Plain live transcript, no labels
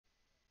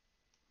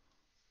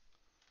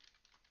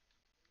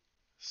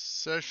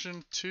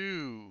Session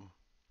 2.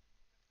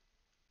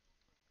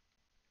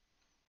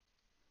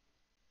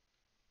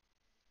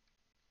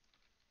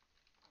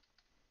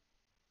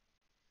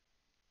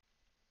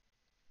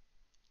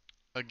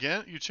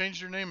 Again? You changed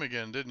your name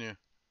again, didn't you?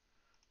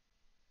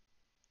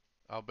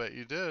 I'll bet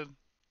you did.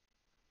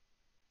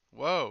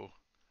 Whoa.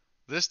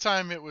 This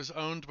time it was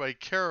owned by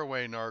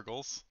Caraway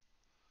Nargles.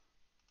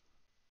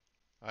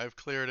 I've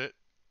cleared it.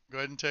 Go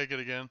ahead and take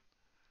it again.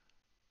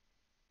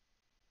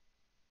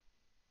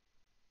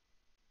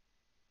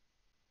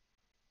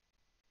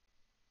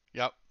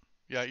 Yep.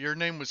 Yeah, your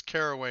name was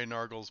Caraway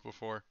Nargles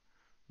before.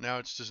 Now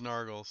it's just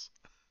Nargles.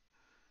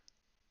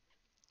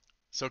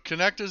 So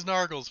connect as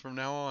Nargles from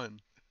now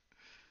on.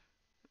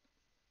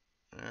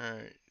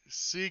 Alright.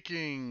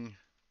 Seeking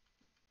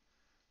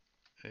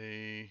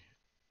a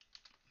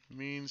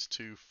means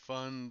to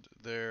fund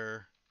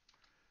their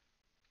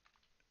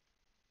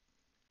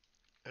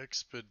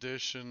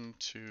expedition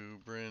to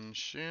Bryn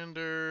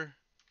Shander.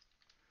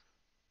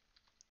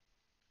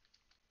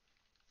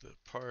 The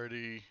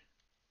party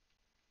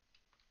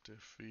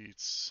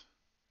defeats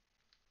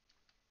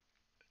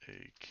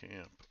a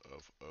camp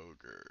of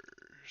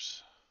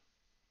ogres.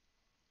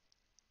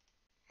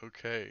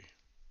 Okay.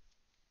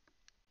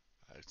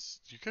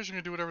 You guys are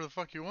going to do whatever the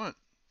fuck you want.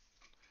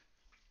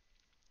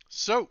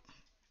 So,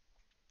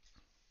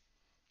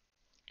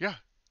 yeah.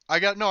 I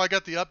got the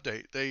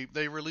update.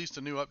 They released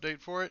a new update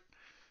for it.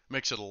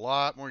 Makes it a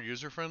lot more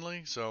user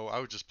friendly, so I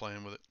was just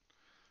playing with it.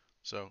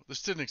 So,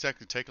 this didn't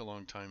exactly take a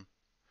long time.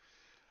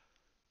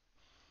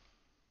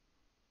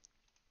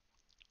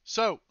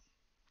 So,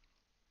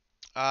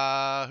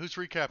 who's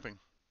recapping?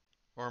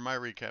 Or am I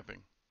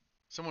recapping?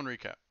 Someone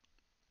recap.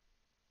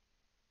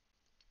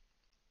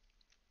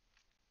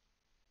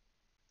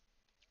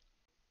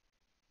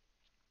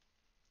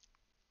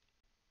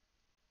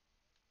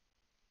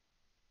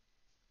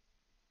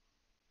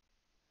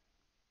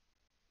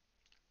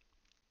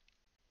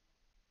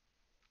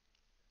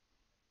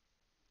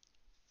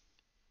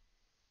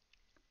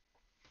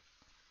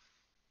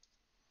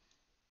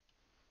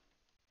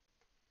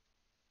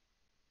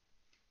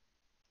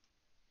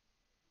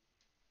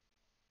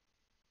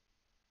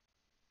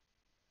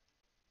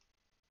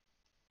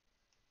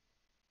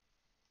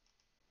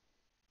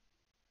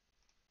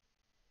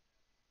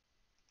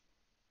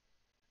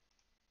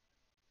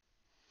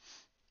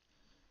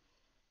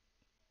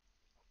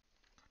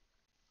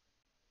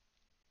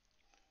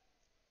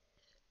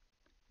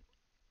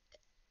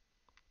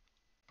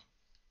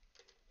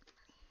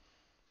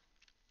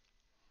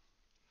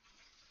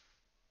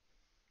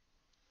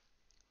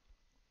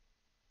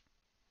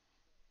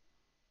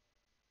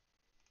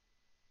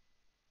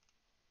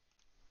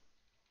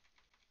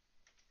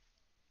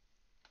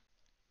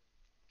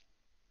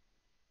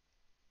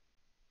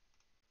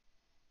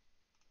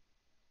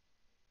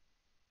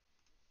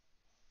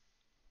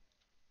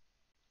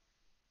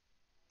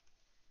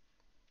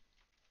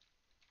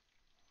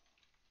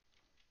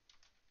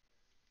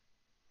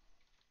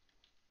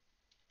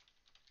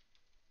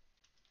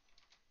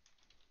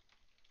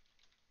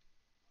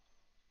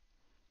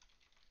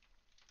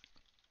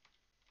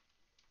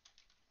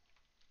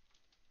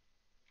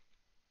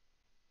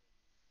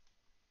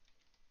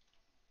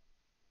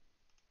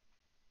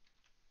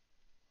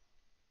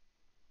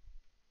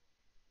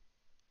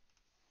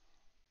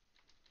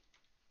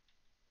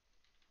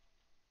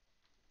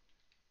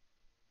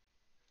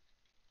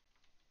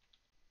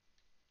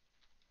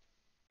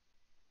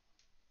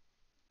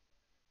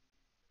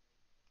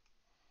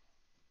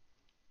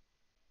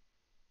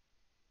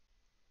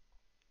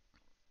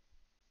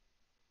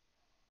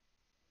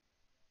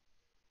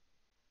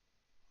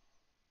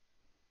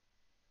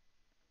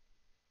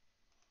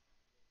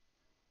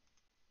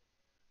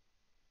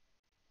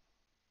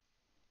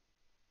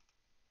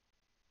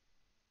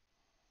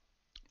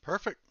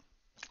 Perfect.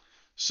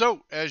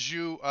 So, as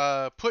you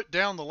put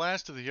down the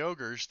last of the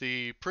ogres,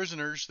 the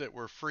prisoners that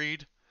were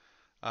freed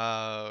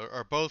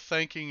are both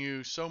thanking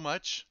you so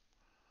much.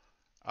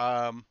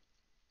 Um,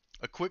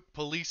 a quick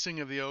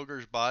policing of the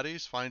ogre's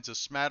bodies finds a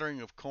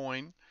smattering of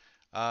coin.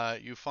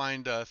 You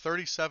find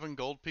 37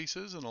 gold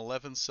pieces and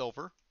 11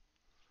 silver.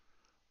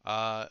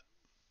 Uh,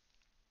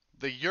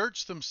 the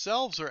yurts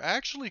themselves are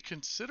actually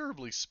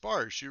considerably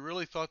sparse. You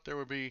really thought there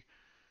would be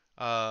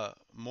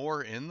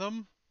more in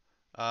them.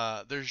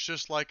 There's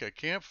just like a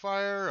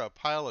campfire, a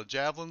pile of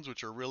javelins,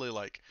 which are really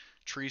like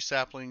tree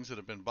saplings that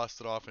have been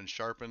busted off and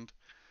sharpened.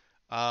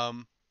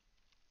 Um,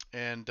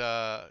 and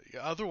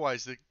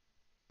otherwise,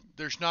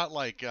 there's not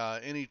like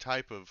any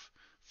type of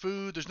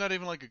food. There's not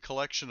even like a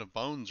collection of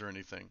bones or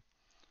anything.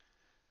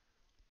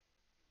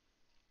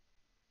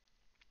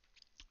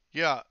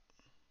 Yeah,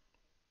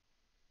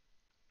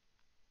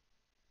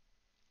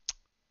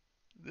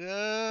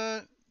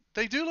 uh,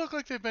 they do look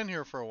like they've been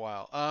here for a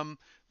while.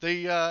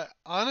 They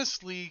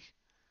honestly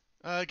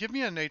give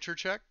me a nature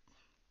check.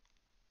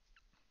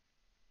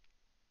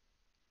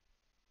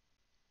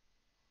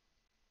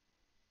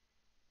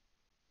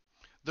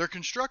 Their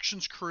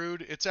construction's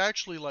crude. It's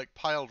actually like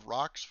piled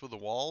rocks for the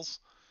walls,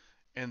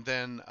 and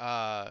then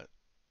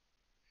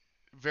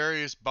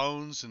various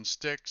bones and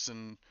sticks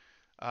and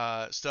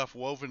stuff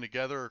woven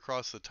together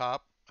across the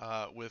top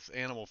with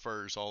animal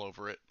furs all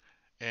over it,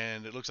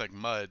 and it looks like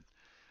mud.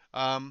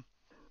 Um,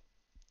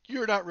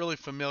 you're not really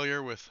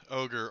familiar with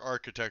ogre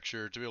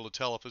architecture to be able to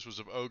tell if this was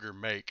of ogre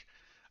make.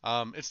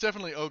 It's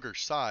definitely ogre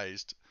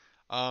sized,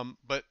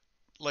 but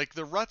like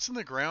the ruts in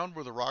the ground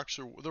where the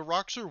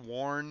rocks are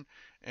worn,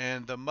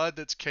 and the mud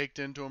that's caked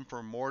into them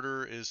from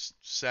mortar is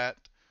set.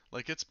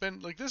 Like it's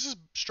been like this is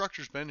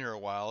structure's been here a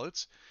while.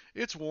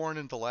 It's worn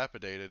and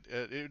dilapidated.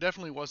 It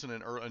definitely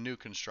wasn't a new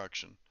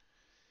construction.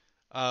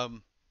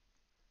 Um,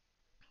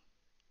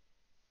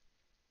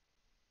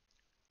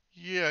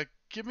 yeah,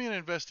 give me an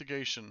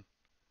investigation.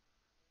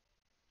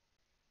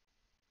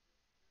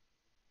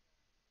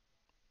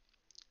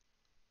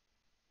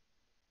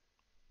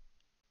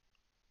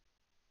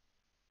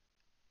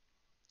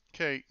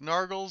 Okay,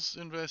 Nargles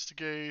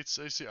investigates.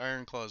 I see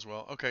Ironclaw as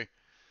well. Okay.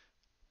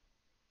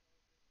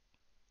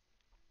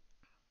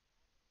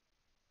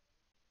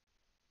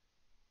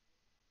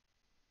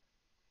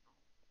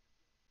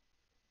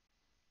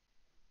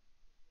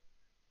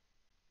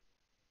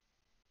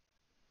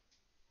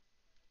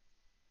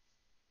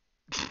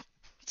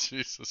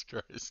 Jesus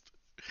Christ.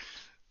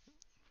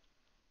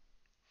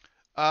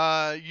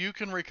 You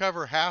can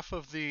recover half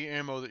of the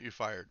ammo that you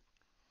fired.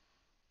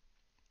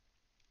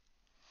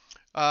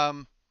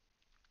 Um,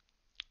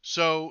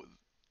 so,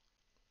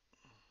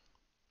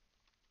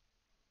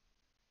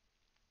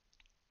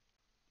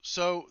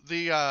 so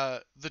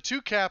the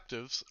two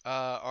captives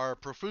are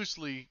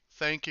profusely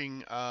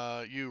thanking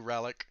you,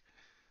 Relic,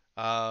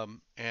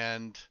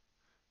 and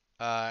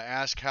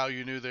ask how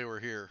you knew they were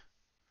here.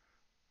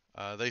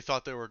 They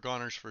thought they were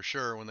goners for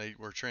sure when they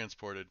were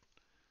transported.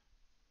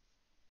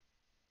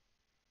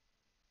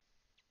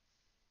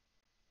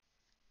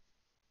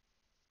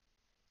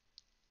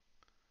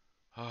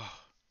 Oh,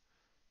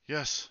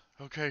 yes.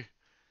 Okay.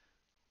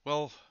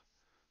 Well,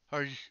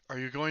 are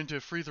you going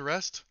to free the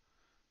rest?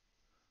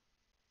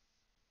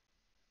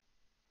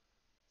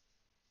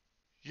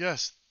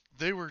 Yes,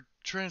 they were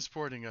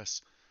transporting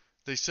us.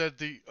 They said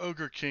the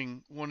Ogre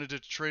King wanted to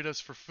trade us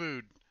for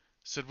food,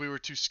 said we were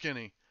too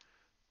skinny.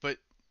 But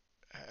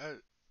uh,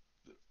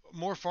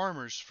 more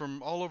farmers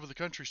from all over the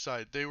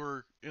countryside, they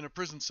were in a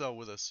prison cell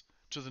with us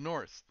to the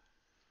north.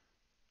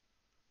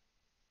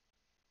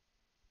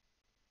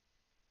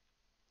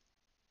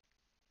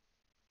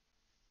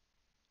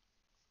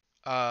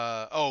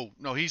 Oh,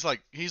 no, he's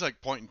like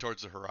pointing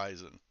towards the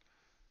horizon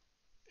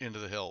into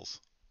the hills.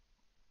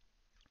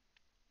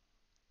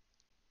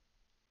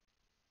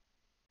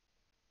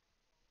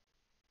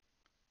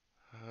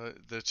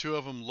 The two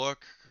of them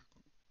look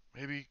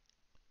maybe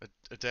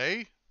a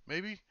day,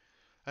 maybe.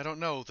 I don't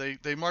know.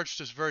 They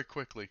marched us very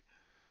quickly.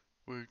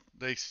 We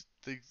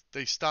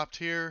they stopped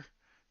here,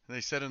 and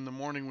they said in the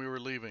morning we were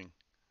leaving.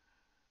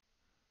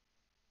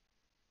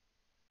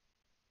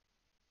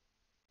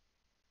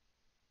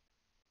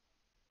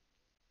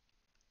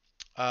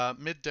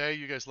 Midday,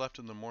 you guys left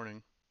in the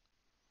morning.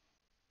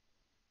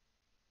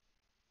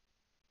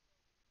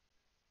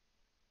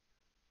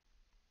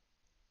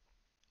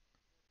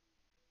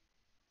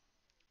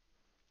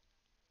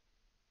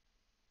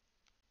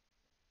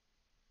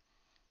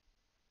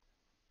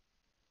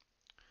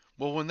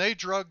 Well, when they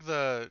drug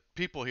the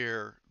people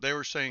here, they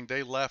were saying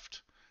they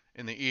left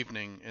in the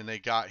evening and they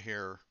got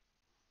here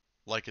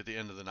like at the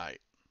end of the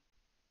night,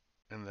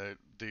 and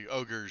the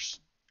ogres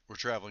were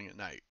traveling at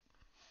night.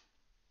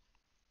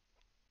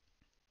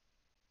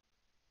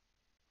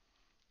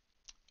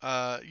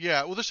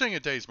 Yeah. Well, they're saying a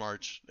day's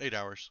march, 8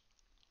 hours.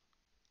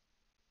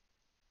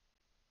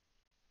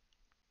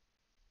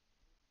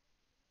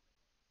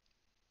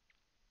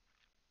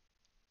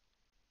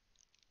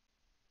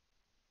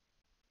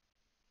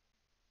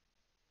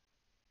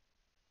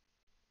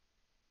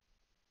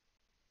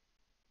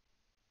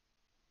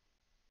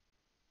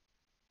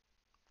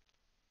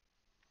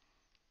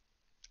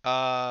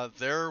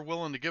 They're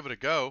willing to give it a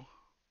go.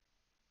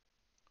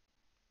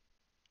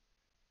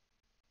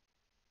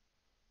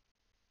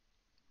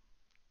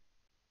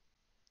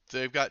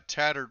 They've got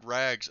tattered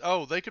rags.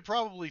 Oh, they could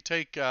probably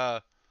take.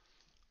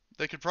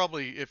 They could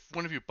probably, if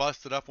one of you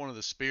busted up one of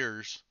the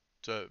spears,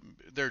 to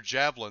their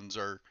javelins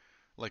are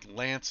like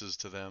lances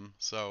to them.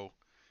 So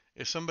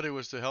if somebody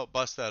was to help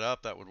bust that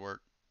up, that would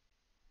work.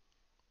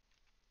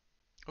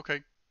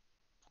 Okay.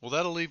 Well,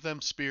 that'll leave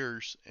them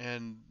spears,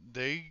 and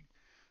they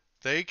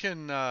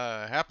can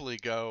happily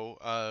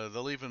go.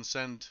 They'll even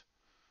send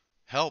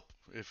help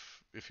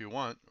if you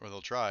want, or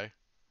they'll try.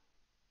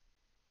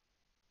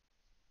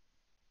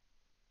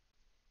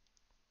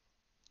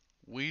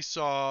 We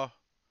saw,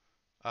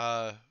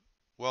 uh,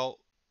 well,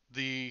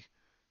 the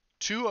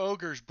two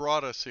ogres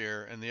brought us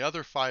here, and the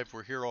other five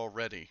were here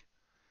already.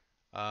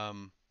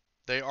 Um,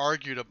 they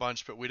argued a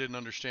bunch, but we didn't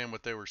understand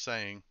what they were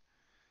saying.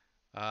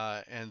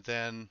 And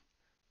then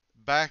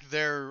back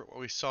there,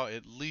 we saw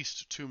at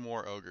least two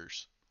more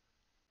ogres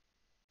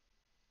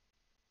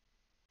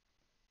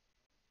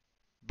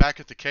back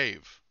at the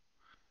cave,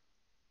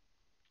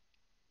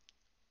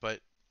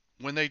 but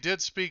When they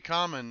did speak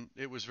common,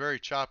 it was very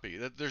choppy.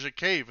 There's a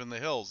cave in the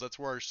hills. That's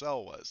where our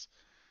cell was.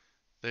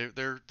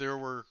 There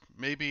were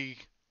maybe,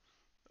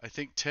 I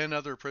think, 10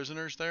 other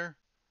prisoners there.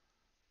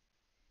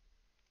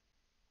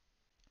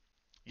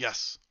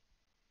 Yes.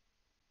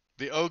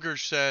 The ogre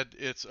said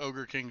it's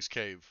Ogre King's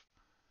cave.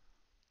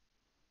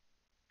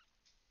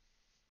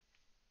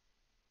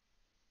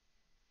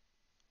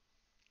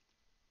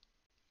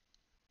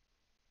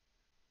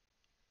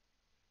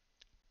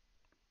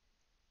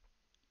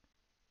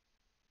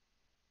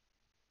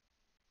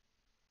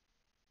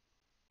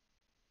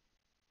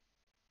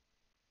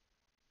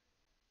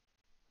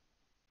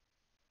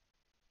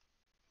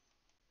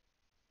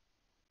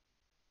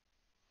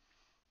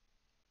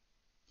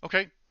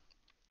 Okay.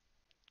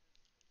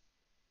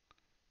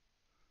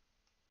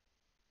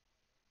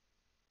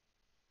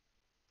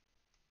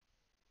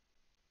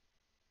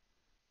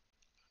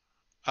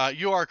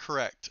 You are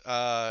correct.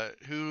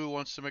 Who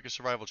wants to make a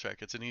survival check?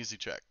 It's an easy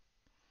check.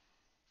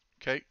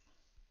 Okay.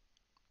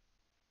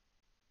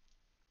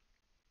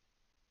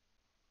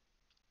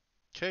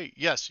 Okay.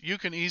 Yes, you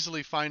can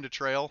easily find a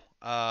trail.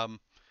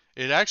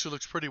 It actually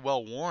looks pretty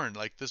well worn.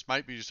 Like this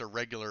might be just a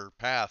regular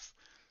path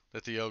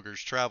that the ogres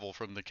travel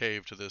from the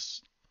cave to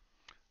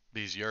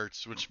these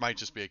yurts, which might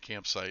just be a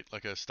campsite,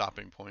 like a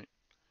stopping point.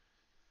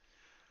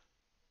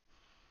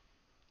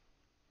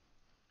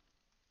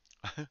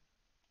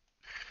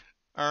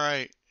 All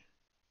right.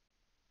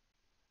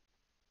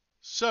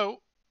 So,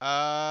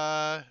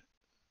 the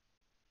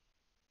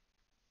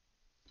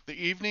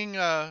evening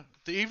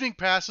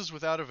passes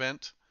without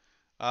event.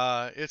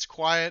 It's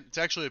quiet. It's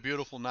actually a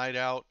beautiful night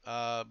out.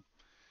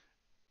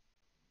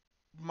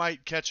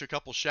 Might catch a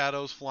couple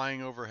shadows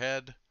flying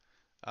overhead.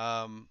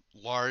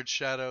 Large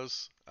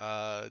shadows.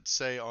 I'd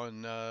say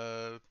on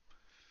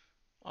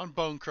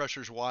Bone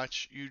Crusher's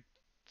watch, you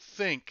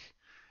think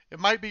it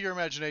might be your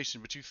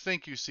imagination, but you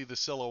think you see the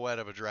silhouette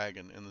of a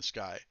dragon in the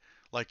sky,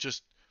 like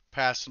just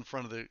past in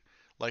front of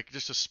like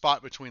just a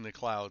spot between the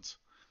clouds.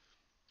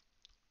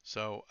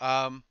 So,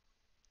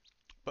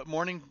 but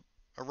morning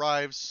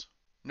arrives.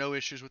 No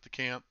issues with the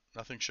camp.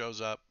 Nothing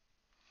shows up.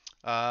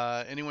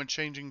 Anyone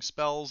changing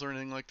spells or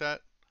anything like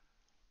that?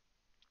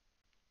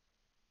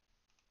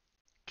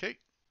 Okay,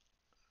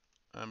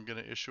 I'm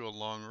gonna issue a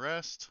long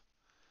rest.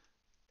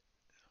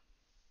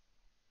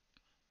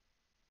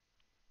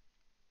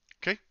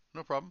 Okay,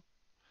 no problem.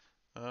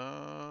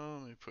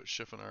 Let me put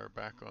Shiffinar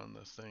back on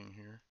the thing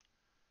here.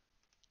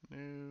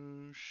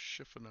 New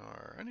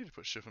Shiffinar. I need to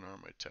put Shiffinar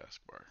on my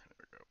taskbar. There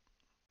we go.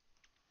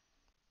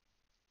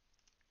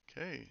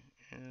 Okay,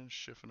 and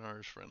Shiffinar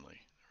is friendly.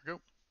 There we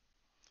go.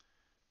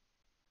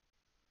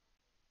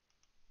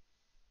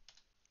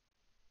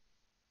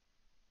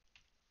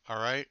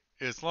 All right.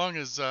 As long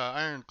as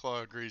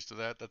Ironclaw agrees to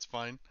that, that's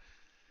fine.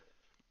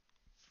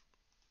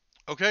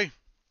 Okay.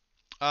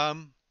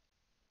 Um,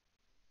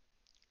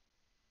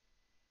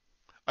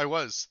 I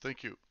was.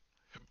 Thank you.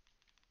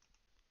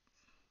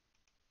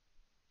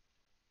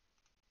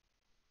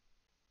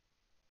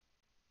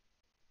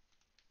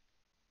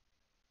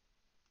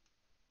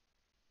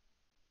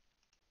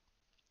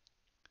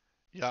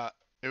 Yeah,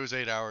 it was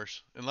 8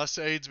 hours. Unless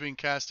the aid's being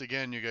cast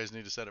again, you guys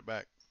need to set it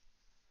back.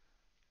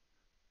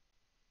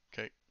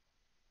 Okay.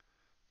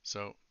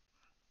 So,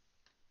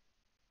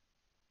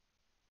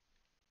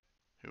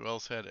 who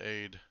else had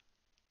aid?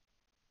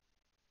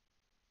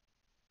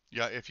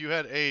 Yeah, if you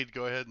had aid,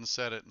 go ahead and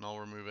set it, and I'll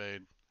remove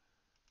aid.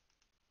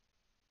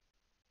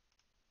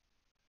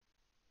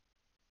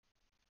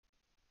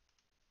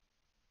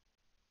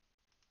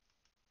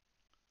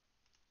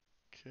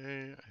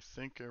 Okay, I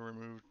think I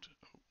removed.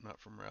 Oh, not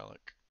from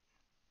Relic.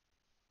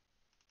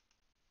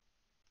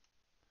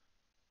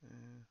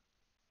 Eh,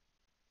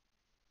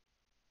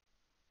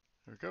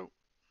 there we go.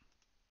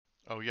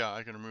 Oh yeah,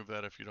 I can remove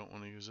that if you don't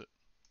want to use it.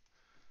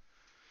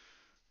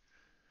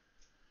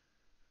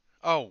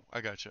 Oh,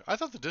 I got you. I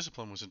thought the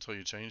discipline was until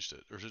you changed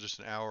it, or is it just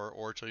an hour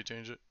or until you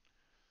change it?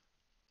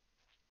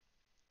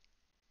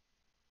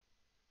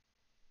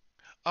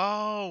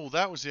 Oh,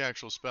 that was the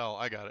actual spell.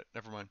 I got it.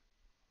 Never mind.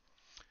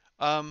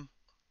 Um,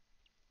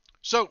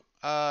 so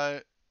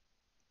the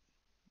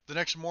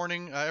next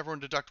morning, everyone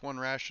deduct one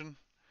ration.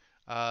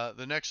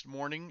 The next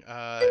morning,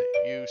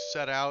 you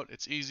set out.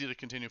 It's easy to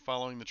continue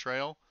following the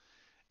trail,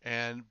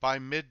 and by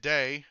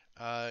midday,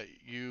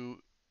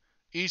 you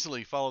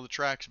easily follow the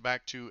tracks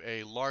back to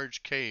a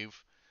large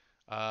cave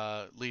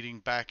leading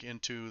back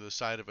into the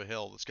side of a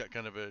hill that's got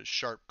kind of a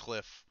sharp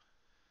cliff.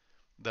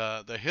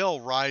 The hill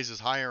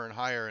rises higher and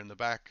higher in the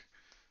back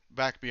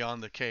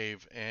beyond the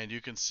cave, and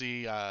you can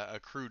see a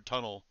crude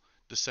tunnel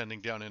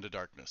descending down into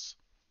darkness.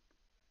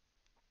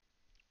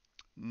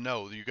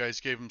 No, you guys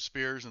gave him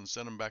spears and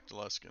sent him back to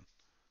Luskin.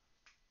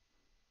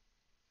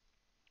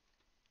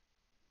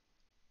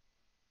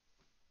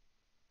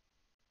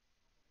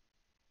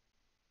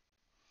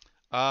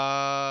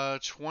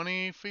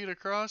 20 feet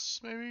across,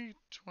 maybe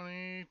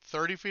 20,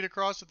 30 feet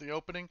across at the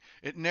opening.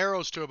 It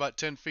narrows to about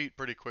 10 feet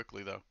pretty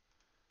quickly, though.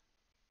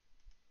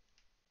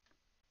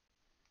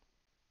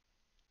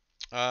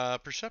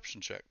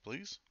 Perception check,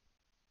 please.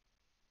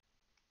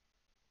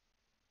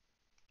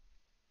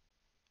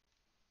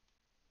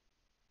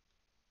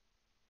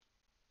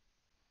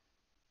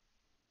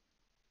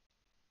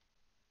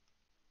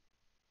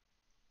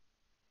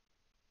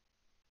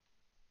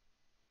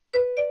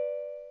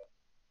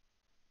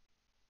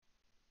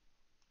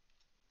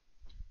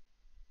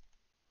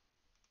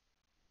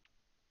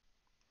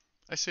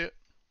 I see it.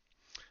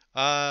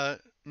 Uh,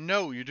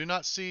 no, you do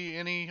not see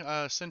any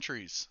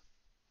sentries.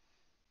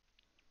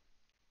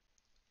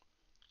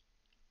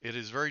 It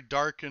is very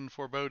dark and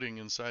foreboding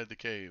inside the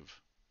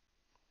cave.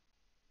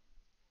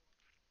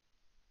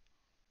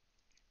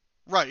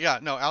 Right, yeah,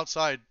 no,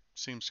 outside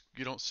seems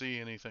you don't see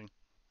anything.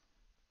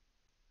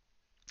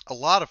 A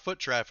lot of foot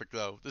traffic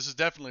though. This is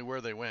definitely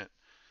where they went.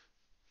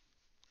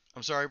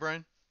 I'm sorry,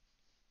 Brian?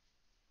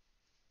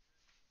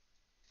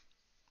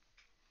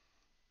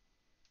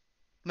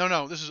 No,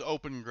 no, this is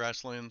open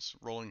grasslands,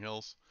 rolling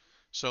hills.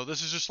 So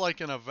this is just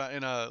like in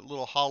a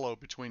little hollow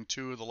between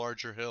two of the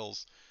larger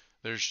hills.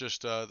 There's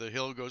just the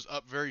hill goes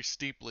up very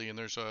steeply, and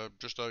there's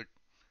just a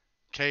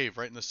cave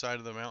right in the side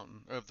of the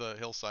mountain of the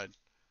hillside.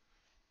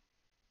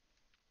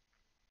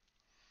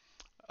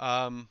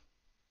 Um,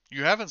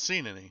 you haven't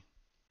seen any.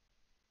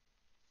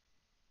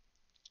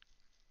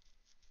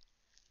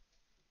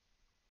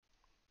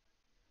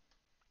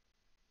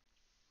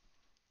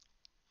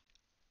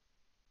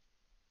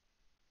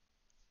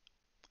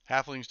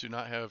 Halflings do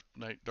not have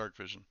night dark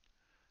vision.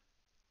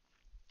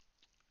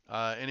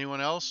 Anyone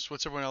else?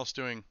 What's everyone else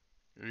doing?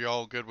 Are you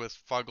all good with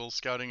Foggle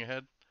scouting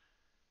ahead?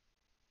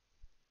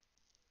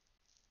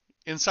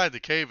 Inside the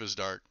cave is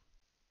dark.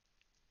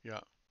 Yeah.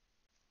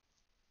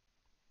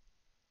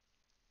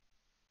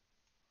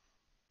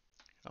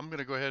 I'm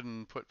gonna go ahead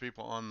and put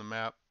people on the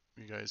map.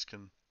 You guys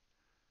can.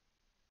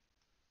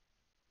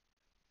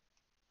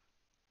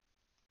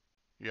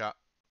 Yeah.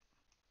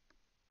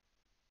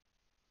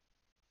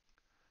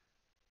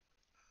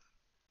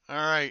 All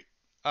right.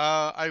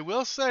 I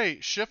will say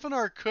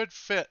Shiffinar could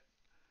fit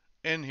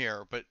in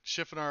here, but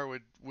Shiffinar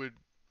would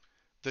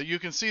that you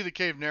can see the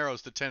cave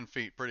narrows to 10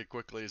 feet pretty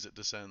quickly as it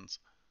descends.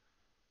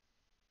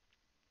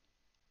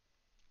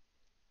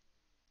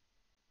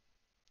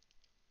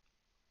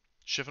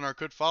 Shiffinar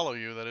could follow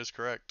you. That is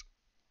correct.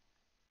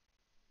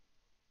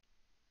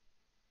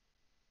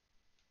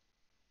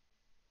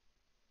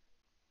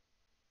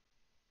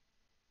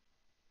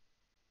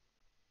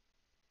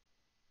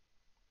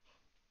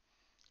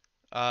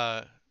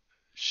 Uh,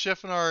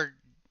 Shiffinar,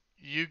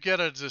 you get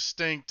a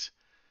distinct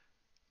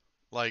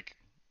like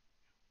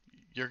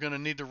you're gonna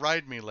need to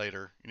ride me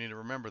later. You need to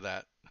remember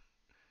that.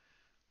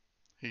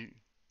 He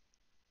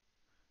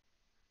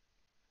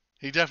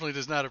he definitely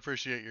does not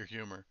appreciate your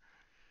humor.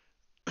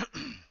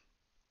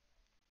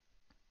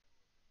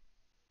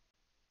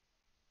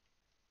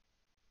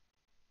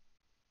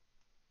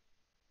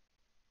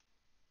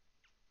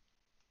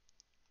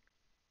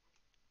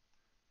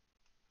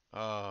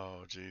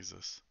 Oh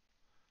Jesus!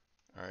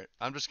 All right,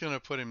 I'm just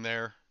gonna put him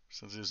there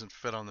since he doesn't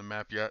fit on the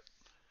map yet.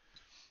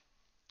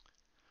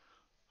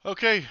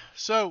 Okay,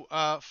 so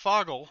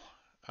Foggle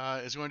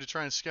is going to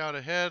try and scout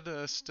ahead.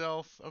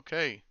 Stealth.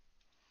 Okay,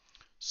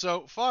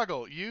 so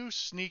Foggle, you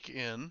sneak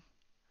in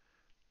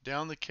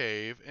down the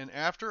cave, and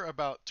after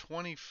about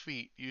 20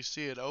 feet, you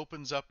see it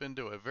opens up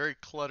into a very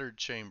cluttered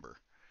chamber.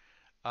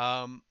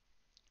 Um,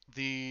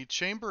 the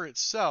chamber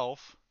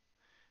itself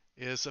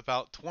is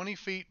about 20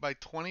 feet by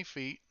 20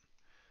 feet.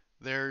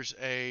 There's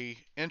a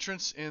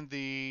entrance in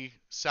the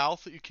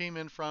south that you came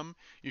in from.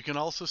 You can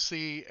also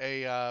see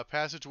a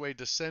passageway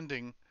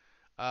descending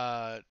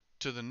uh,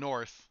 to the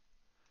north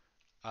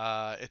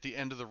at the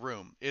end of the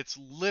room. It's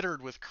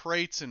littered with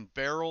crates and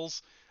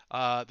barrels.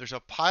 There's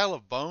a pile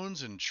of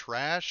bones and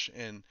trash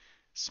and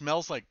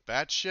smells like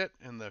bat shit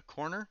in the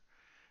corner.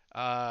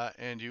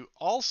 And you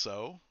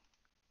also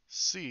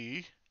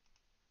see,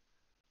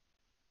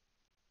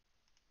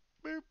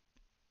 boop,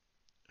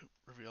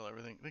 reveal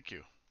everything. Thank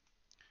you.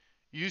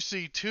 You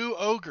see two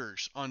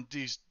ogres on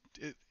these.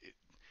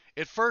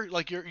 At first,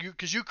 like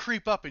because you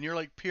creep up and you're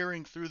like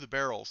peering through the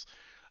barrels.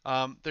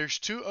 There's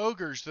two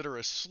ogres that are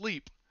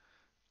asleep.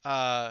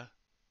 Uh,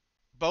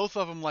 both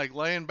of them like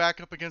laying back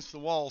up against the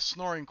wall,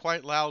 snoring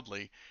quite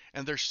loudly,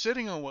 and they're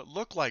sitting on what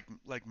look like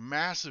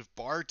massive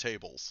bar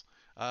tables,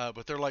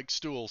 but they're like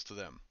stools to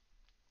them.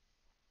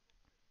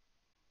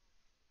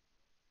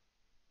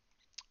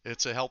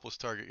 It's a helpless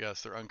target.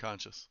 Yes, they're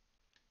unconscious.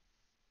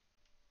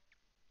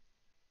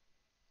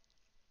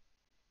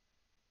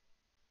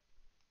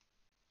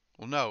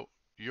 Well, no,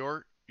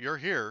 you're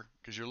here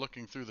because you're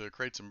looking through the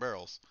crates and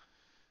barrels.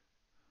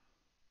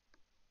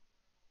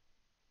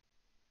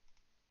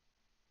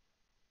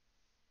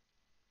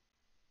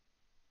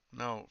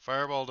 No,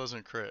 fireball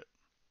doesn't crit.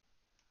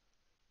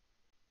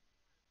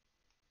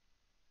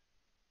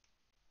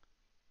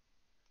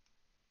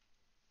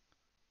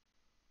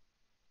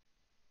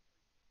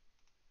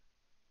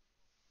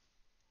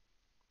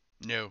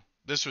 No,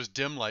 this was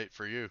dim light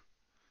for you.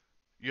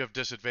 You have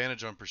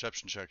disadvantage on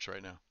perception checks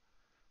right now.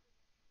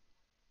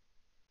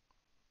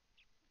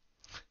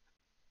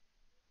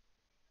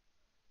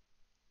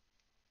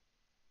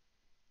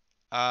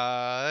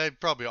 They'd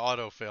probably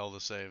auto fail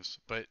the saves,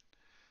 but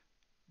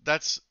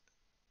that's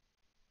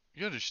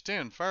you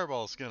understand.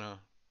 Fireball's gonna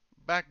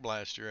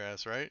backblast your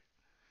ass, right?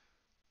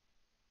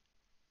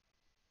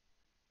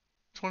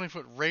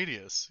 20-foot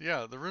radius.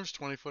 Yeah, the room's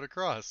 20 foot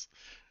across.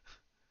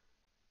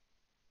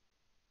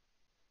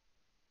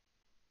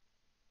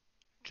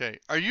 Okay.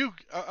 Are you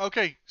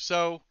okay?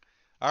 So,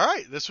 all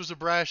right. This was a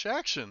brash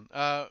action.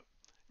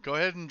 Go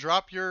ahead and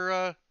drop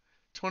your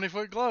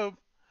 20-foot globe.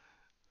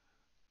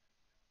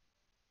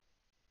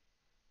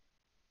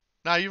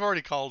 Now you've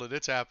already called it.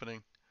 It's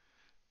happening.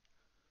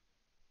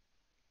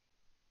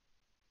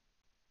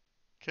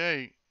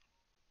 Okay.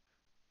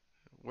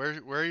 Where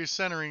are you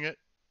centering it?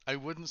 I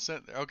wouldn't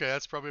center. Okay,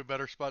 that's probably a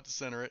better spot to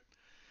center it.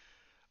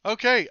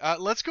 Okay.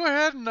 Let's go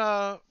ahead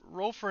and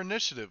roll for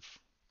initiative,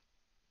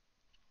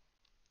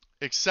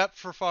 except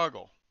for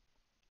Foggle.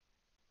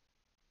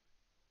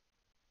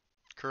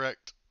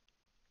 Correct.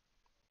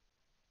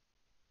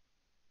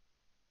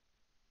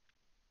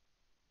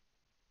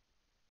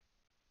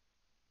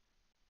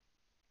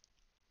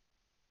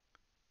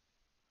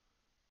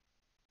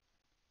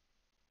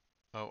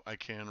 Oh, I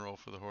can roll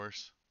for the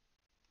horse.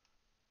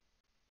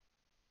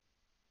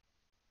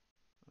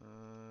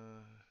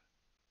 Uh,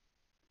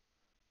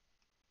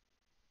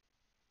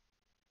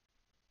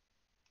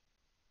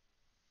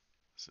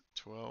 is it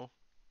 12?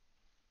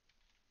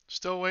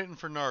 Still waiting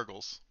for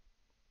Nargles.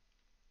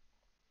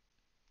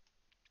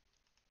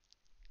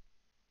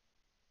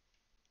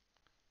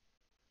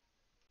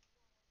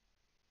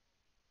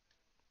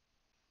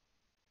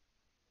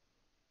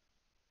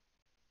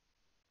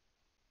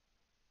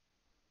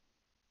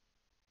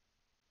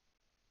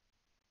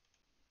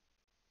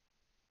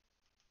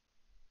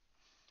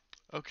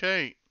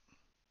 Okay,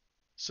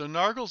 so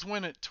Nargles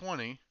win at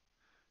 20.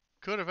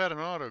 Could have had an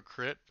auto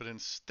crit, but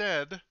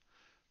instead,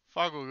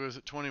 Foggle goes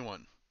at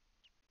 21.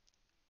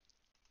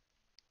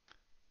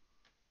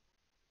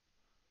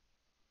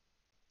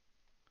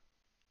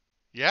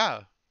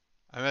 Yeah,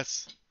 I mean,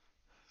 that's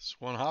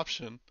one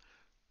option.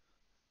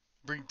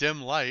 Bring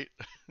dim light.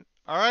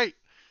 All right.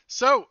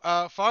 So,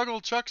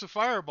 Foggle chucks a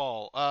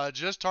fireball.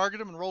 Just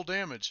target him and roll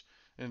damage.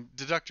 And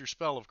deduct your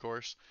spell, of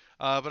course.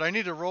 But I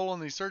need to roll on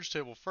the surge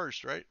table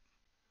first, right?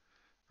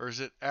 Or is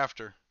it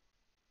after?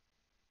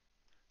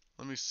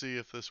 Let me see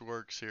if this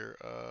works here.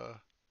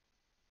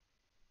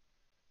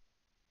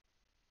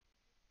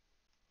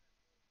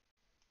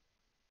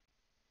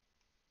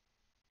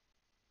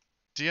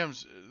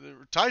 DM's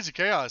Tides of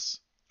Chaos.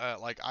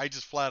 Like I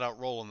just flat out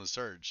roll on the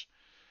surge.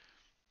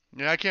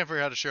 Yeah, I can't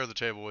figure out how to share the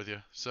table with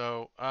you.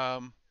 So,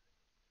 oh,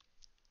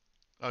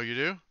 you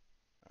do?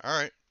 All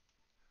right,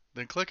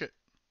 then click it.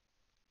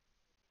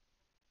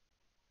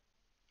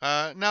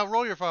 Now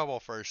roll your fireball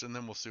first, and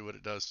then we'll see what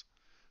it does.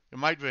 It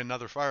might be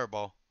another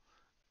fireball.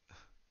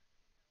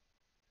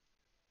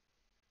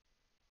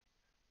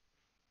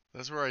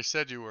 That's where I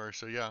said you were.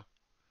 So yeah.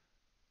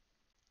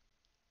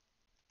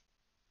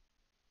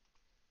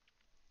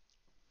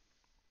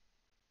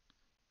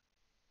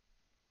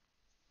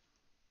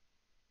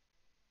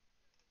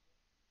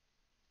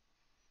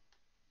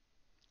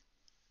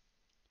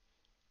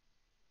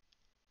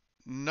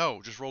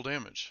 No, just roll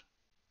damage.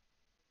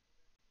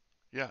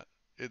 Yeah,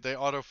 they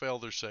auto fail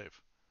their save.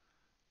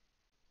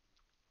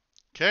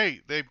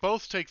 Okay, they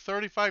both take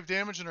 35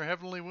 damage and are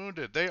heavily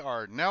wounded. They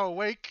are now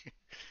awake.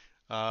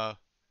 Uh,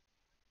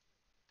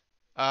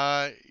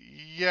 uh,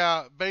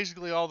 yeah,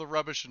 basically all the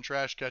rubbish and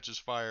trash catches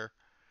fire.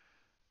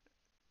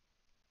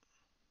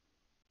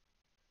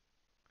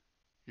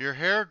 Your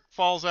hair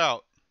falls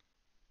out.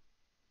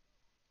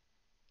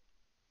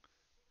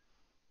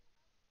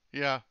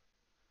 Yeah,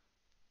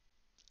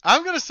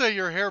 I'm gonna say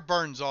your hair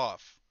burns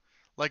off.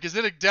 Like as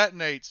it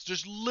detonates,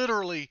 just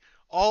literally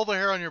all the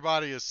hair on your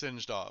body is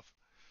singed off.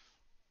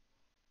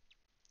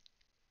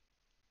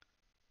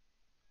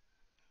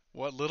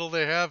 What little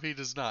they have, he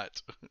does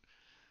not.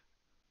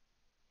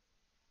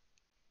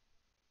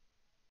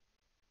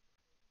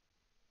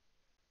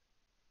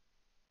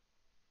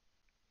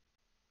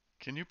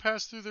 Can you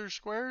pass through their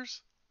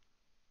squares?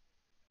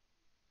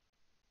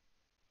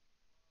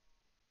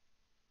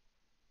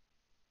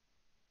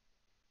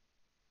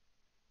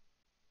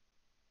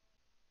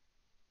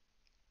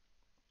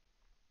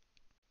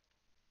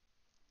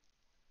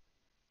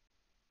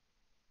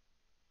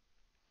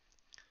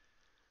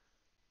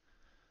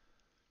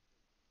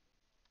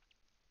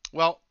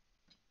 Well,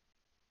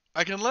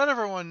 I can let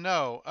everyone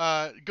know.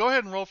 Go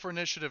ahead and roll for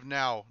initiative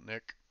now,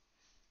 Nick,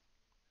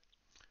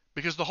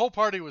 because the whole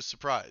party was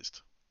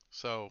surprised.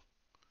 So,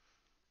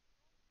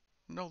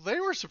 no, they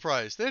were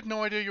surprised. They had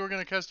no idea you were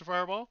going to cast a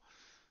fireball.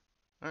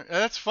 Right,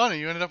 that's funny.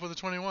 You ended up with a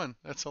 21.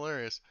 That's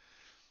hilarious.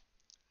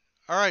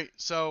 All right,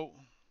 so,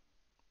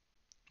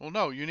 well,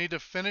 no, you need to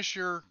finish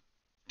your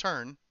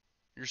turn,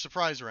 your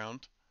surprise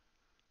round,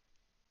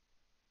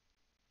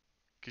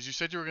 because you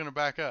said you were going to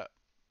back up.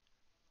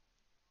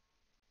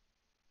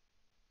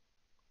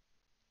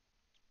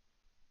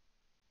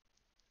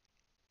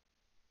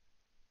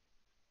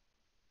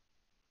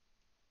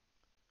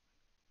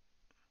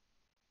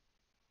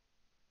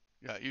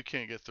 Yeah, you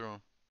can't get through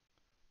them.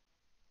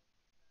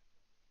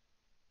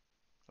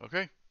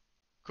 Okay,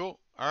 cool.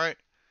 All right,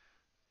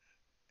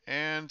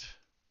 and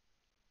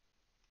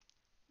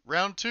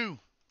round two.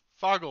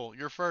 Foggle,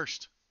 you're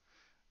first.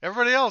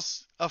 Everybody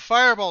else, a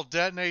fireball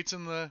detonates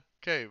in the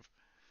cave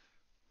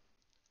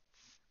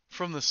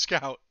from the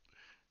scout.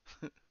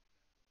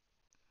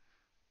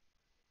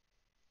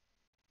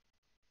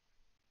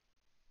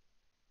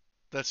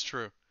 That's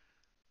true.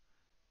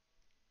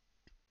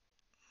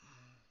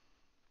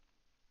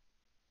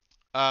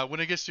 When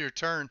it gets to your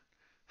turn,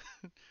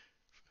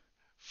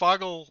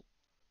 Foggle,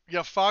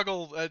 yeah,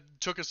 Foggle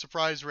took a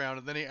surprise round,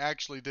 and then he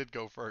actually did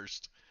go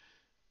first.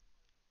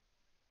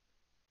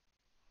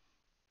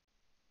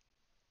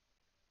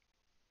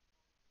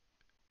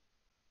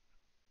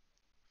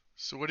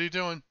 So what are you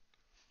doing?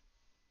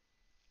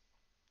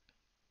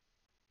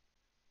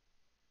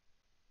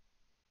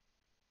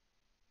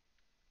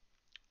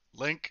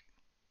 Link,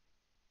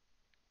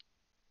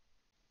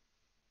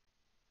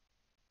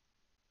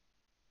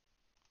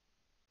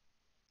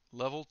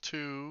 level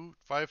 2,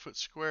 5-foot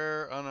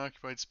square,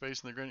 unoccupied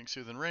space in the granite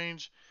within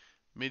range.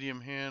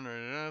 Medium hand,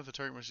 or the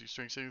target must be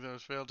strength saving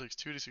throws failed. Takes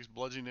 2d6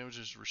 bludgeoning damage,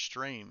 is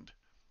restrained.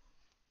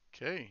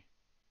 Okay.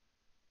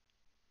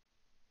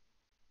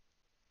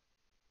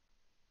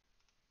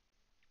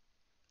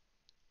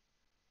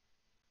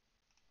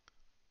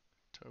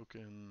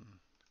 Token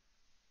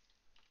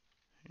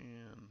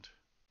hand.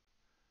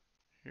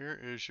 Here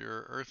is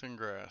your earthen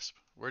grasp.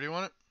 Where do you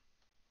want it?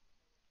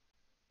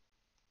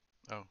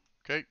 Oh,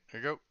 okay. Here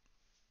you go.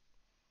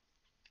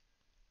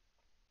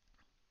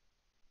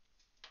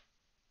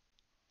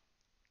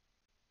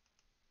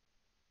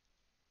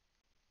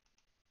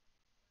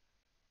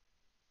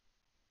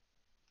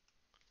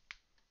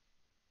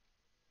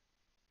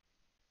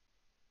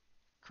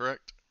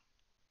 Correct.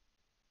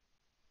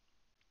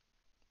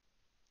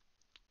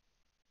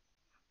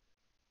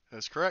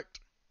 That's correct.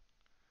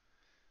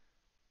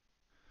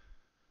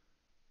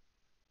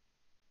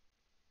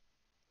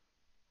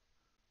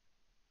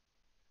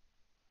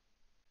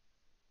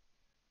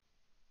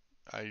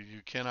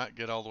 You cannot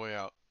get all the way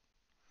out.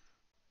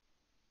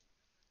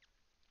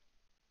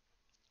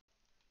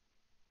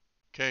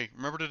 Okay,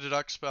 remember to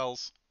deduct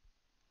spells.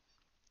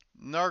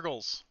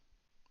 Nargles.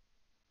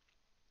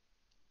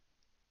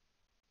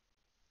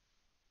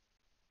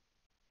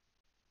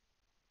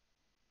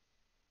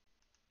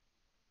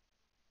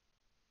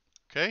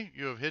 Okay,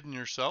 you have hidden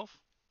yourself.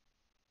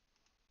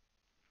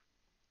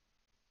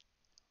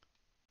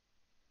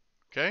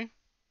 Okay.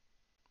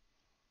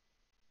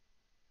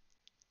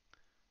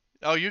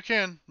 Oh, you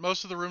can.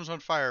 Most of the room's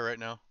on fire right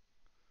now.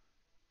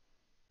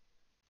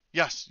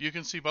 Yes, you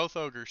can see both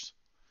ogres.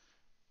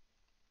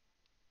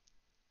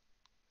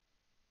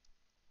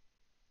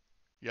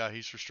 Yeah,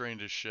 he's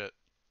restrained as shit.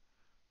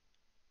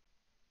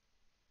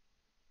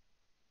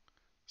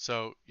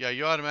 So, yeah,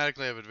 you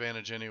automatically have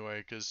advantage anyway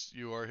because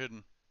you are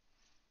hidden.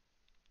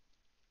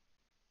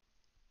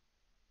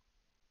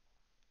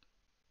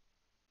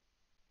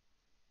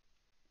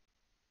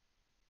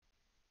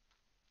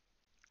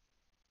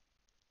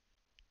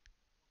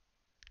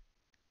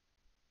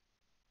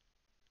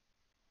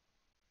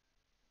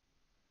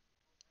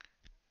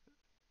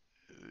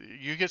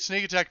 You get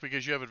sneak attack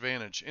because you have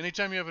advantage.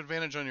 Anytime you have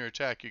advantage on your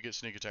attack, you get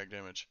sneak attack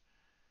damage.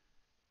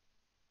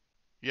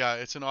 Yeah,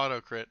 it's an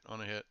auto crit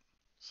on a hit.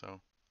 So,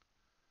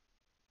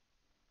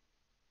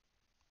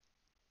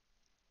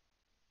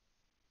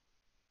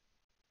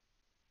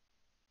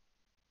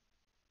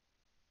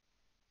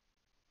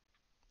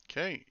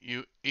 okay,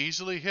 you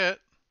easily hit.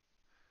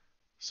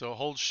 So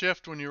hold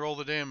shift when you roll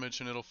the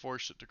damage and it'll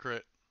force it to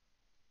crit.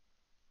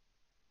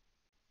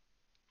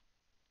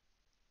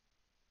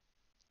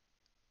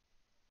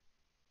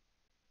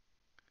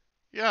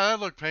 Yeah, that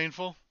looked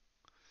painful.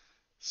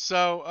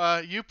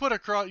 So you put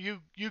across,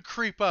 you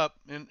creep up,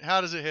 and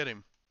how does it hit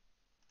him?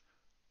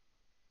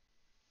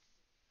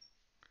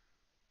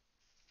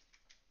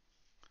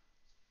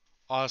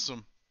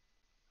 Awesome.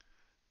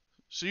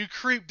 So you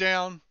creep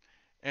down,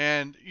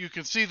 and you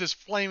can see this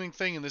flaming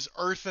thing, and this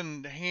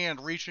earthen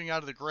hand reaching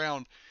out of the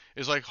ground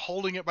is like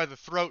holding it by the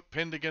throat,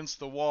 pinned against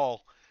the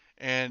wall.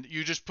 And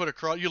you just put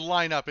a you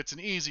line up. It's an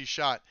easy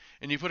shot,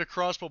 and you put a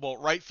crossbow bolt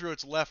right through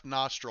its left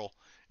nostril,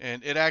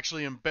 and it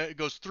actually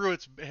goes through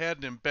its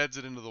head and embeds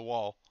it into the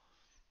wall.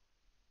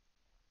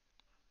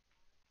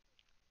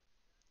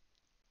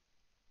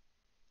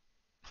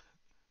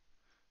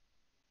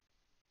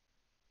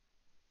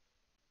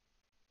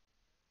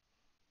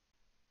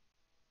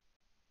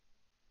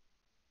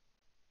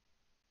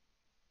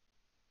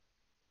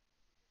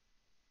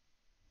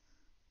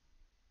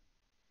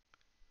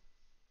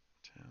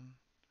 10.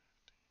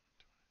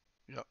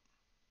 Yep.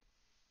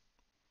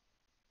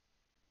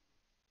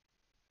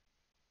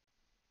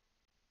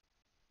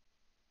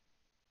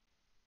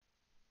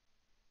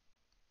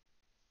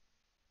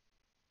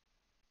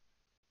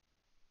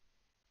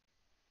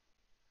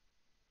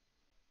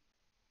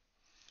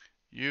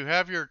 You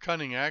have your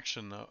cunning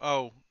action though.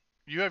 Oh,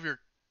 you have your.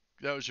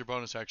 That was your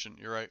bonus action.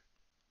 You're right.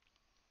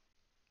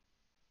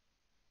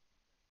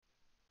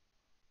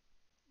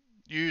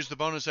 You use the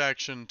bonus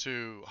action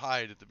to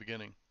hide at the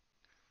beginning.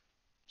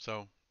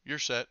 So you're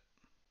set.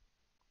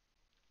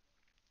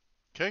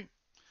 Okay.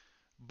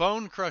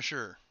 Bone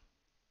Crusher.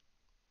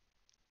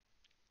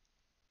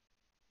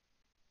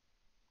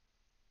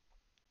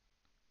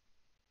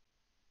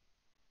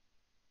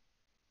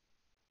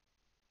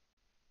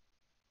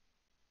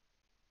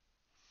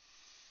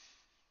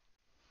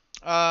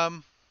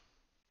 Um,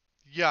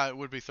 Yeah, it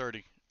would be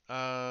 30.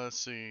 Let's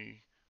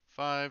see.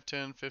 5,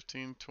 10,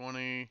 15,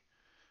 20.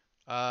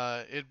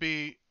 It'd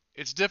be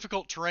it's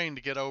difficult terrain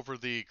to get over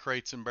the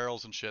crates and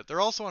barrels and shit.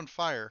 They're also on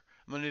fire.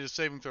 I'm gonna need a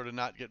saving throw to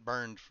not get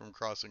burned from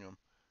crossing them.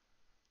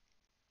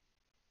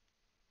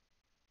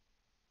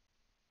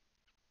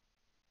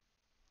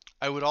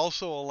 I would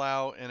also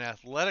allow an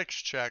athletics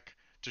check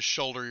to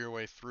shoulder your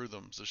way through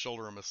them, so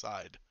shoulder them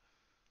aside.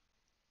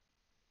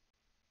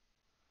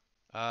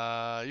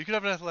 You could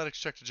have an athletics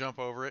check to jump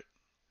over it,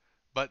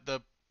 but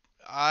the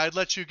I'd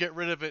let you get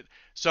rid of it.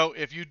 So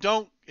if you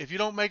don't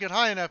make it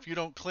high enough, you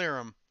don't clear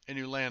them and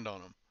you land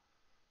on them.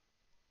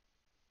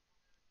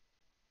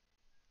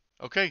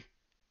 Okay.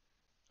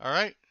 All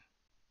right.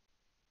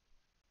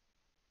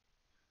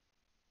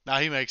 Now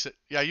he makes it.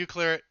 Yeah, you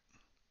clear it.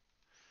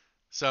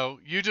 So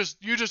you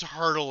just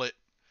hurdle it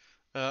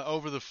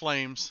over the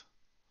flames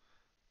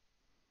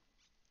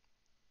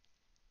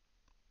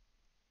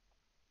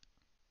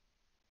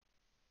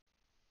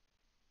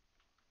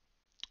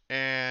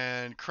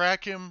and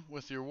crack him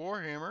with your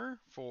warhammer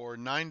for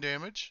 9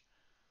 damage.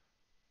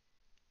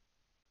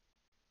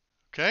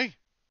 Okay.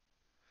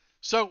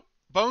 So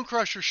Bone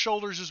Crusher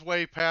shoulders his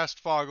way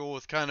past Foggle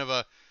with kind of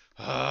a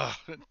uh,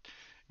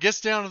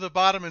 gets down to the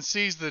bottom and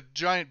sees the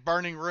giant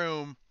burning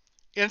room,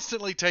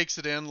 instantly takes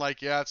it in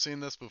like, yeah, I've seen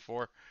this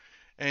before.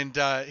 And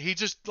he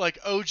just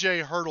like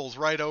OJ hurdles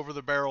right over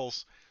the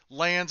barrels,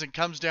 lands and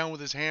comes down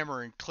with his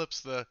hammer and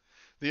clips the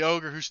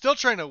ogre, who's still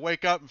trying to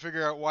wake up and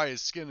figure out why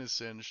his skin is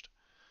singed.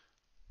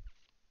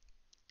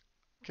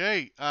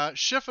 Okay,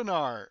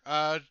 Shiffinar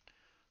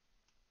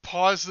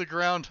paws the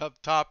ground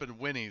up top and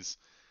whinnies.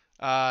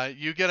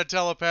 You get a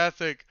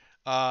telepathic,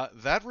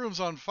 that room's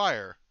on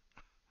fire,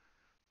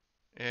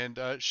 and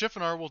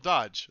Shiffinar will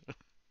dodge.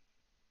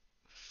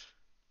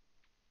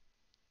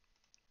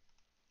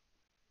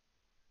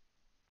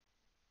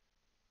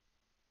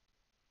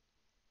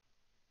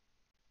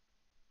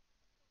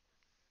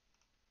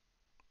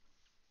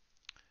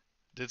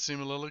 Did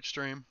seem a little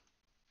extreme.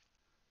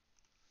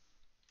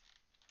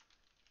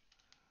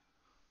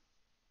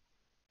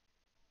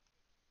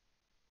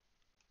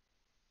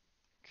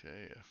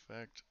 Okay,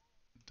 effect,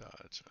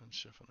 dodge on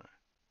Shiffinar.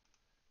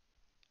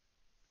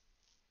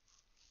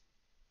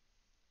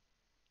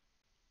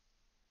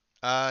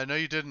 No,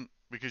 you didn't,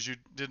 because you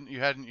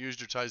hadn't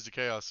used your ties to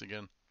chaos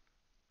again.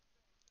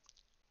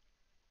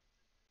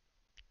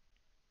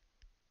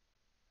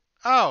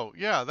 Oh,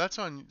 yeah, that's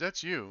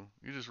you.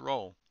 You just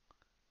roll.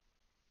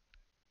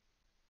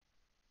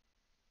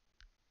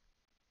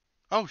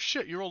 Oh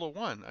shit, you rolled a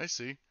 1. I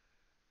see.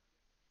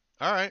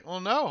 All right. Well,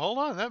 no, hold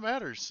on. That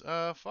matters.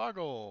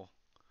 Foggle.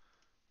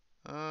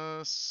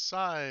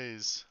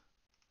 Size.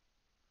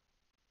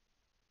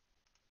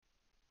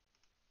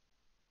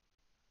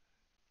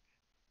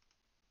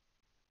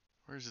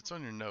 Where is it? It's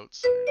on your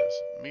notes. There it is.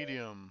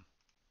 Medium.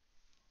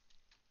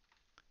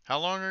 How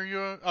long are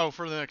you? Oh,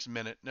 for the next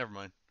minute. Never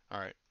mind. All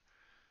right.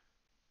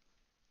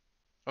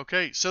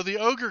 Okay, so the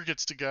ogre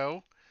gets to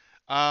go.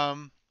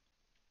 Um,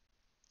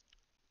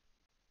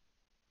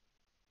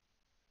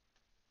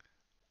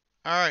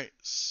 all right.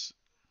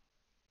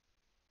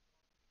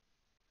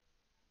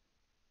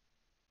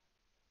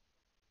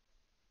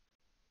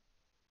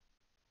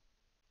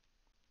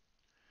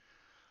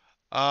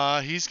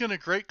 He's gonna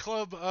Great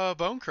Club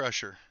Bone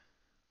Crusher.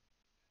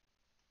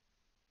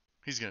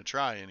 He's gonna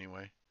try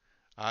anyway.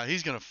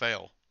 He's gonna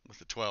fail with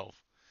the 12.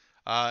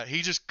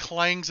 He just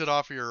clangs it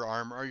off of your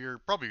arm or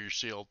probably your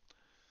shield.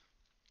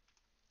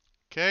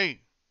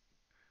 Okay,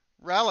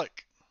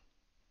 Relic.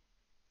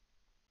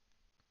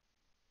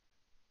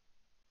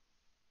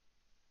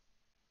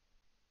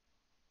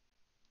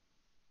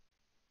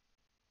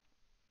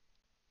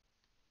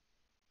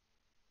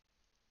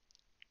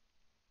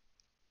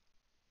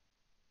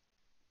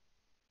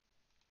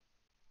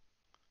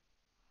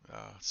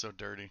 So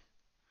dirty.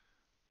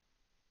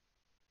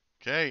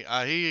 Okay,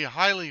 he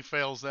highly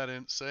fails that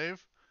int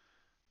save.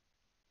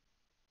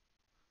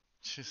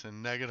 Just a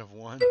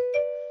 -1.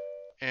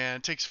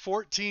 And takes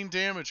 14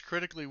 damage,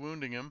 critically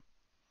wounding him.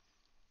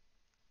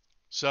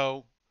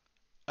 So,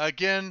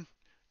 again,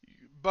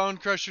 Bone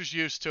Crusher's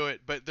used to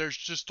it, but there's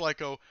just like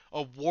a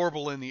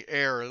warble in the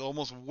air. It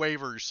almost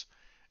wavers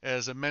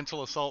as a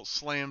mental assault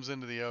slams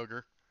into the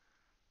ogre.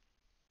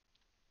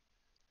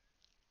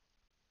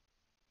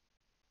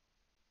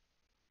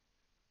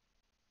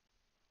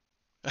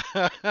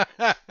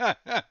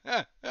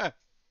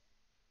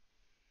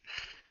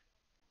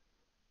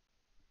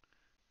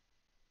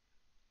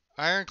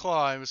 Iron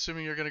Claw, I'm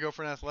assuming you're going to go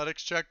for an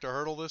athletics check to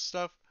hurdle this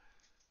stuff.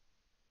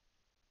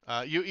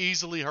 You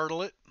easily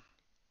hurdle it.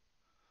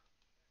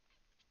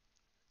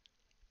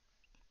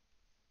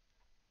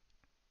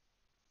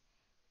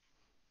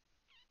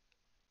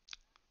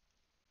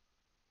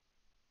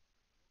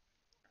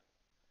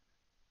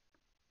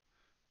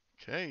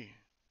 Okay.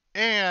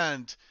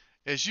 And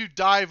as you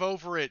dive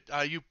over it,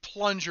 you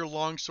plunge your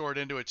longsword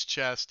into its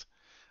chest.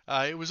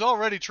 It was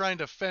already trying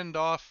to fend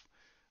off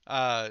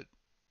uh,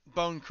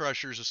 Bone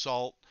Crusher's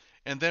assault,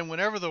 And then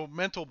whenever the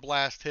mental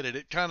blast hit it,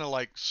 it kind of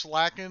like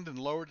slackened and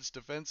lowered its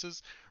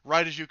defenses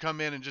right as you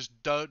come in and just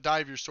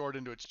dive your sword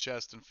into its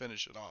chest and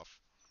finish it off.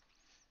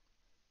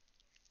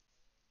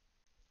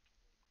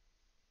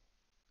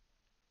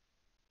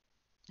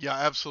 Yeah,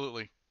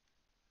 absolutely.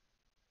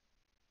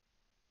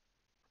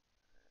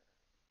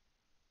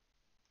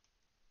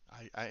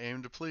 I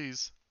aim to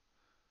please.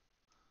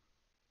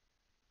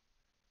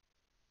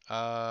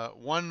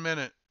 1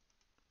 minute.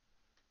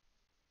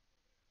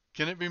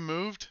 Can it be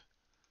moved?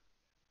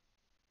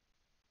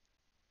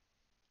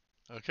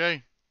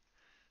 Okay.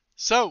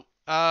 So,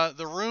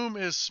 the room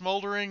is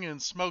smoldering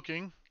and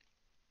smoking.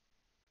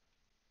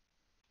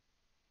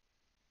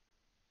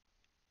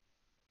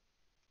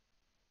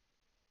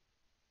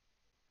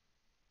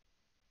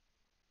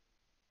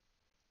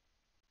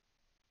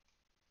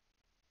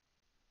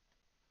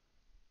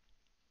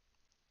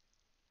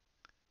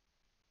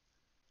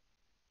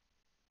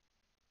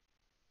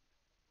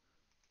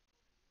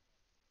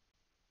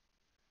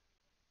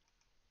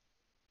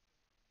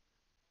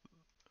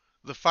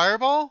 The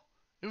fireball?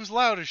 It was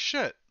loud as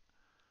shit.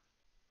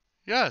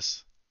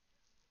 Yes.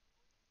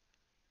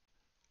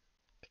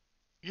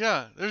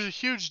 Yeah, there's a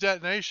huge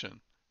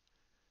detonation.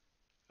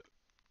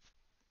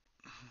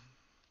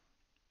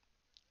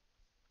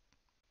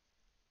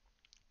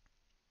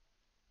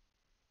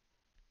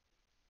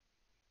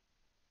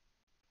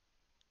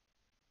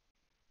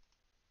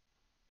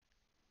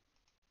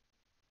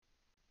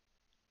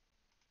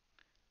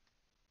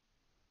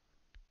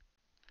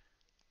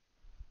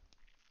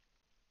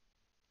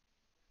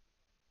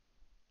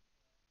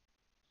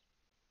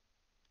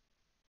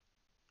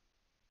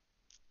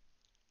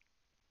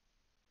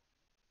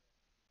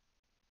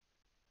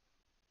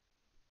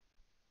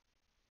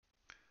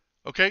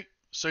 Okay,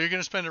 so you're going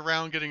to spend a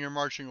round getting your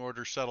marching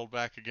order settled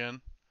back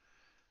again.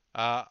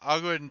 I'll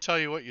go ahead and tell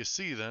you what you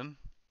see then.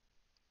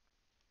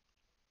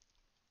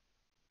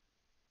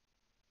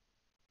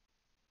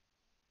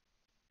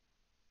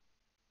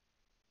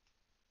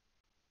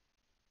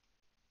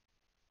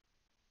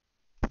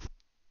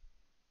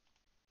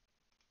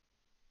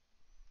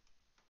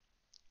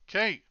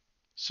 Okay,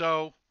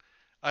 so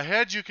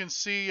ahead you can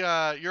see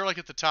you're like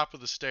at the top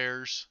of the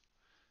stairs.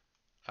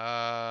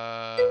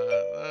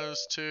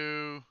 Those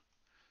two,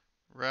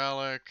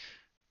 Relic,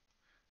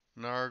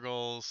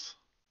 Nargles.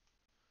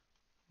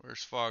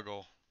 Where's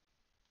Foggle?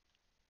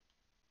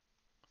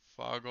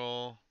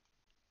 Foggle.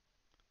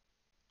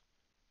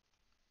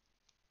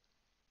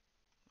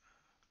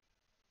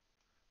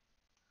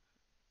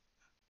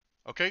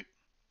 Okay.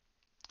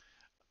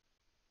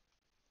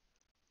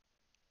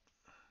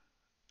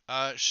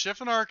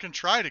 Shiffinar can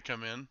try to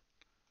come in.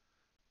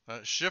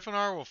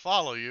 Shiffinar will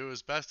follow you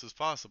as best as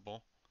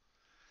possible.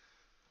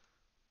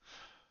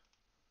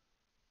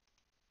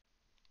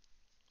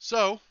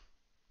 So,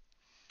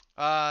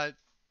 uh,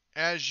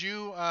 as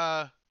you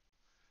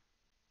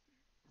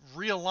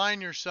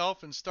realign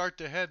yourself and start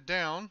to head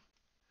down,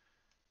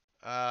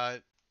 uh,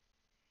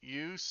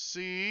 you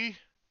see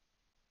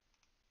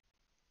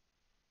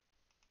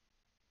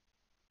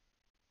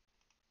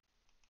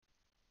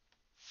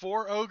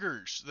four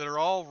ogres that are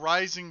all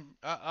rising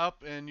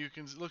up, and you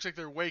can. It looks like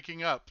they're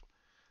waking up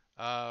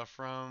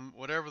from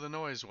whatever the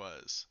noise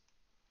was.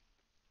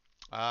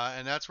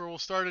 And that's where we'll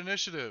start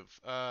initiative.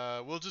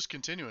 We'll just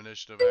continue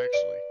initiative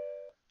actually.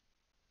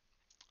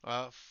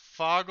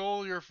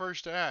 Foggle, your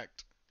first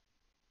act.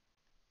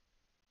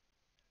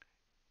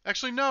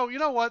 Actually, no. You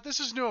know what?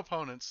 This is new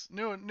opponents,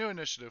 new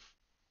initiative,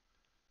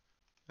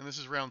 and this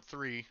is round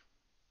 3.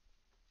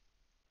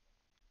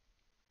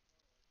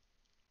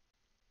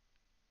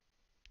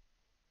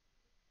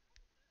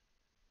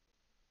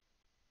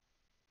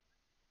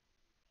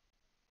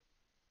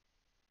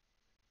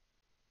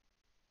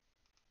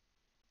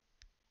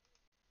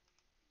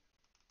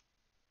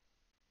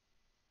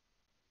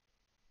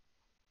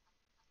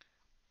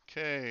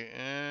 Okay,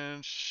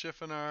 and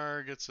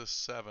Shiffinar gets a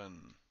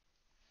 7.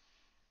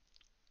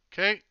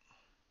 Okay,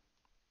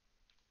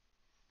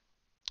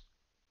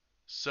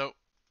 so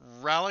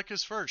Rallick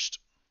is first.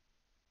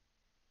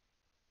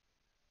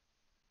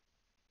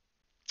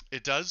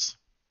 It does.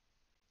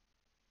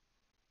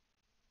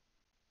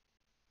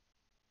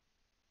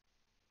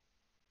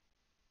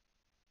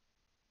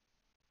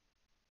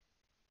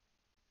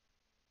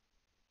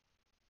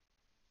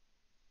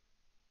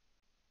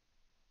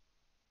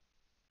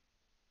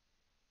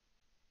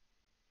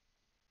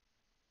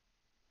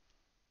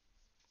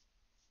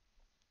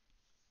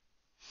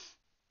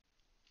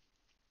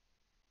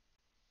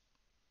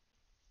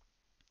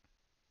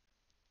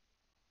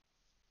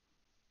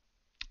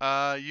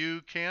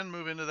 You can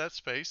move into that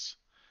space,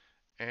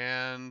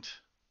 and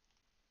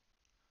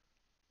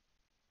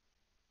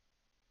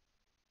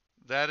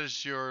that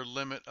is your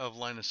limit of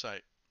line of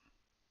sight.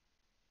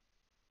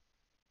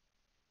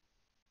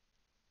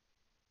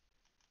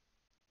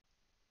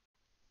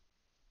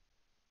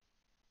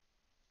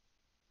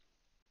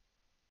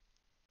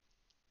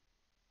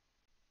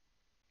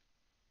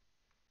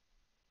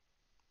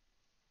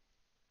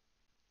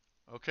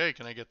 Okay,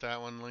 can I get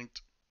that one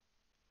linked?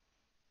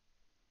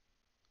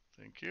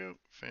 Thank you.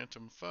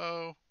 Phantom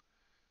Foe.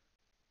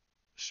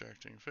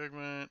 Distracting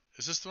Figment.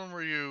 Is this the one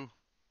where you...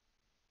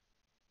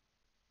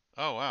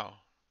 Oh, wow.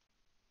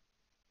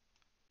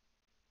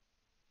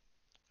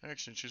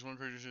 Action. Choose one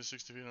creature to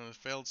 60 feet on a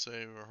failed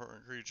save or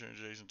horror creature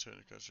adjacent to it.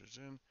 It custers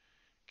in.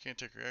 Can't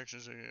take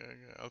reactions.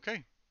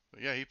 Okay.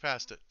 But yeah, he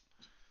passed it.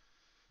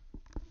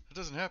 It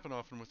doesn't happen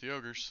often with the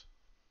ogres.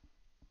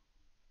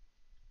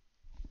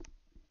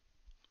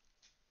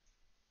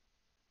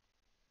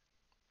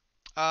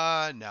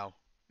 No.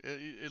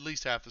 At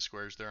least half the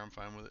squares there, I'm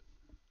fine with it.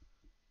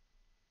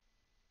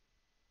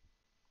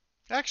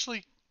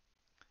 Actually,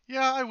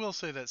 yeah, I will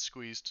say that's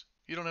squeezed.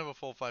 You don't have a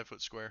full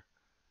 5-foot square.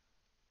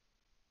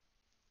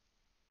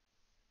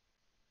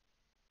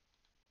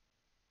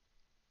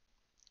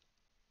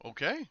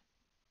 Okay.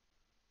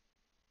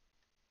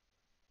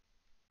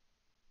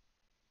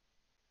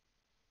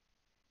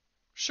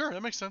 Sure,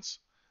 that makes sense.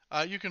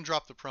 You can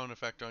drop the prone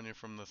effect on you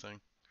from the thing.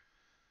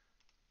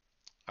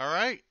 All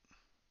right.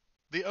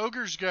 The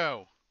ogres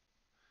go.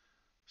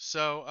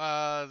 So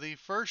the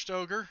first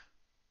ogre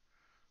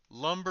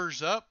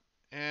lumbers up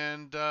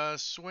and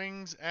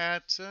swings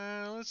at.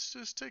 Let's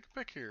just take a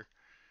pick here.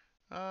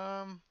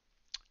 Um,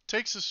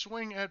 Takes a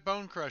swing at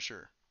Bone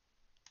Crusher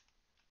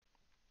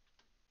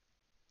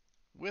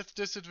with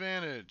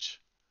disadvantage.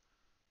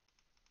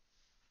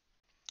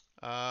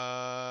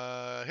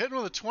 Hitting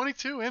with a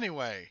 22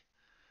 anyway.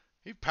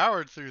 He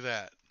powered through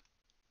that.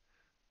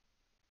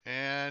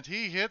 And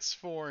he hits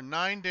for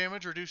 9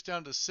 damage, reduced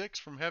down to 6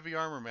 from Heavy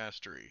Armor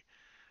Mastery.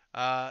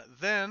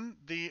 Then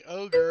the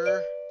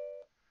ogre.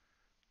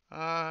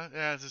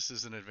 Yeah, this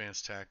is an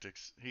advanced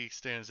tactics. He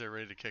stands there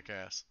ready to kick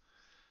ass.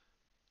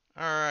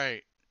 All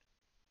right.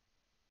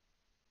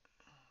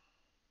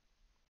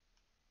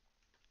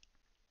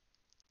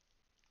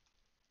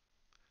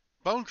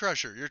 Bone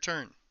Crusher, your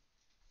turn.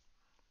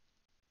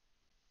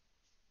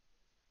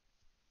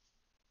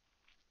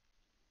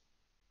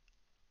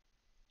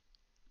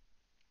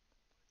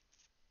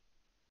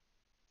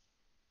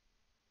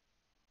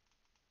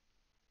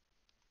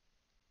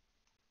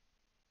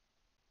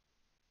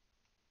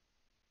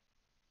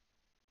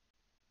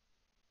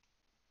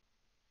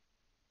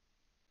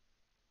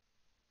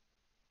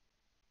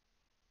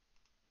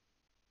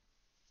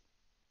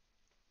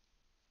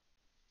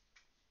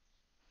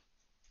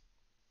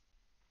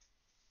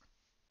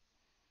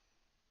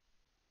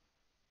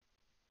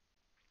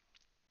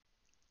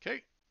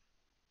 Okay.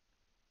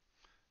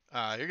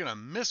 You're gonna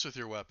miss with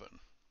your weapon.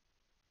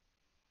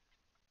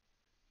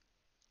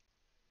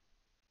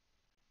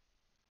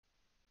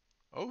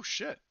 Oh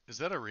shit! Is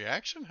that a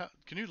reaction?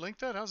 Can you link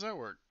that? How's that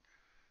work?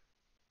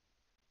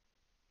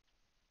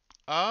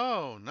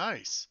 Oh,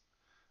 nice.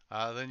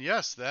 Then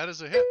yes, that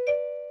is a hit.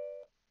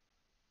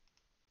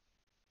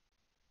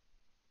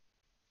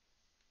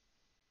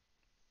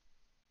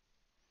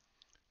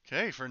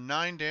 Okay, for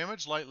 9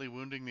 damage, lightly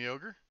wounding the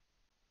ogre.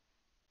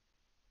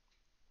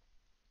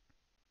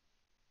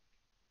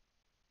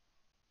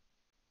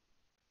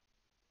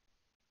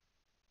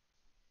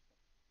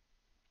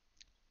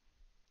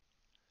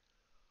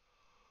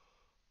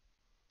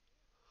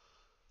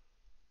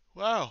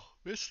 Wow,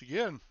 missed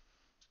again.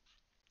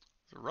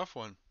 It's a rough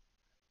one.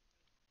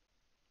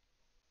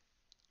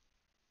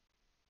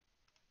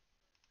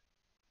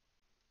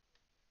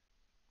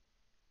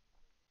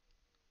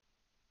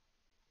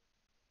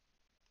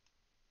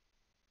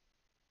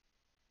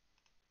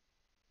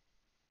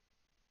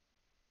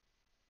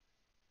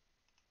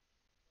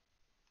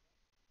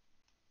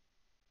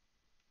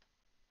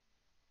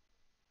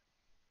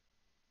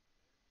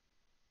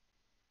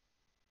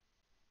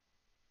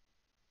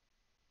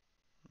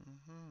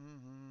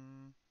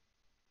 Mm-hmm.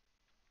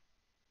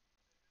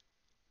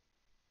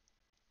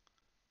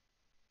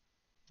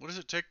 What does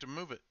it take to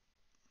move it?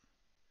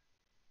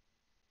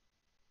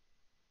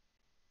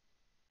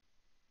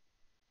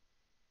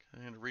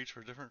 And reach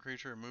for a different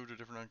creature and move to a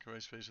different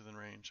occupied space within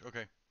range.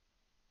 Okay.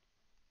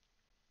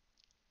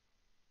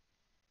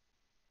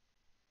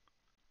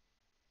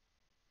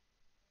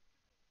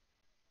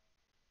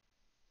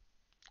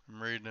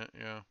 I'm reading it,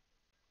 yeah.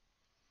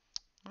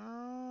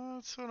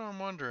 That's what I'm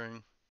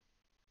wondering.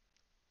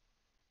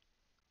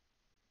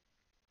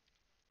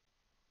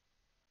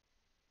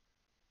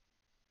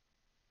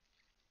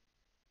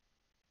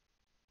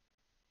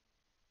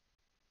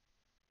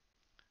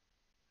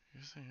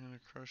 Use the hand to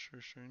crush or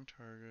restrain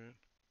target.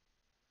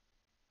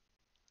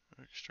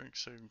 Strength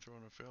saving throw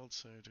on a failed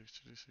save. Takes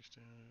 2d6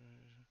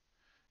 damage.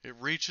 It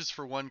reaches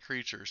for one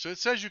creature. So it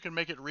says you can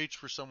make it reach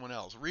for someone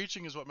else.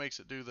 Reaching is what makes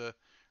it do the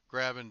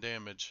grab and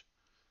damage.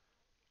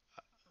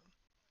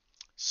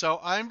 So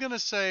I'm going to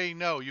say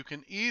no. You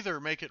can either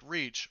make it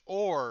reach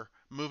or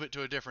move it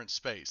to a different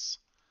space.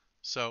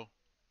 So,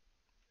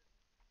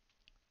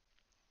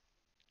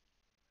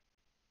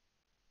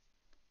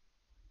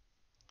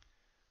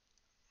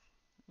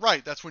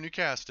 right, that's when you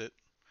cast it.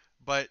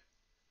 But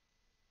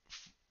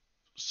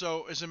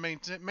so as a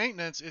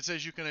maintenance, it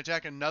says you can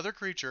attack another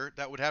creature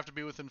that would have to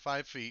be within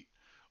 5 feet,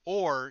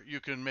 or you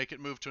can make it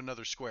move to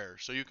another square.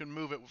 So you can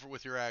move it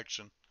with your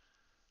action.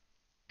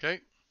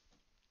 Okay.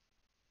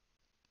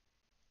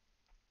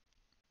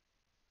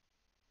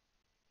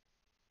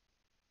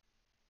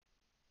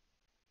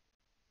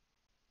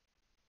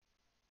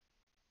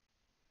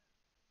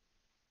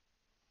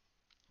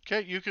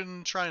 Okay, you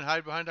can try and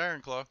hide behind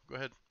Ironclaw. Go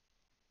ahead.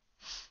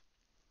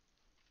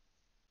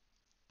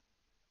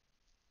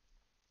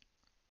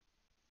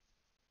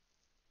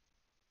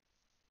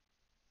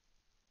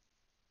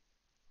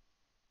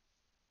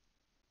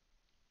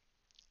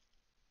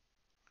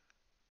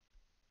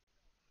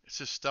 It's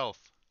just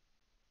stealth.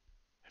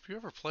 Have you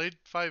ever played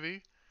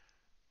 5e?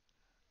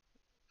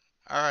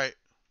 All right,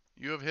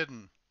 you have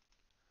hidden.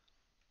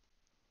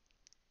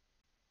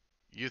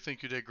 You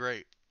think you did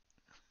great.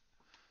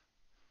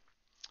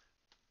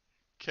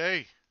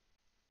 Okay.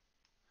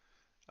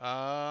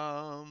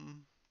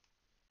 Um,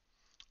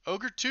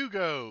 Ogre 2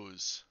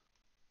 goes.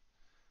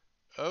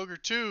 Ogre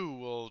 2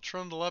 will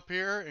trundle up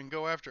here and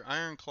go after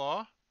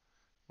Ironclaw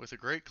with a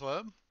great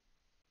club.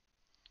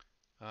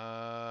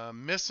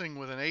 Missing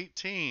with an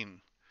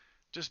 18.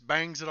 Just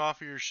bangs it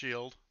off of your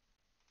shield.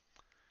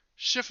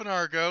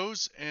 Shiffinar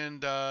goes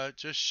and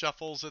just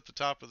shuffles at the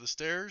top of the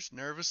stairs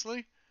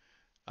nervously.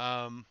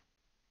 Um,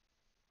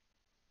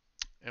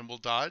 and will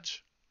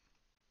dodge.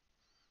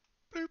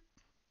 Boop.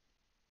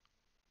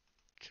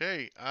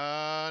 Okay,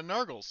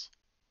 Nargles.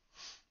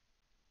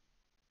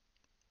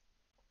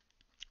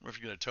 What if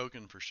you get a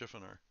token for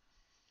Shiffinar?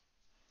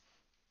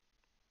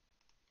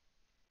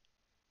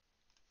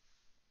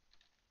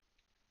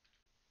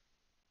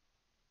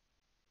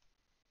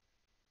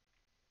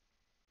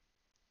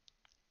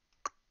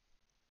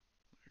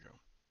 There you go.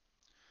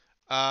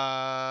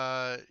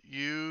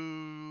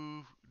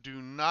 You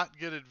do not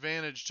get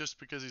advantage just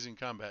because he's in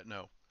combat,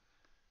 no.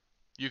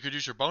 You could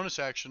use your bonus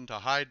action to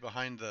hide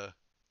behind the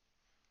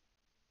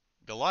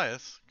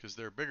Goliath, because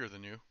they're bigger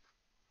than you.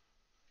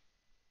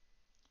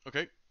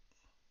 Okay.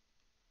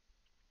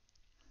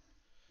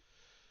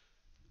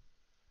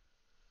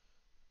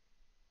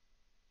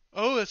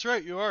 Oh, that's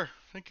right, you are.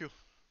 Thank you.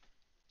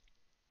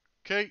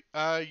 Okay,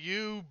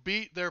 you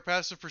beat their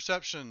passive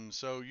perception,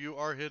 so you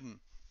are hidden.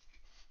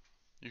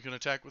 You can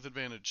attack with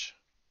advantage.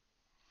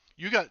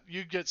 You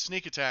get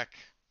sneak attack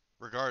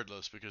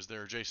regardless because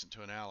they're adjacent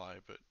to an ally,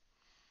 but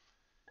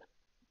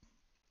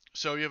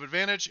so you have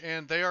advantage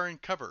and they are in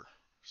cover.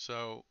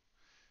 So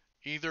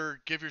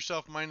either give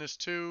yourself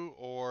 -2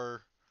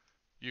 or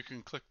you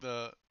can click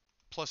the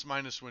plus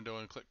minus window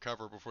and click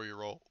cover before you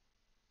roll.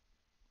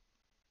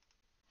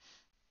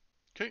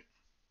 Okay.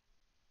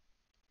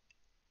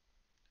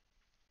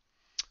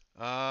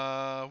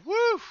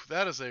 Woo!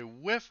 That is a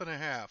whiff and a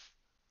half.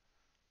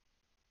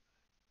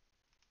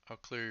 I'll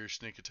clear your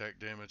sneak attack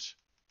damage.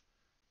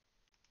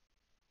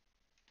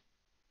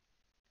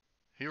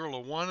 He rolled a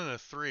 1 and a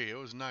 3. It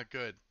was not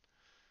good.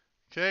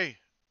 Okay.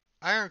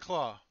 Iron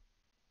Claw.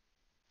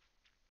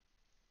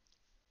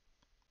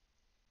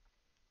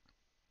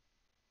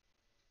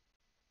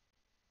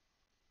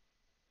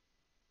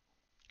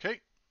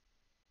 Okay.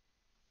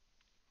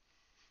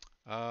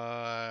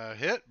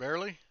 Hit,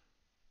 barely.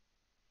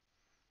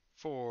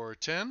 For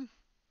 10.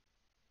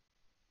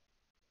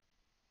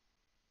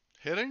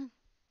 Hitting.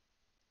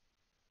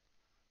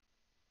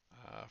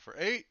 For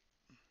 8.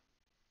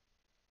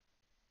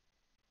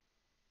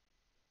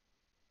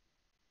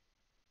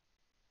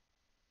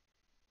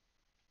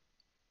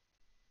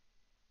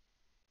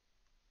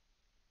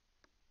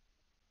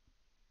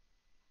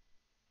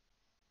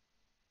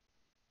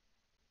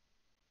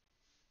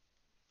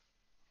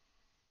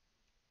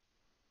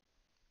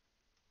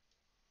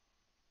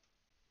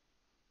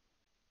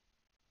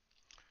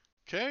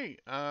 Okay.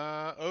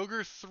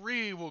 Ogre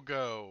 3 will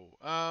go.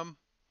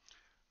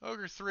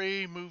 Ogre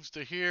 3 moves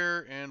to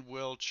here and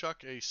will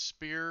chuck a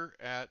spear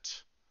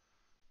at.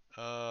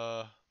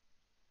 Uh,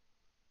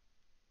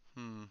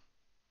 hmm.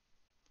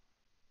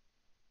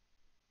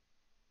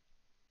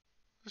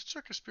 Let's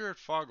chuck a spear at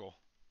Foggle.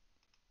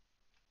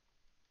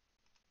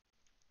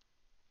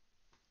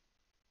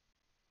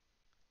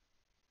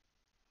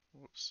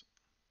 Whoops.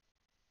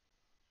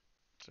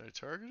 Did I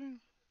target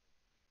him?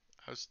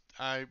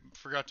 I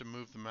forgot to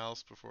move the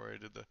mouse before I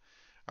did the.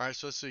 All right,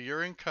 so let's see.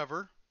 You're in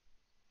cover.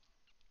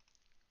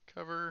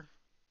 Cover.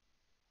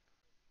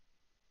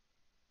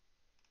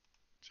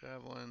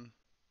 Javelin.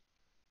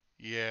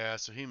 Yeah,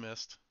 so he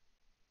missed.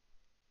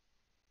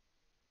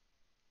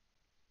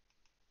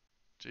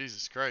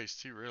 Jesus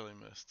Christ, he really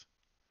missed.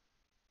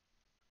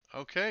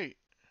 Okay.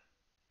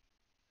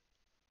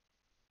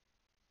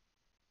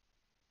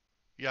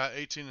 Yeah,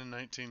 18 and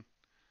 19.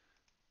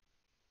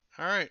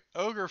 All right,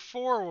 Ogre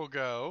 4 will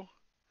go.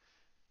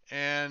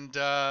 And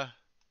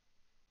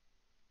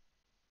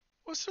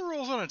what's the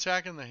rules on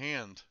attacking the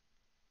hand?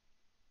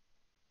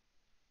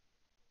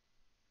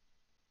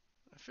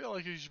 I feel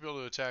like you should be able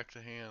to attack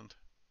the hand.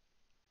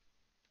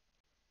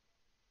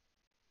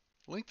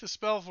 Link the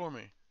spell for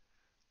me.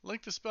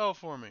 Link the spell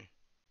for me.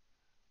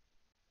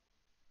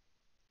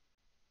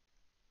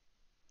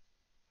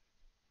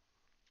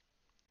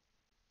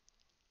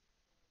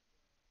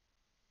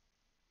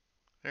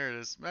 There it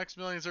is.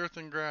 Maximilian's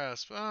Earthen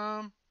Grasp.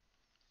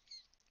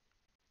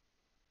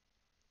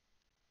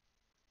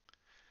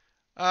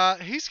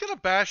 He's gonna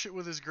bash it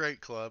with his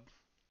great club.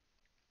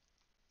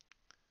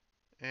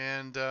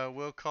 And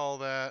we'll call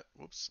that,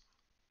 whoops.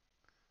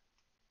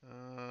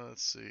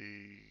 Let's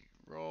see.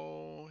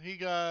 Roll. He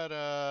got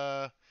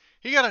a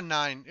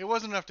 9. It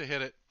wasn't enough to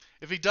hit it.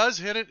 If he does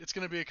hit it, it's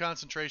going to be a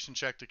concentration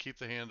check to keep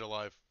the hand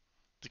alive,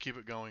 to keep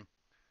it going.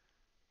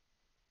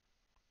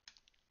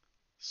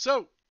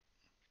 So,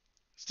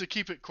 it's to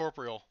keep it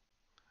corporeal.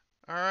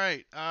 All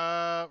right.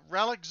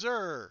 Relic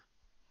Zur.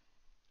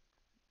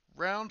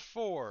 Round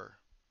 4.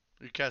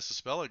 You cast the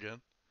spell again.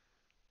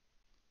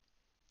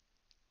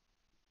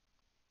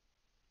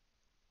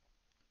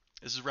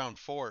 This is round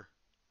 4.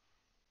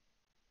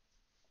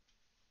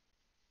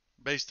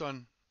 Based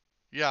on,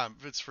 yeah,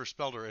 it's for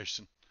spell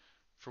duration,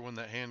 for when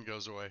that hand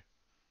goes away.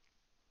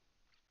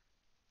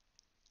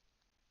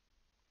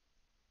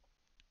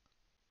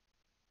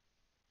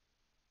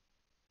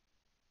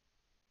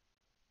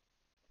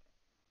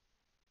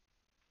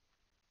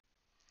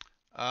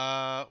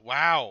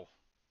 Wow.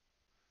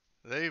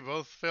 They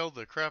both failed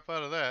the crap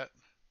out of that.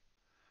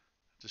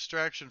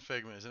 Distraction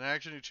Figment is an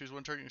action. You choose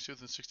one target you see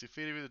within 60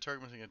 feet of you. The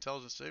target must make an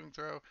intelligence saving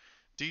throw.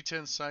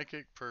 D10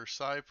 psychic per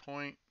psi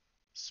point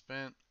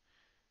spent.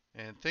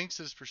 And thinks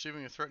it is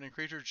perceiving a threatening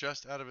creature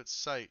just out of its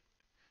sight.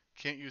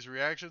 Can't use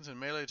reactions, and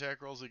melee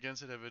attack rolls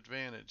against it have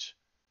advantage.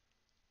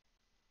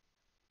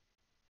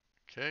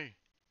 Okay.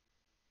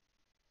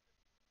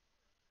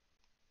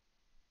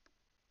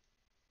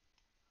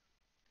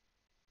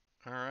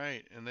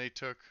 Alright, and they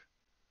took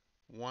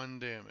 1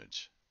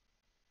 damage.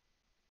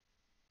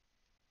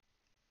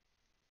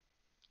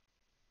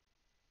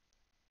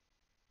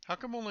 How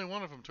come only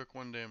one of them took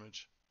 1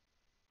 damage?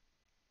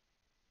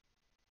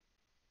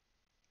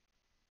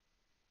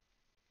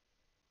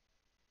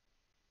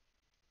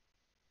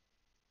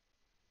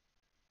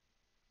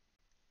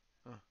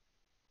 Huh.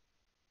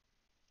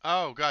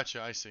 Oh,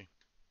 gotcha, I see.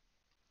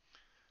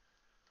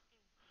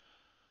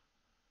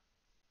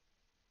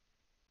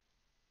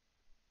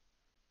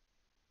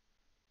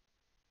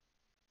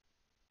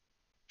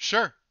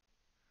 Sure,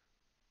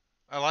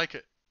 I like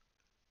it.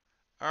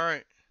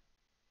 Alright.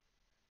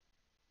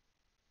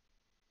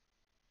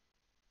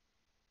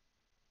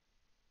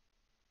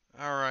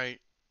 Alright.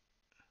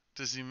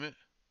 Does he miss?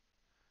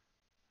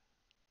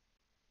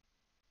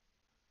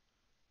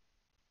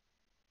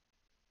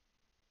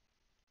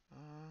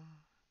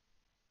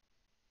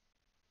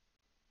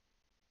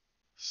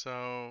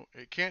 So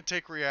it can't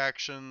take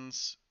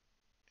reactions,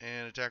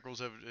 and attack rolls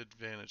have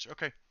advantage.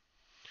 Okay.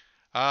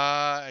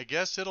 I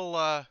guess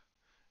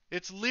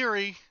it's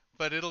leery,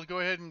 but it'll go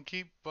ahead and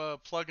keep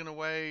plugging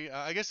away.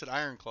 I guess at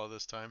Iron Claw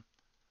this time.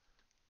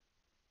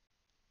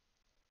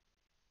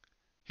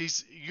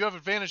 You have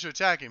advantage to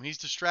attack him. He's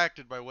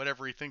distracted by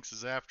whatever he thinks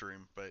is after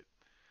him.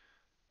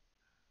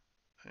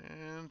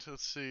 And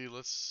let's see.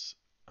 Let's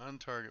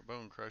untarget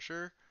Bone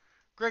Crusher.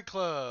 Great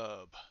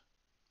Club.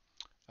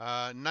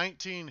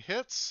 19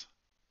 hits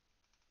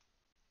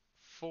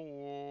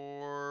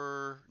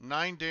for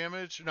 9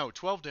 damage. No,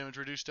 12 damage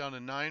reduced down to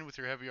 9 with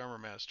your heavy armor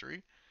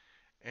mastery.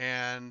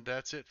 And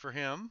that's it for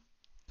him.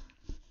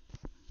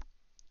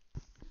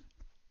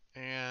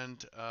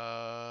 And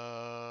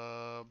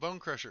Bone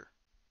Crusher.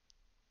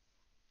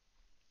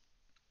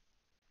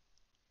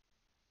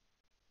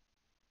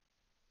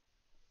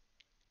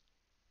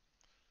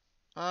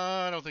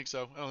 I don't think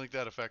so. I don't think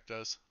that effect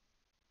does.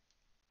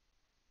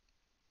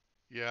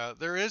 Yeah,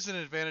 there is an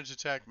advantage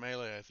attack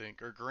melee, I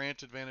think, or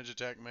grant advantage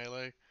attack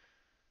melee.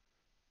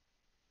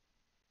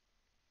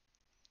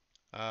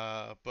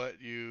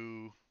 But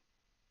you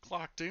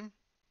clocked him.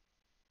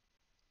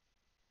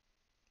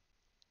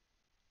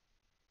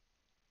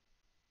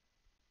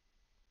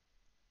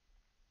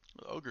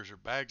 The ogres are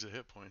bags of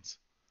hit points.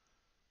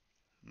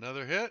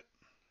 Another hit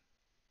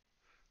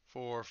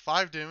for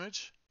 5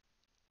 damage.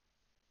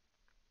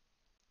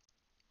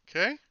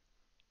 Okay.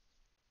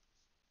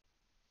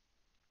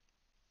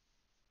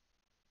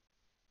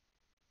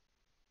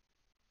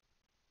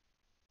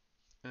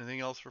 Anything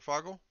else for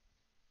Foggle?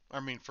 I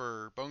mean,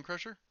 for Bone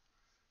Crusher?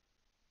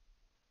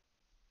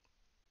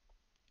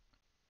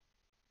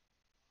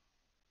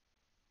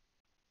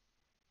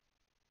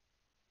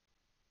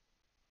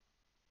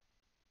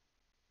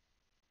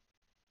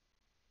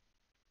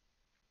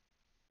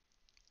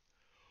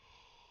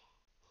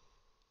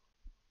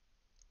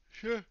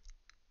 Sure.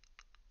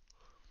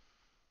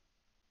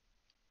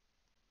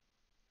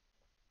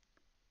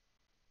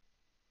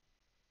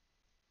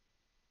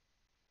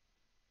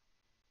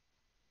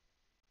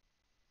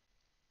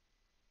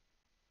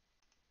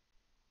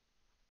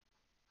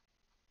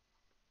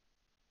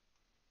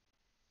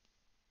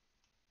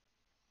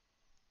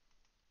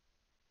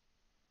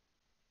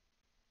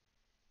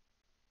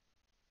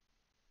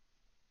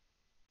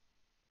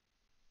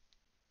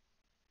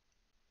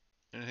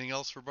 Anything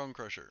else for Bone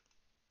Crusher?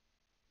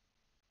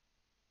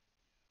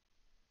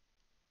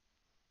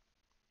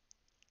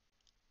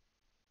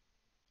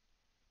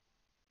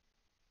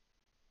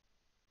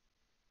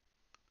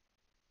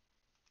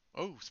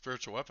 Oh,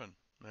 spiritual weapon.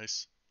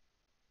 Nice.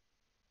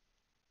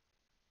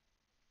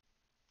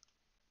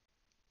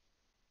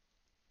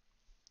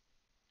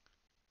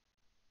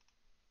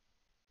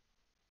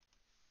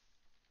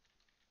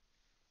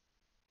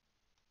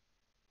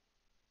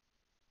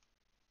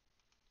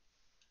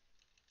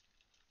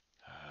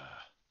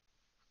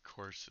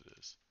 course it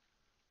is.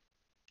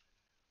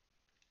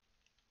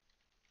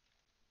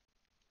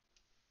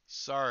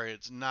 Sorry,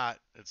 it's not.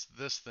 It's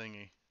this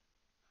thingy.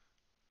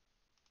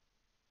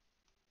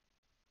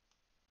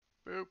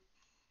 Boop.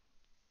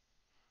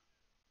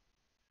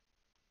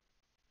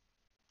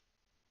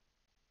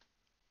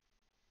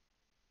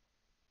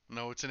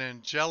 No, it's an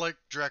angelic,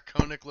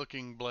 draconic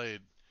looking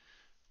blade.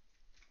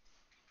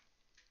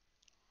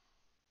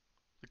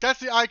 That's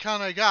the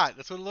icon I got.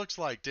 That's what it looks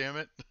like, damn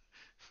it.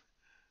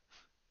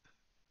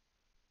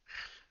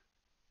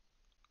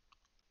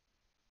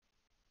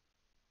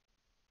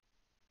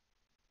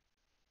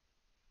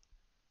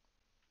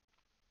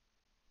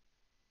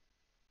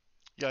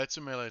 Yeah, it's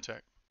a melee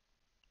attack.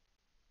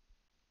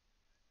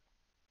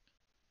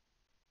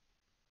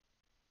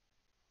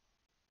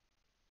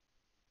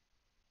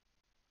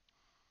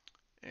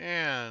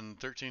 And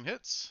 13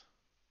 hits.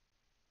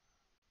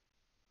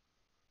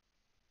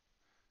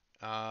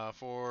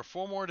 For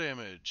 4 more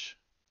damage.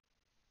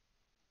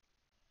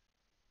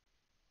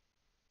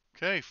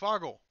 Okay,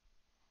 Foggle.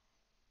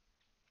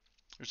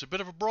 There's a bit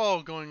of a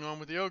brawl going on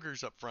with the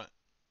ogres up front.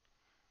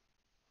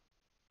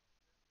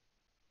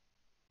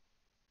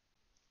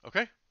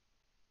 Okay.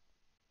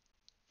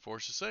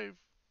 Force a save.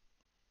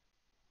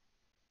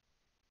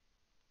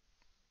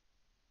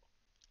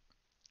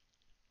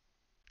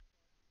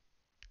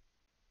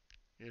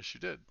 Yes,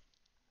 you did.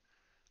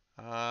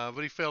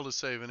 But he failed to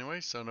save anyway,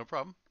 so no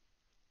problem.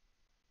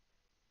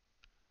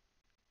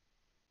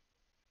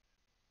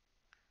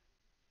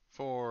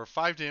 For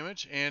 5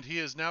 damage, and he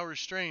is now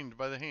restrained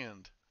by the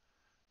hand.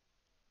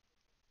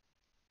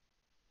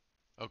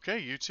 Okay,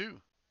 you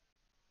too.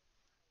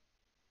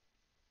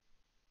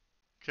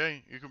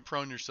 Okay, you can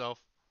prone yourself.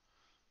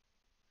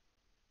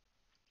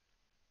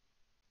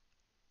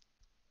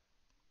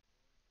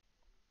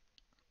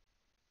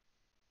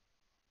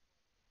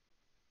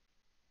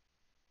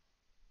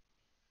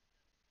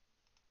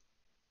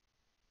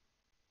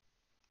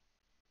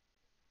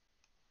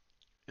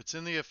 It's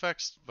in the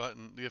effects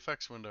button, the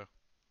effects window.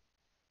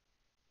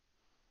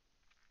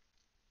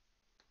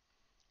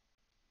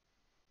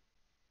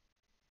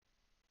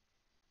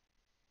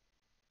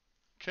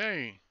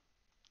 Okay.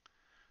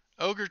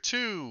 Ogre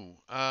 2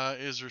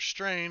 is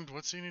restrained.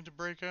 What's he need to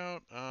break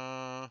out?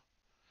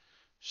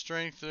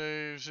 Strength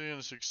saves and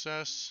a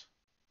success.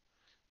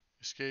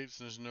 Escapes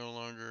and is no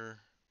longer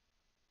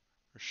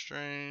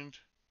restrained.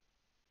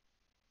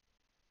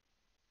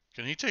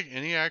 Can he take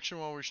any action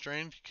while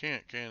restrained? He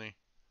can't, can he?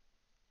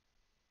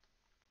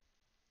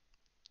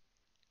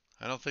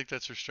 I don't think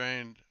that's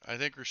restrained. I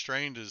think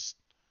restrained is...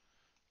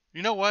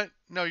 You know what?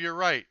 No, you're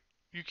right.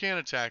 You can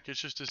attack.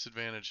 It's just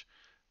disadvantage.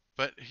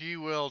 But he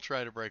will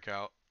try to break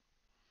out.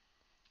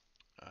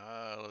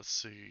 Let's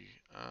see.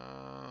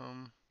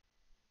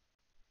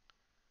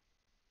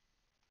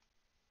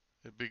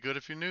 It'd be good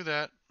if you knew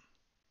that.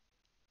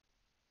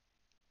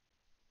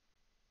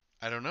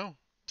 I don't know.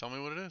 Tell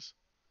me what it is.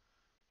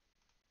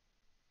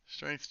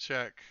 Strength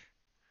check.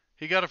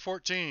 He got a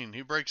 14.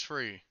 He breaks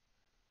free.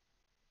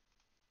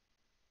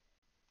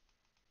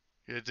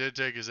 It did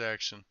take his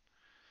action.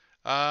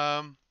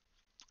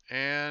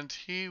 And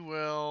he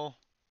will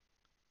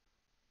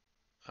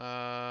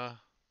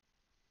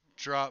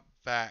drop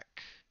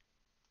back.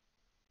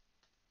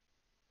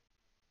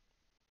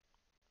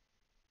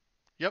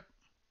 Yep,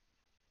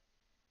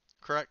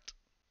 correct.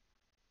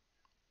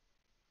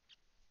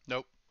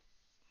 Nope.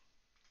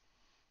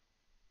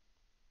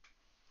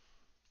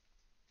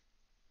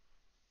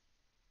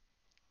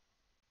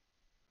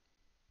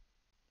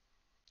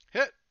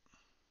 Hit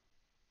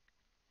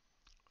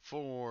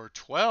for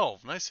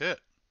 12. Nice hit.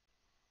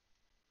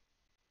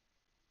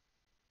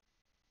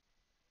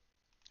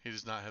 He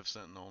does not have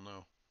Sentinel,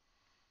 no.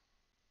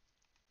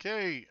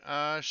 Okay,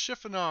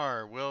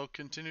 Shiffinar will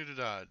continue to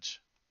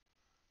dodge.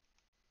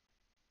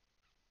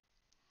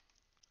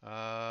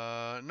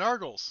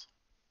 Nargles.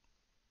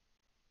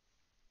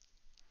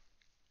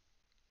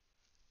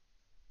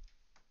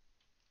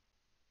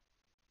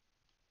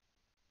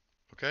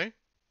 Okay.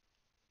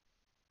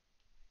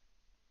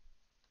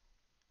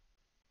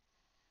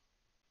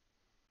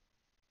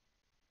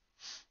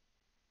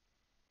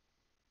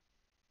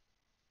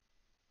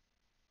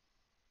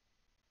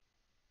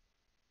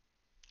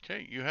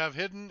 Okay, you have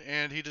hidden,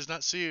 and he does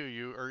not see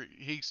you, or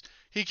he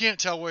can't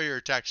tell where your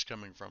attack's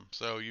coming from,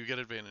 so you get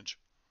advantage.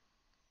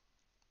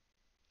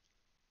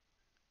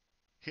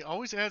 He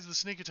always adds the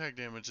sneak attack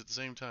damage at the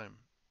same time.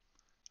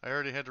 I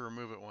already had to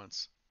remove it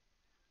once.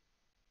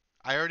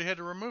 I already had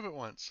to remove it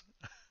once.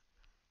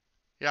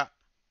 Yeah,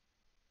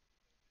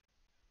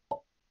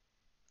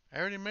 I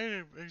already made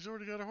it. He's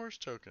already got a horse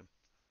token.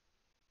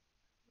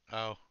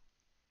 Oh,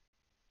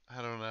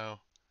 I don't know.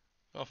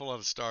 Awful lot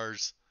of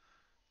stars.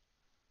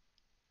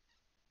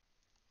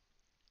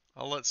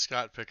 I'll let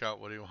Scott pick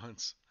out what he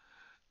wants.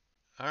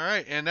 All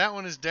right, and that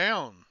one is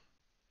down.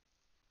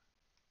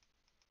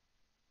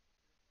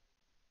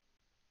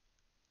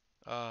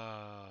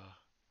 Uh,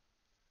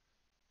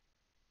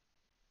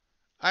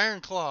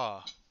 Iron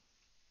Claw.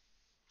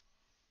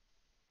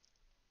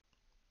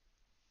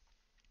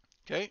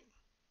 Okay.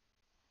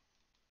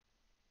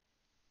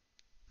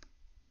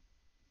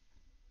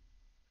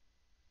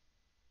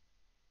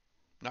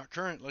 Not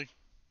currently.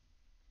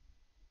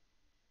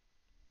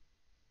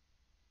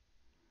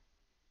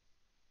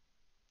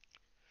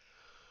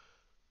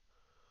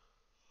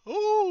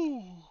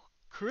 Oh,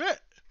 crit.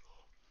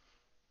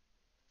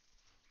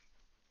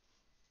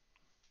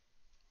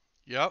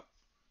 Yep.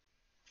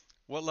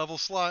 What level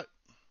slot?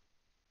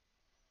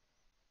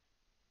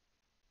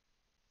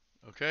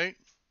 Okay.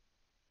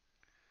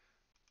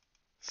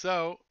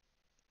 So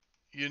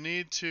you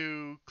need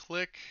to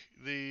click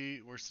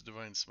the. Where's the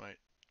Divine Smite?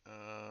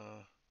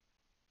 Uh,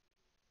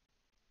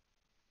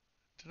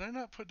 did I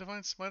not put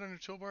Divine Smite on your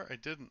toolbar? I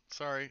didn't.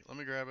 Sorry. Let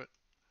me grab it.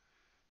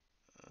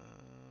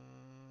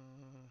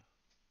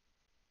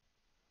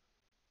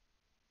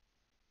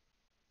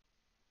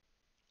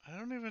 I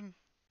don't even.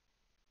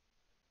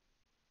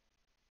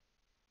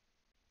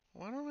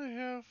 Why don't I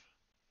have.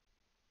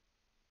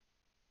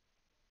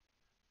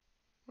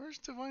 Where's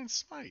Divine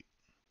Smite?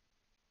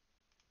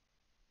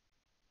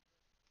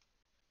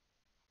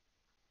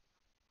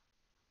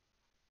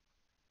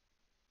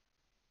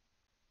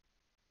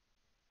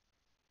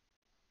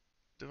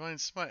 Divine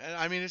Smite.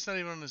 I mean, it's not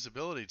even on his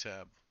ability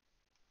tab.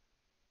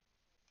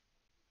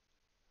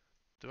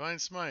 Divine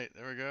Smite.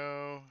 There we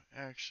go.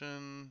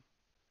 Action.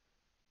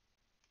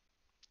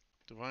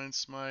 Divine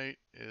Smite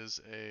is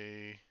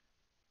a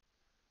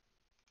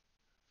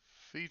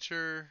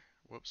feature.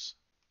 Whoops.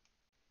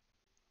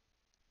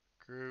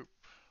 Group.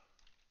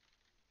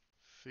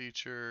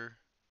 Feature.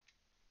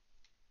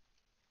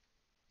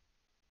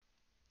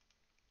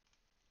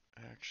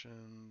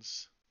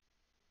 Actions.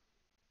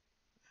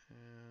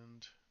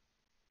 And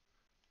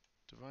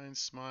Divine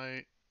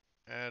Smite.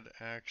 Add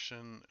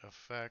action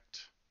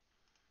effect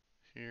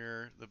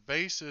here. The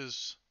base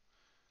is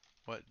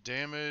what?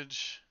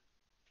 Damage.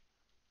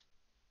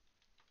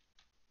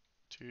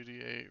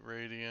 2d8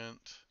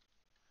 radiant.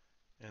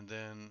 And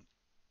then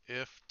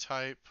if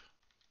type.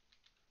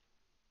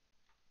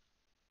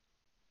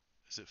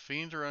 Is it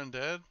fiend or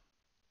undead?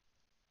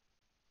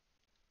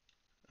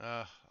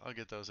 I'll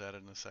get those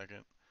added in a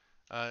second.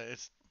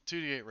 It's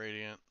 2d8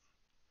 radiant.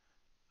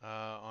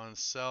 On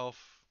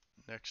self,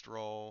 next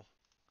roll.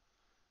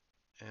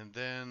 And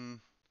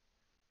then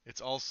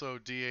it's also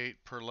d8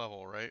 per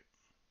level, right?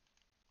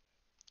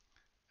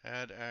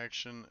 Add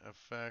action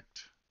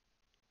effect.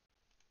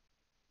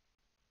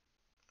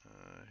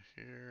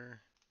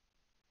 Here.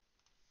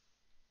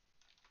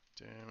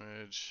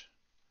 Damage.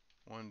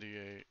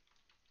 1d8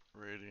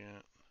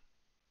 radiant.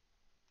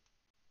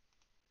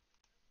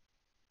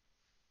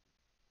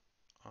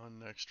 On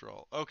next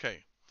roll.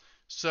 Okay.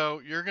 So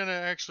you're going to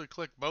actually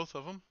click both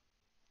of them.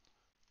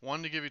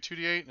 One to give you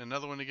 2d8 and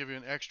another one to give you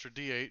an extra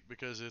d8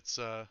 because it's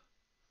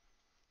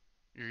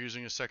you're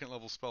using a second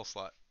level spell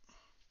slot.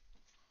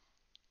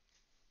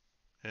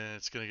 And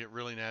it's going to get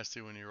really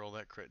nasty when you roll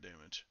that crit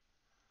damage.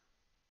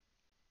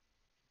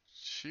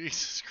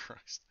 Jesus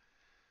Christ.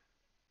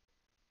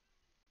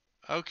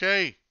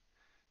 Okay.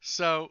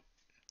 So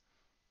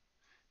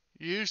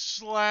you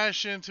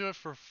slash into it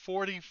for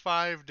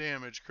 45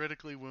 damage,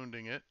 critically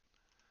wounding it.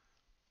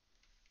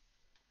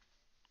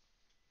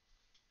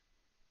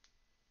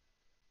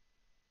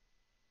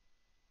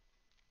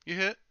 You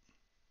hit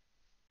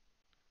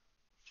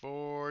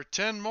for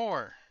 10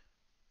 more.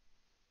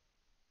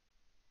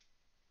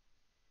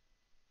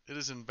 It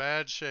is in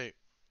bad shape.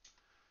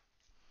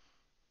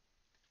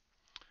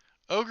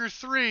 Ogre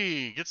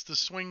 3 gets to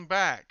swing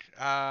back.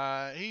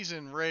 He's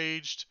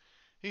enraged.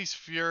 He's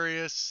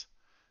furious.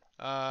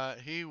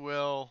 He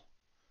will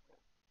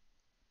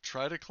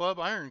try to club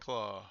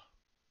Ironclaw.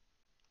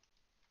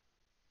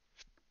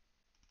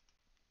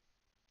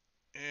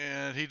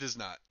 And he does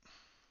not.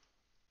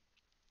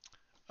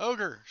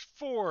 Ogre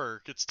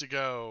 4 gets to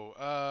go.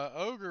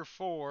 Ogre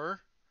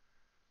 4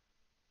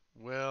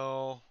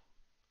 will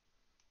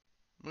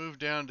move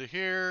down to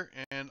here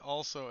and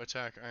also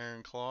attack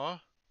Ironclaw.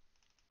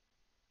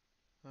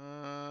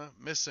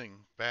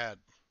 Missing. Bad.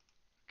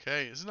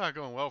 Okay, this is not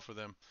going well for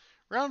them.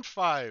 Round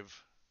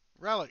 5.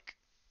 Relic.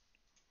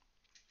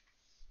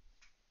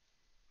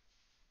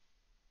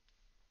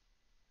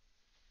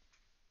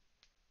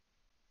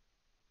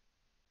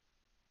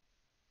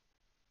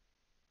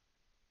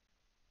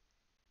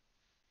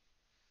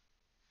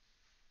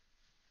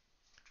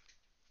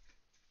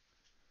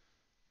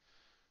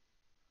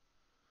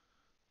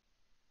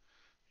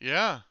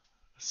 Yeah.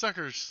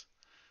 Suckers.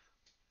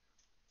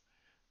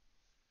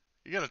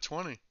 You got a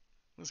 20.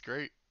 That's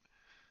great.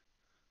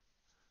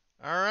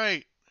 All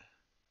right.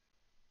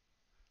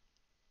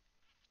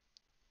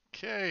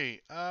 Okay.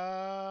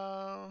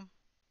 Let's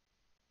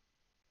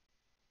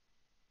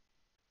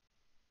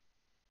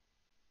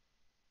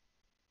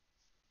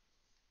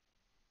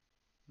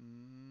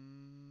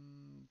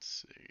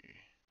see.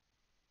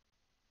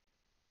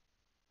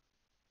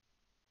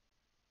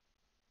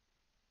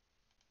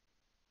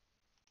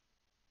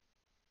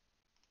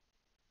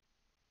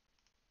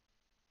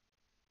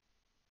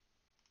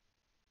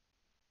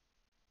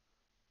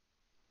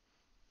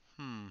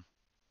 Hmm.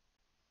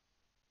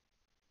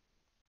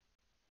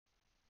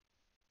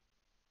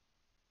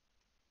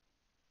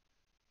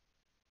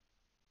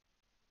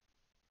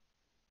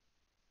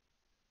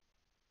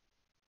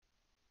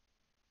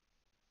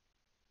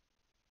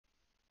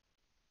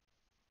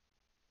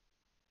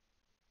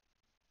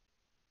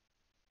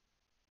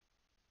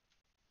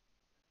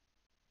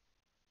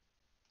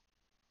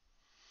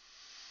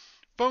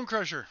 Bone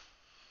Crusher.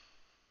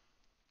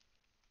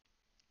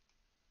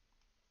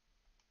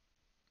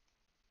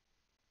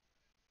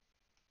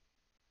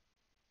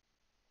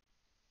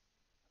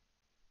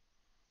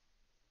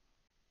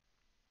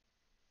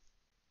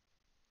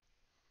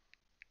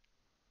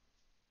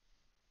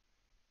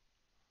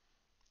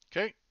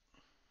 Okay.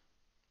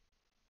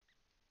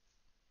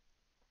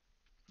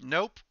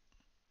 Nope.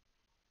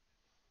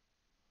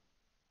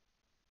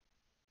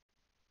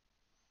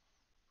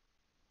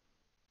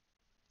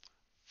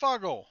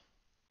 Foggle.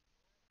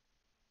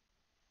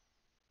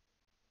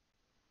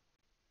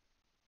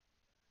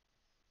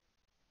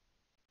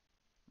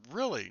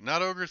 Really?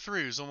 Not Ogre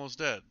 3, who's almost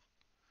dead.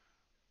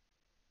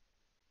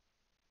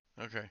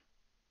 Okay.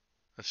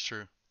 That's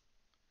true.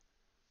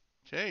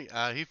 Okay,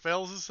 he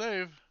fails his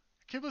save.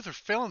 I can't believe they're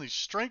failing these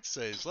strength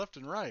saves left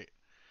and right.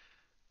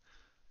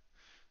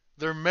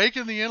 They're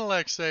making the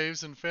intellect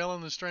saves and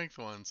failing the strength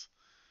ones.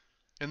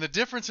 And the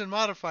difference in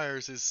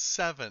modifiers is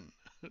 7.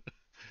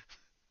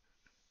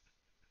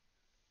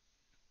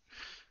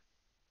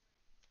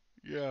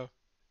 Yeah.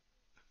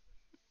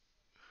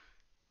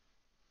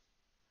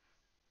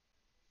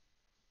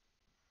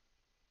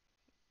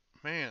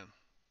 Man.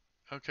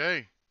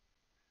 Okay.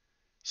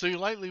 So you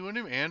lightly wound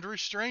him and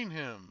restrain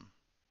him.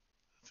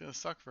 It's going to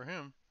suck for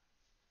him.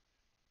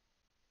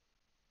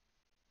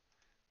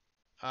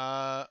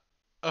 Uh,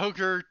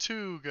 Ogre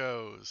 2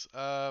 goes.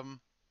 I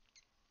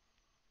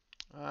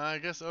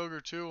guess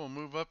Ogre 2 will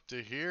move up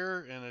to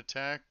here and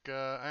attack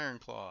Iron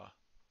Claw.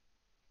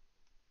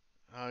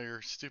 Oh,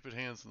 your stupid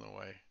hand's in the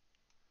way.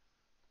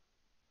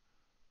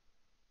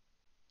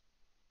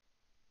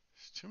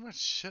 There's too much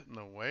shit in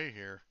the way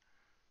here.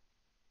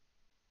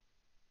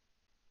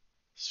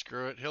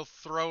 Screw it. He'll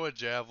throw a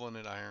javelin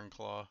at Iron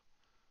Claw.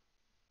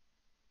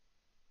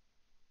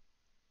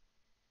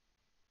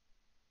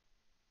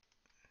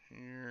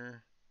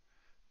 Here.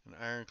 And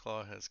Iron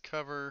Claw has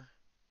cover.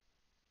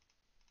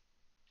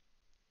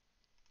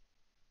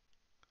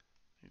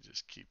 You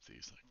just keep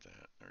these like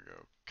that. There we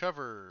go.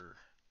 Cover.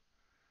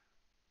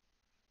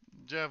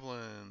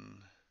 Javelin.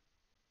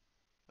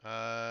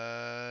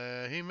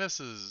 He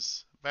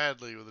misses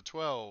badly with a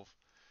 12.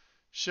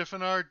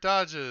 Chiffonard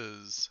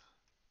dodges.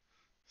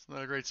 It's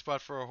not a great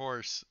spot for a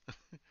horse.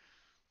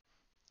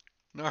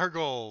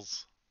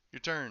 Nargles.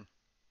 Your turn.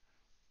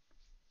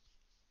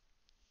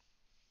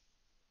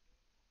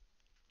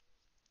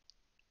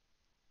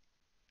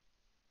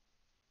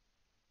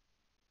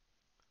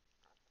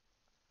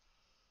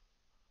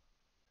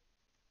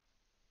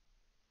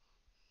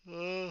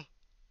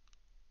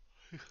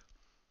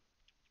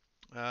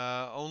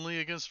 Uh, only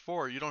against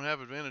 4. You don't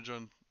have advantage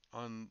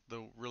on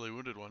the really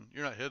wounded one.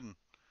 You're not hidden.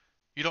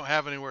 You don't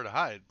have anywhere to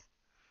hide.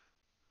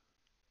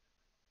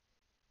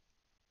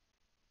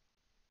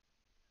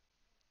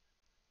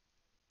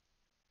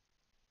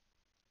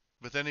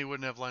 But then he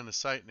wouldn't have line of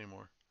sight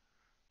anymore.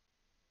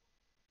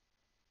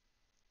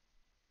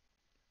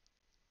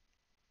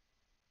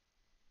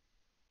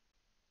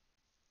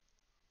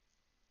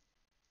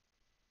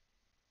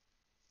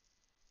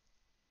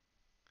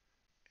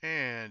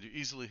 And you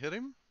easily hit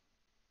him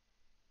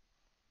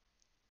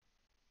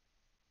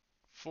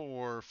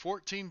for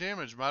 14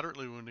 damage,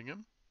 moderately wounding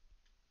him.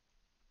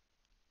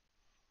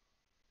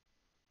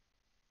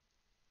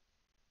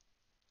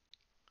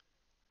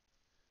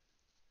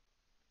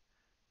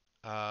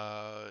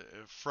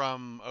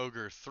 From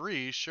Ogre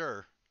 3,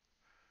 sure,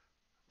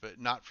 but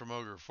not from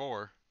Ogre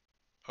 4.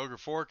 Ogre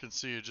 4 can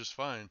see you just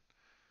fine.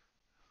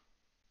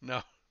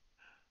 No.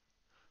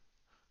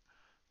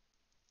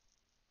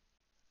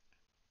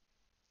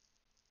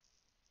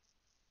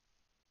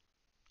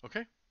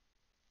 Okay.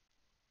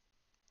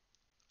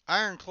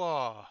 Iron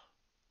Claw.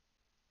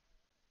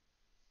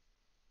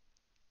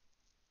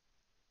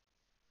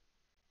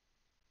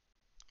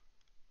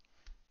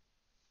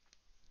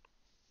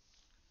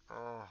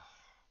 Oh.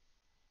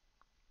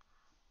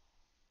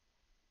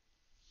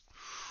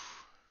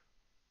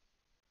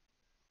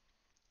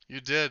 You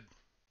did.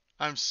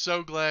 I'm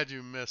so glad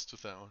you missed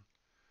with that one.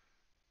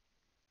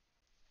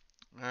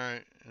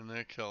 Alright, and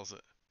that kills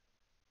it.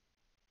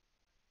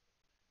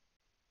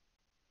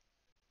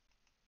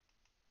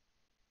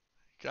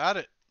 Got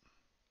it.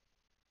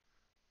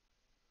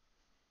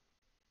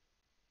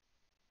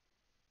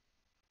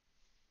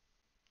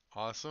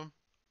 Awesome.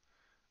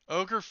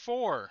 Ogre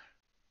 4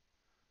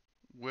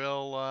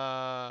 will,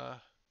 I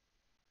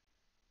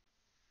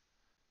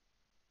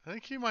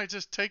think he might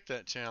just take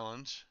that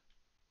challenge.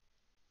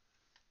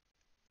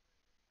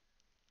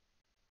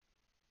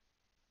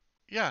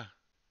 Yeah,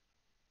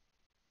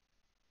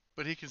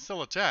 but he can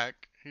still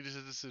attack. He just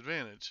has a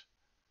disadvantage.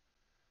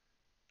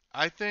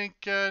 I think,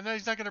 no,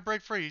 he's not going to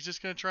break free. He's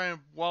just going to try and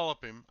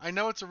wallop him. I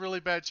know it's a really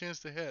bad chance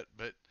to hit,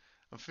 but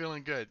I'm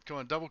feeling good. Come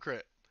on, double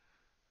crit.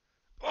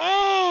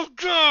 Oh,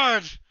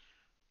 God!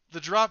 The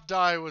drop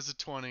die was a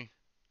 20.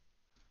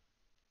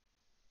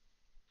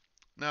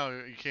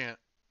 No, you can't.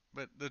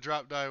 But the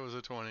drop die was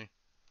a 20.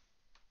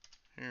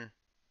 Here,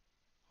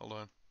 hold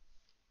on.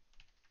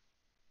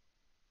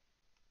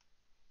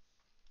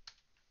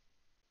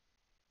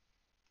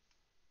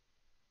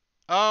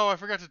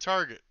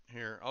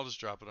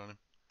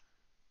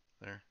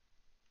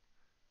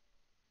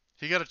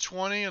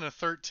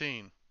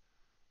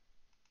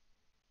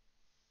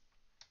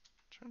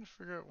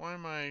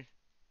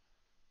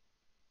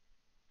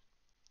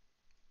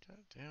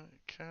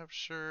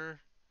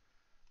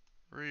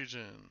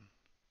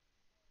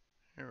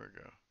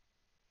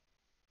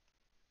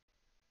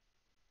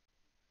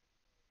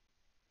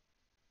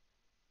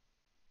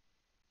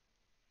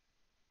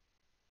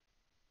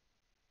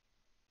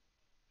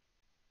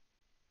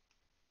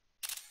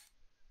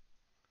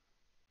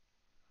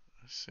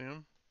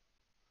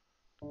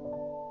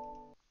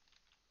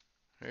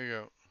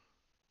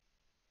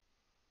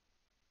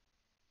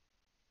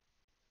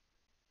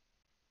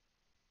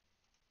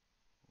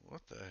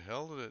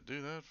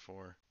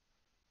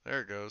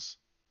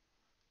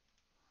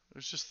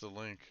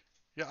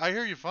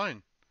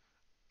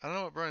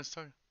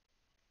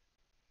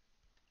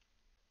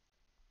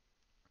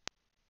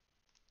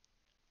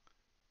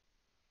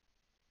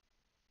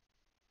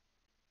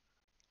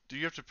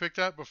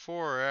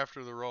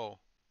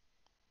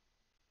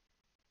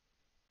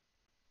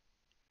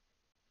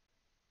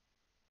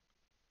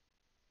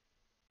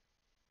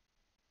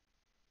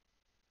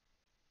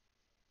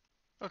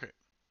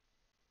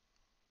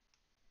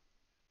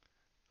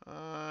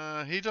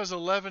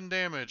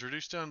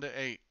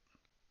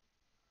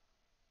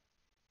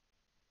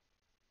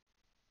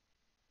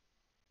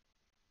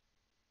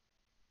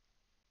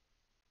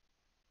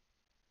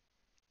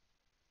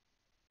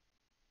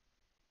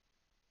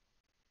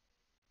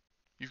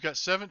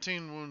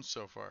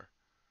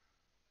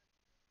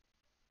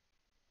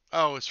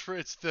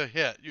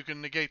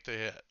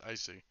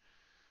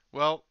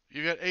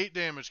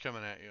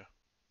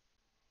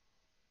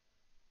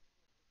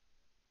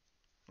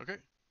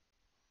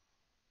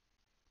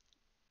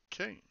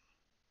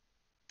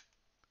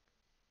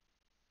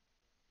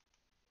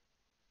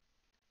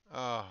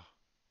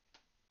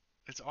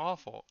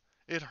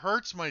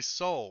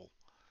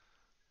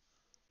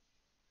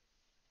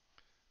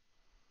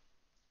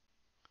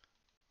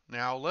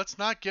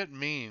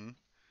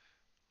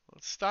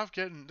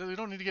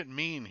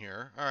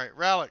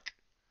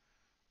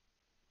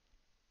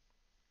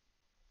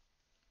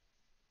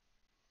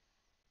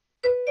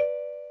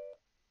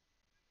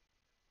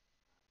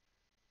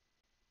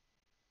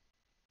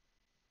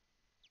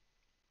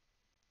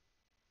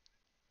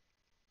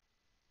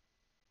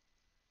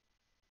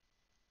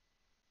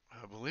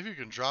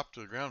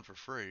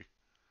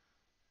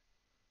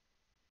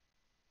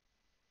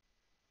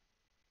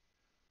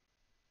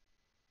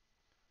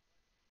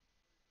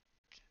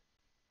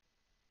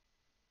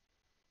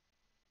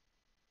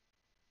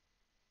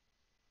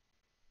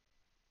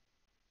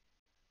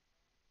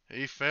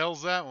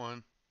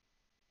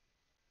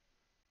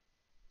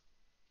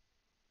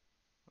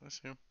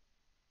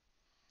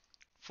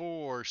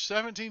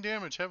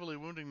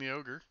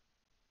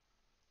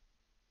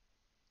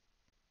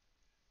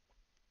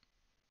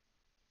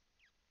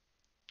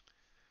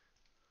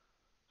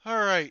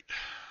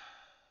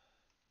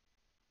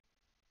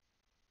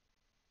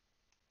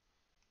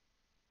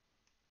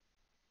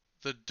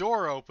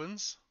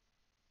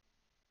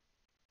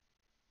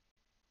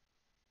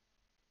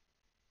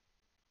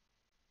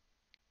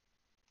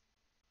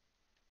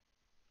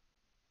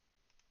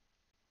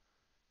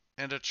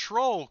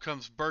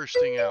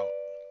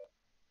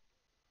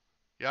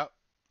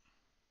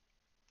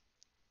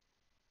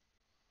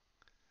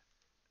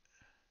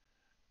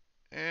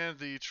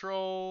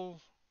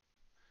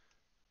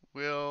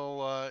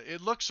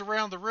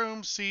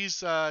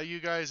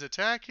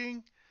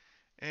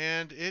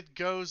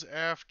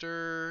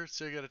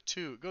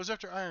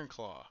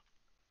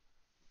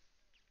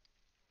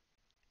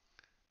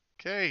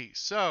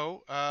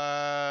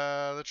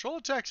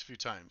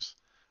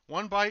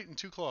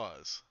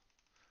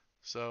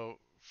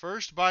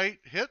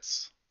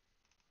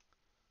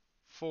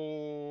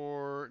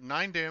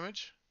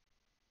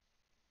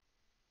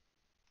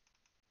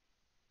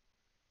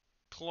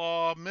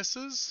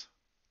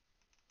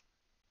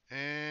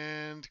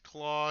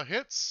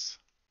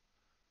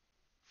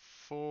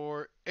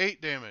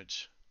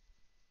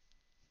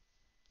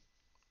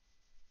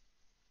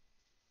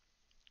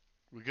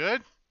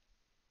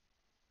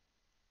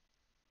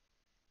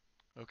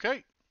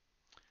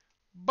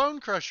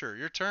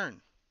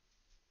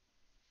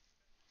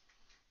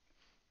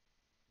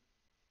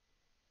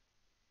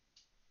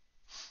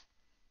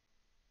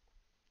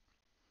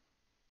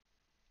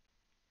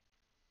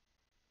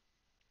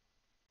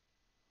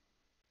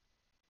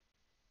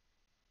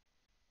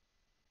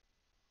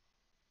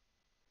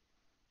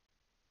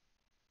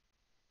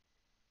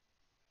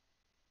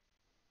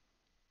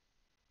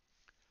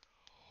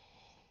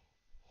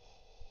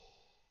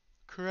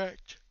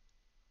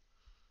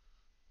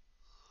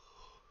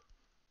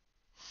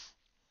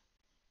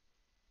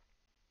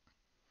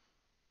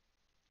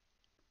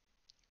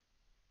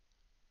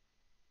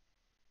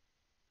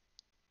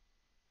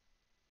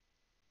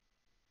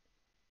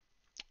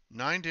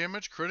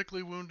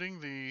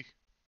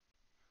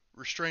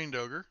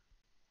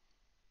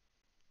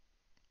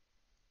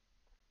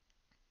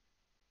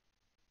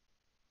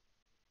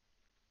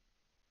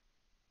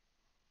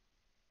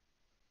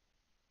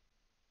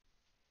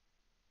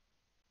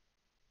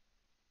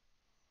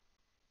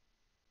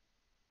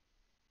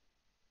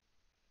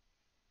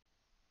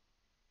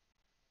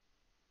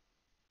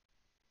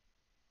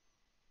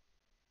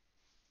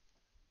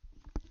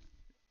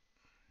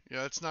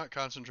 Yeah, it's not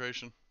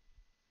concentration.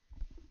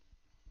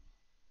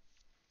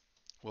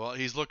 Well,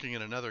 he's looking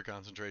at another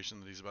concentration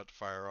that he's about to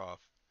fire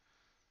off.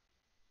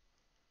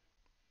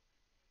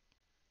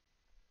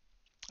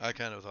 I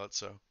kind of thought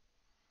so.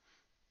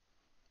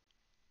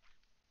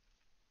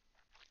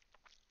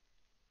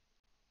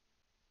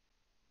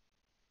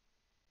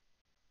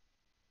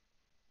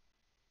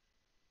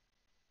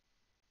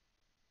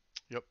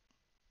 Yep,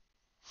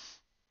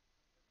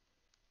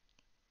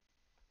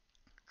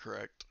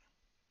 correct.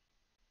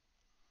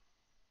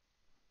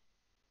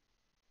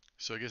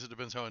 So I guess it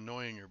depends how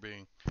annoying you're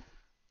being.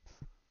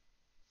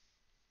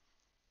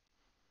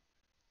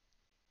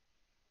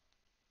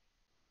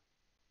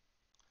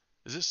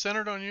 Is it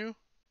centered on you?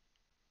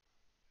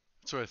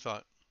 That's what I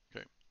thought.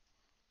 Okay.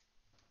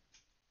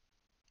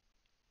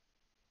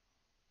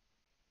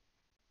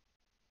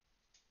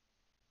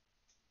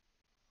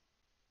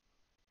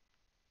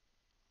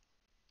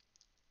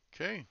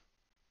 Okay.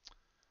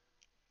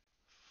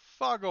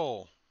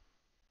 Foggle.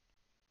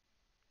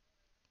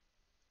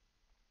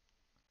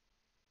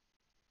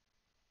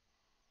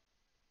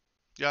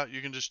 Yeah,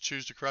 you can just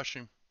choose to crush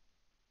him.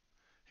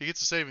 He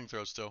gets a saving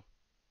throw still.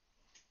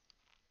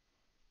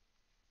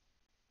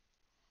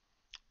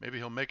 Maybe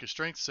he'll make a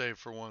strength save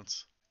for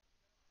once.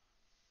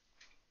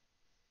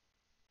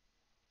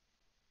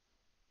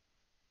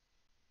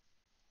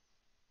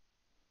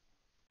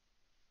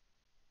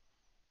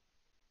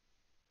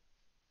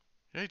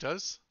 Yeah, he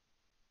does.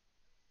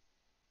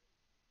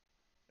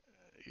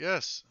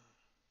 Yes.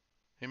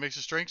 He makes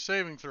a strength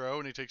saving throw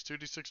and he takes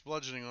 2d6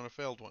 bludgeoning on a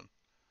failed one.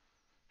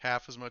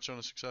 Half as much on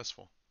a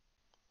successful.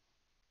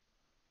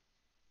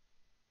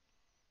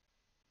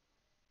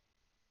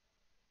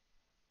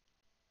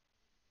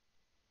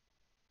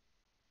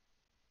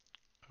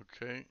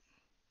 Okay.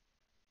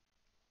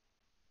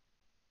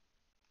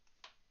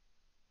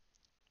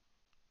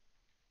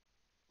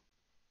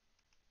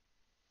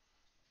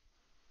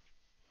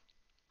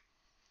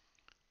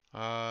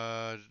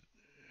 Uh,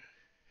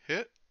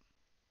 hit.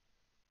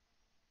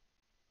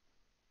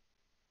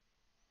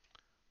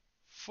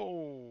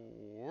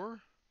 4.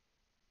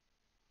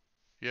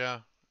 Yeah,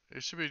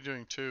 it should be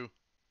doing 2.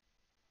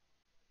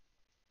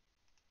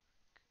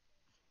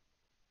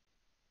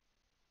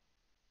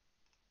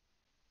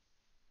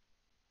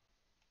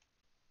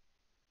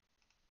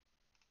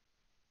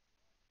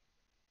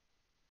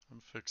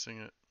 I'm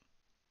fixing it.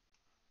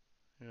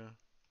 Yeah,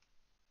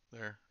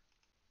 there.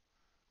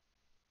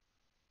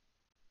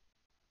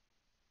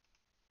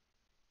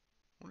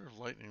 Wonder if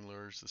lightning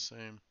lure is the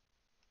same.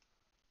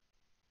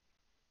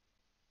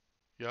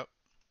 Yep.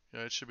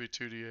 Yeah, it should be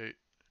 2d8.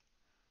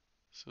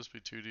 It's supposed to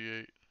be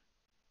 2d8.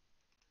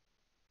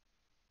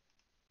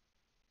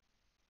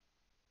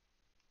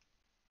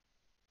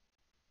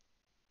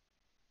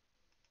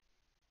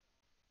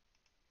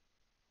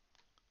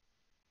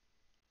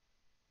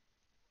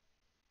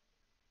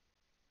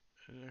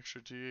 An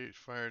extra d8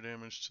 fire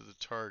damage to the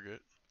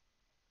target.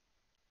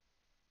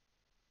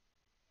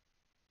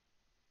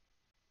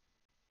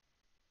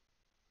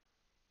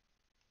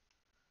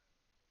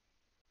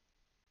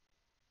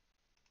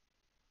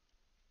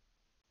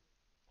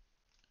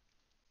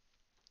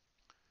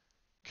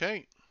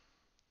 Okay.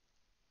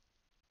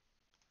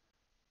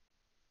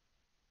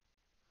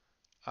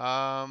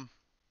 Um,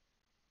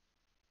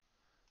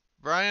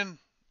 Brian,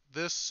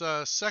 this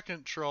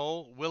second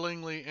troll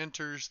willingly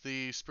enters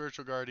the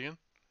spiritual guardian.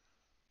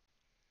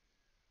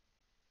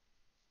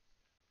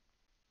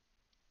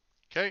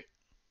 Okay.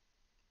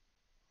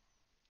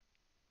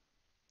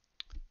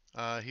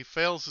 He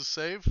fails his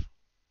save.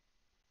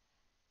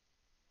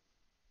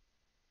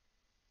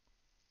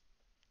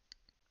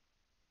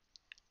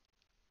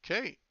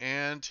 Okay,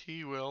 and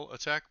he will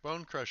attack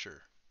Bone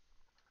Crusher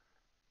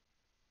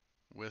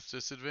with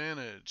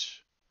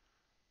disadvantage.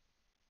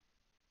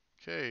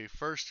 Okay,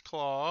 first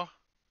claw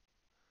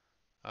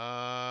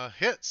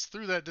hits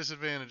through that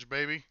disadvantage,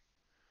 baby.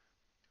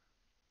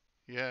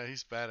 Yeah,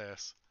 he's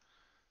badass.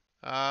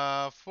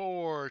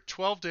 For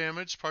 12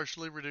 damage,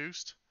 partially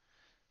reduced.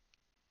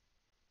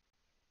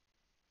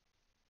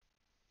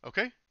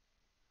 Okay.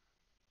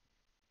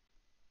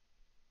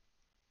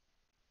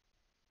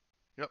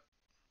 Yep.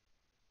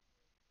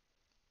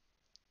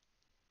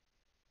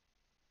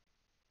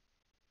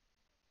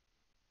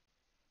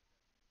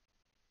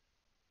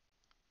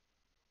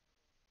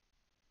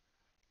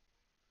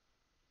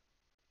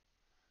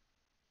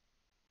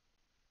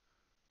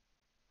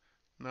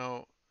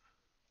 No.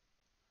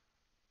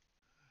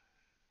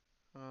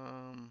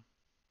 Um.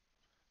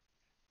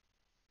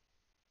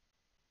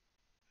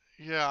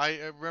 Yeah, I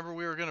remember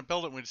we were gonna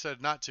build it and we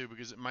decided not to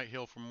because it might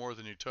heal from more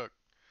than you took.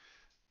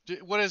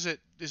 What is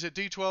it? Is it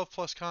D12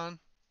 plus con?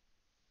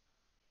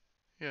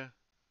 Yeah.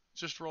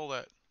 Just roll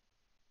that.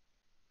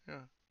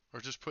 Yeah. Or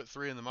just put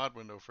 3 in the mod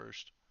window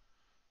first.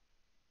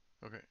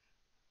 Okay.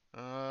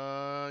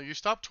 You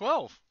stopped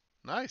 12.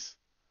 Nice.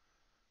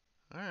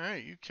 All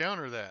right, you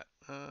counter that.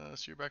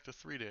 So you're back to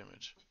 3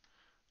 damage.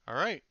 All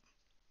right.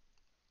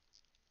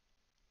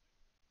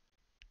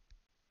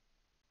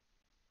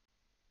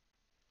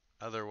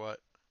 Other what?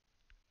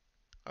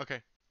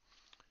 Okay.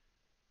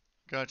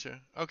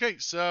 Gotcha. Okay,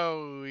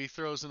 so he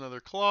throws another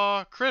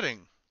claw,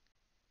 critting.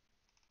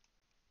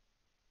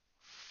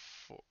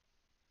 Four.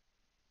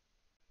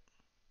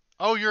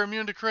 Oh, you're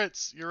immune to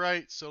crits. You're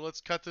right. So let's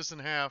cut this in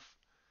half.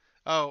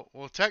 Oh,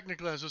 well,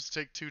 technically I'm supposed to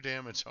take 2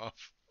 damage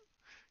off.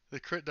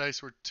 The crit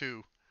dice were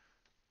 2.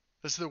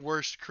 This is the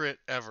worst crit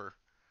ever.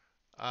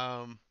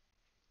 Um,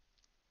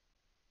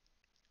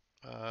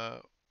 uh,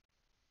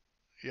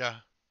 yeah.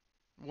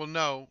 Well,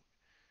 no.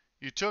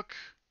 You took,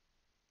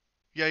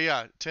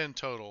 yeah, 10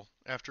 total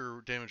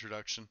after damage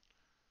reduction.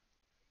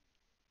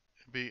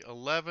 It'd be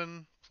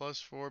 11 plus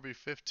 4 be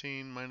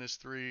 15 minus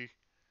 3,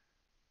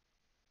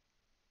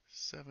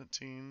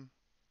 17.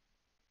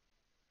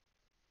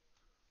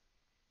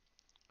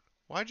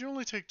 Why'd you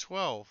only take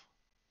 12?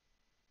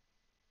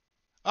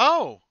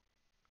 Oh!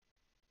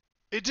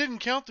 It didn't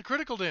count the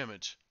critical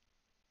damage.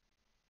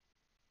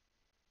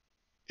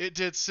 It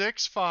did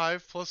 6,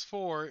 5 plus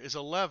 4 is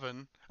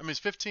 11. I mean, it's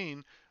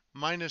 15.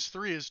 Minus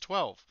 3 is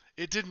 12.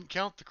 It didn't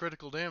count the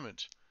critical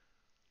damage.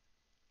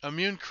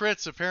 Immune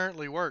crits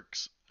apparently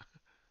works.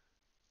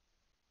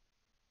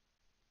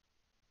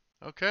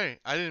 Okay,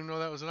 I didn't even know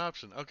that was an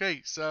option.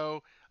 Okay,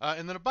 so,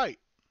 and then a bite,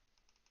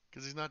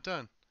 because he's not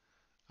done.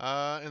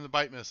 And the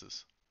bite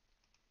misses.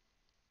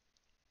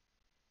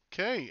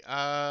 Okay,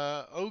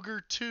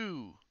 Ogre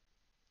 2.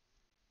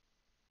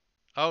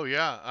 Oh,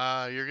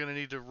 yeah, you're going to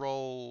need to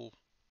roll.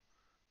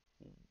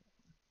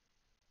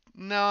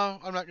 No,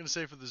 I'm not going to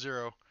say for the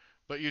 0.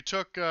 But you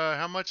took,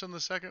 how much on the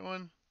second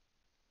one?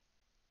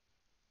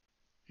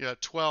 Yeah,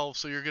 12.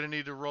 So you're going to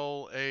need to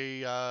roll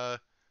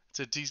it's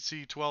a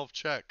DC 12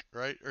 check,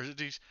 right? Or is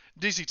it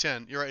DC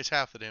 10? You're right, it's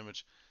half the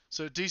damage.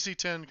 So DC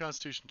 10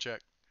 Constitution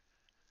check.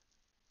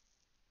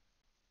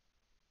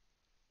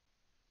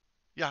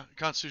 Yeah,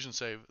 Constitution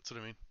save. That's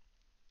what I mean.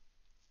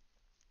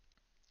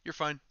 You're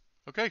fine.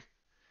 Okay.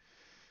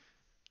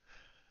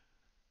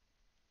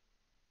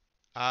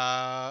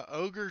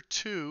 Ogre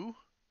 2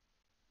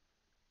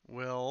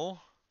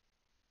 will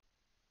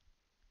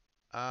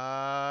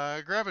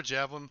grab a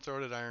javelin,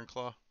 throw it at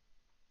Ironclaw.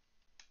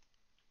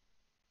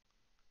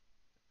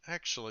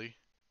 Actually,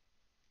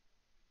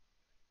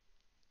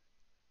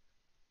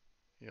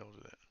 yeah, we'll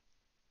do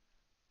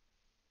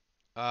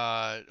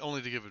that.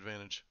 Only to give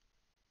advantage.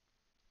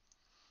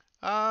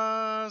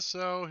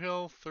 So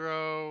he'll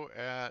throw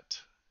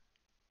at.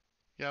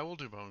 Yeah, we'll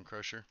do Bone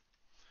Crusher.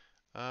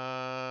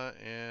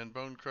 And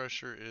Bone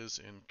Crusher is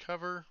in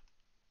cover.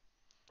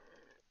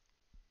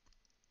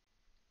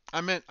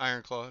 I meant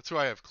Ironclaw. That's who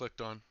I have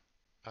clicked on.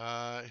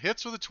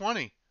 Hits with a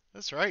 20.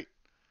 That's right.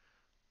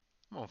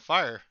 I'm on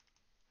fire.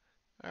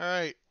 All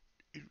right.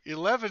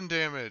 11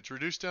 damage,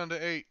 reduced down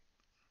to 8.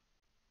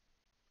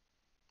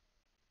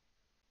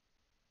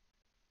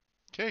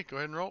 Okay, go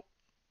ahead and roll.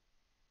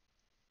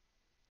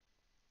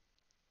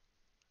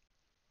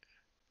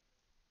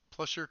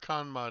 Plus your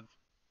con mod.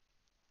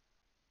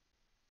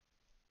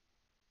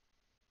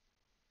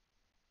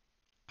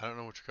 I don't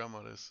know what your con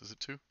mod is. Is it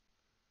 2?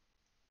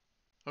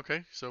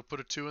 Okay, so put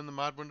a 2 in the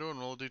mod window and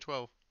roll a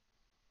d12.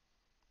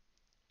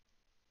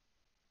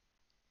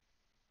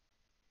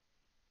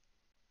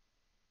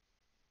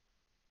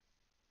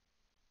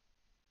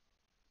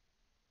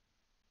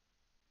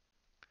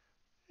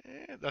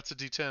 That's a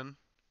d10.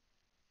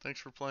 Thanks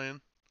for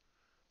playing.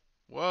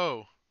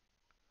 Whoa.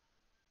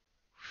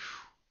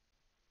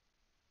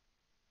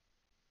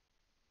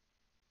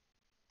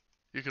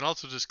 You can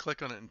also just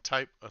click on it and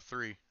type a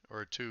 3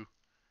 or a 2.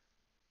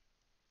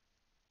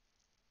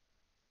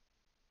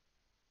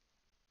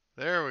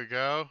 There we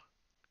go.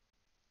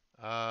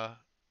 Uh,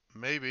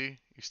 maybe.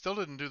 You still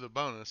didn't do the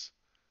bonus.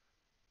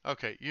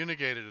 Okay, you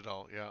negated it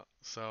all. Yeah.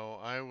 So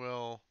I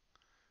will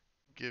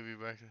give you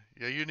back.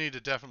 Yeah, you need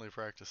to definitely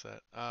practice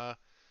that.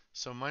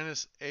 So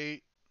minus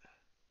 8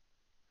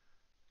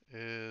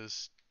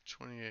 is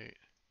 28.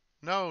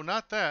 No,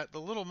 not that. The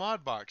little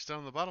mod box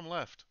down the bottom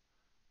left.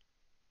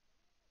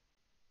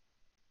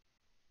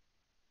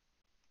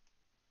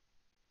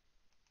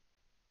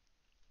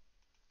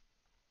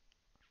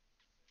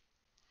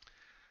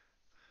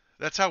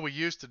 That's how we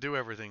used to do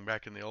everything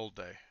back in the old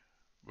day,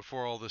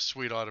 before all this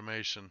sweet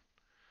automation.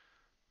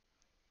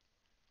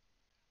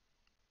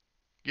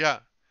 Yeah,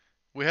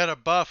 we had a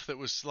buff that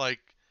was like,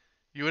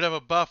 you would have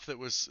a buff that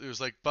was, it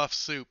was like buff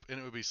soup, and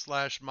it would be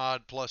slash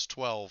mod plus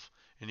 12,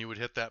 and you would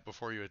hit that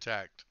before you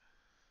attacked.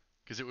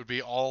 Because it would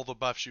be all the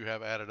buffs you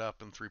have added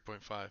up in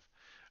 3.5.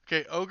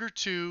 Okay, Ogre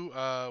 2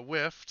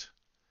 whiffed.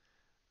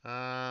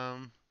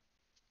 Um,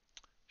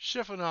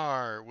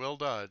 Shiffinar will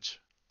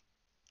dodge.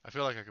 I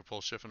feel like I could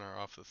pull Shiffinar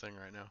off the thing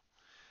right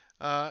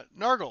now.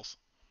 Nargles.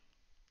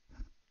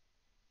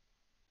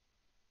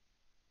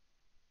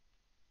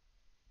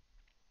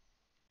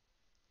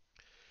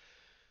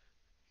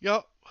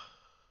 Yup.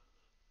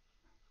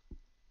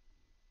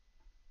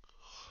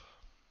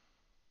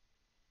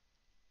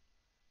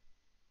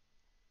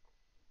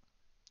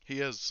 He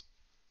is.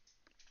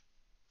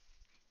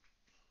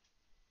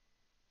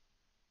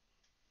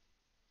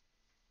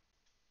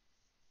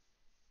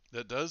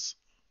 That does.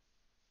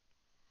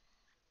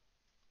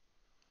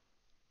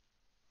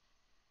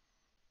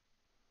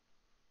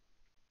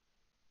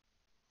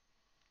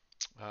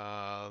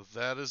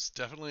 That is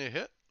definitely a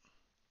hit.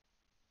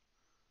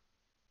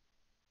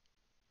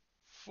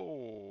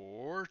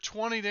 For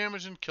 20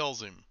 damage and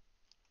kills him.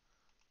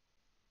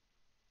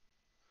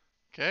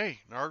 Okay,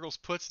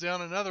 Nargles puts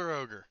down another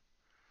ogre.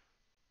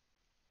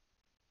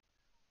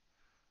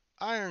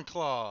 Iron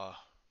Claw.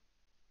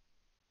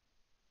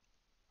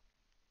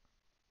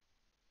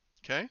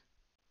 Okay.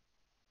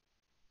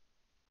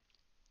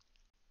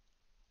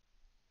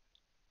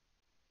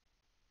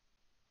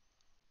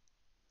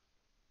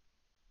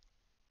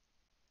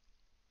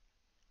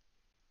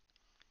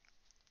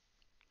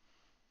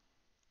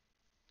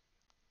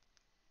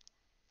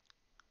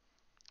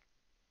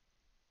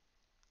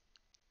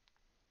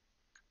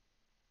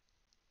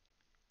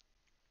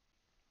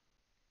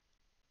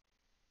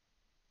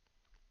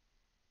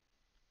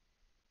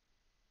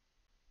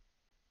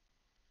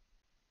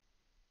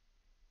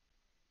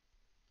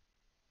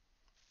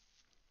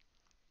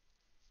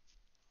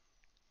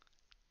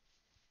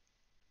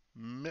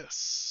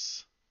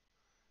 Miss.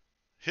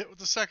 Hit with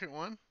the second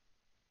one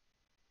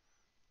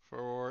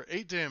for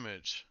 8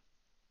 damage.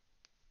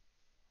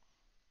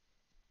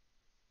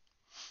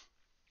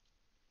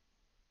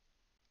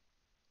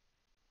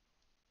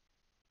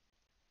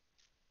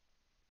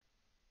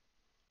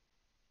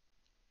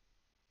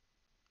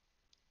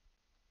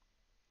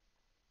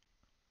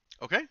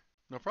 Okay,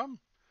 no problem.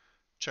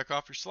 Check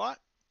off your slot.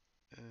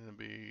 And it'll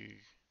be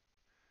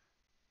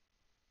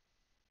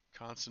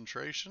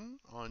concentration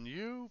on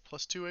you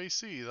plus 2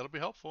 AC. That'll be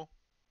helpful.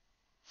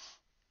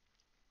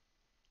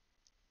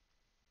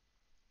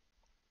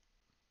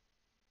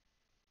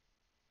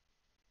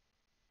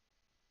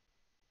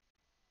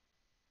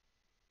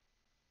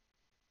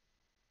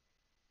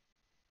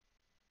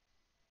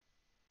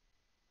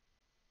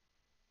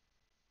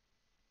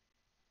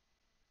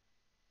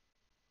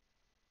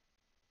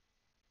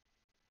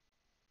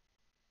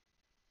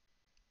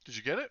 Did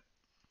you get it?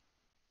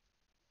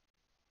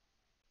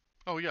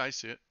 Oh, yeah, I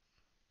see it.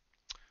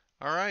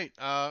 All right,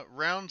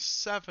 round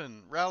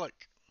 7.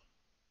 Relic.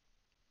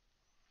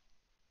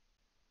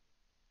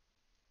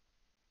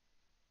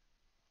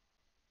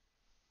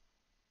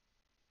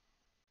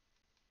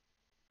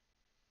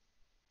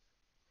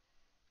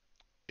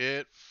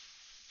 It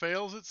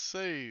fails its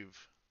save.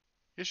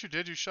 Yes, you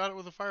did. You shot it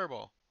with a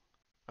fireball.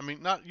 I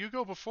mean, not you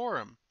go before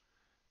him.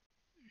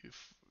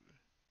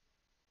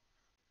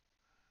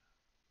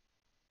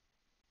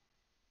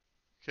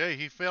 Okay,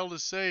 he failed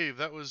his save.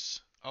 That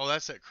was. Oh,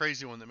 that's that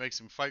crazy one that makes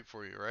him fight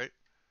for you, right?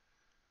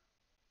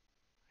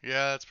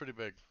 Yeah, that's pretty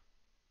big.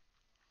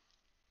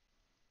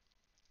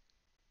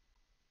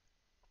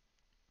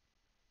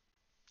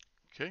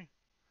 Okay.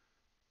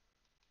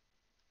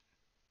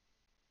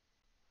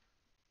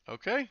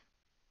 Okay.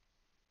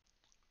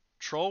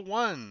 Troll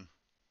 1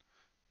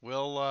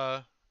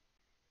 will,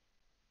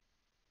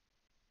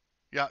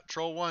 yeah,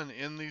 Troll 1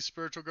 in the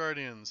Spiritual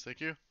Guardians.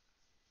 Thank you.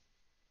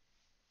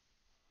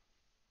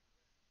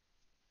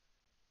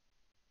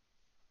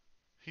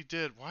 He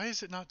did. Why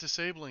is it not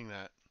disabling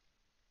that?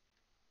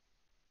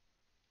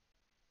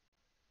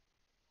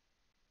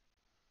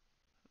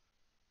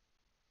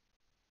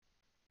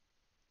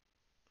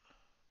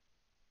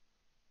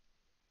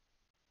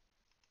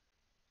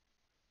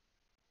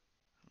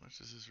 How much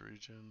is his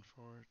regen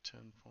for?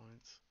 10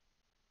 points.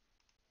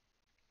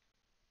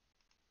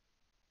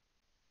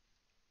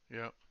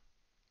 Yep.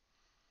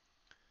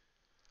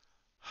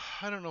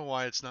 I don't know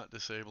why it's not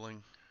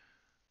disabling.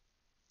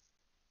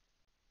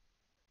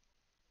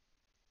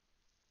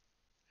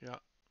 Yeah.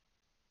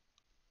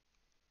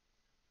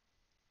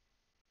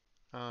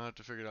 I'll have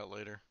to figure it out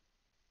later.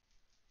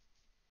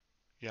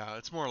 Yeah,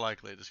 it's more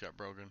likely it just got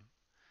broken.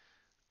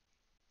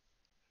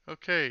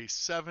 Okay,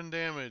 7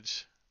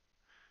 damage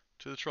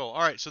to the troll. All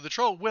right, so the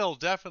troll will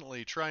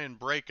definitely try and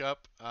break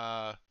up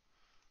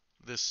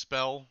this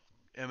spell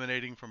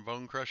emanating from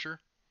Bone Crusher.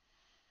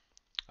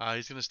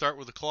 He's going to start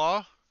with a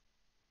claw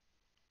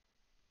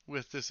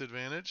with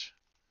disadvantage.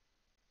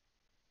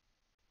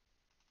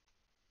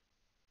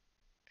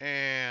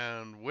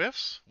 And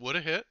whiffs. Would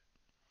have hit.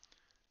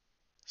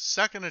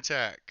 Second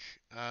attack.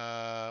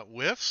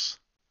 Whiffs.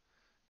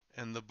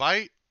 And the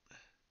bite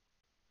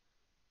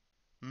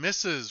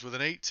misses with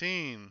an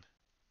 18.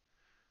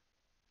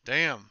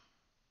 Damn.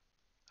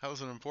 That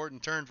was an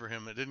important turn for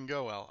him. It didn't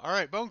go well. All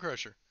right, Bone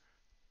Crusher.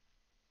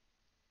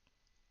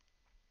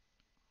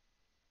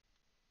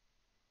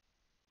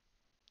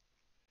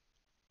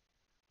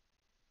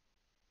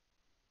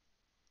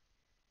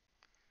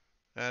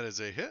 That is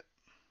a hit.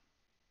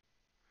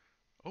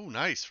 Oh,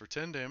 nice for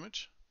 10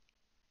 damage.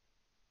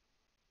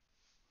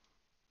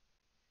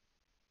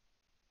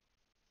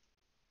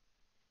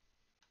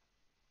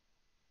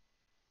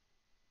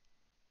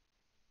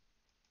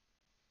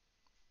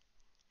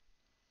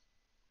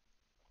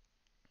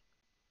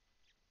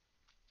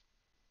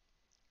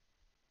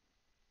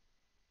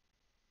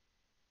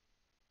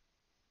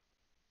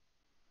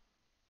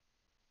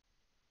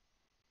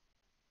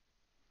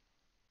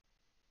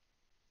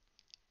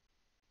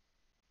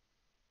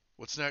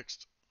 What's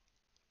next?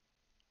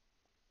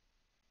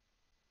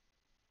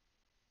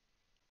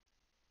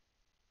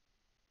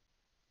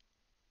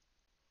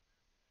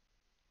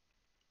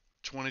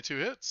 22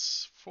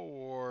 hits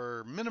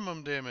for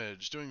minimum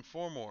damage, doing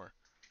 4 more.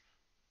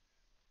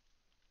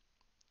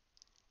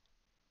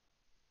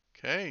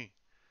 Okay.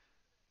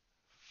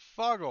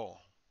 Foggle.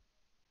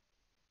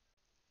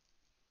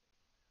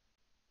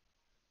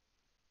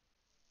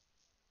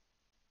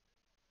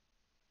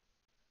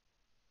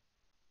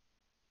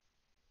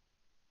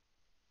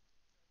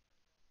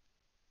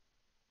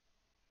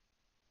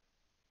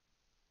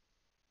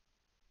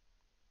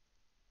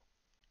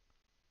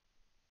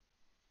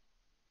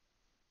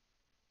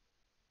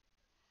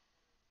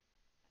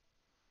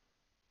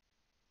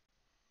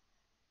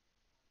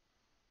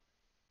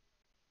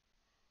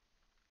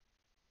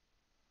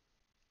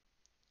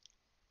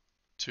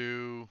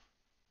 Two.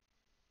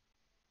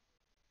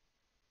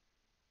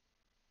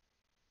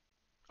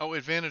 Oh,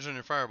 advantage on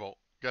your firebolt.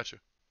 Gotcha.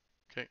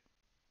 Okay.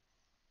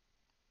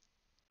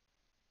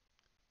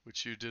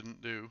 Which you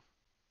didn't do.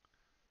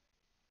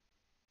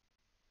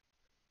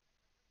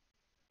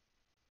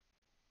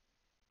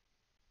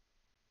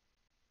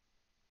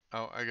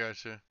 Oh, I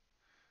gotcha.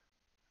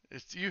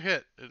 It's you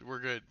hit.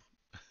 We're good.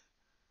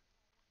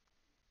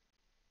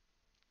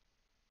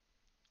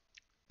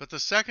 But the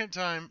second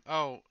time,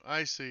 oh,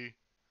 I see.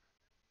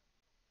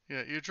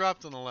 Yeah, you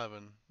dropped an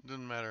 11.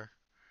 Didn't matter.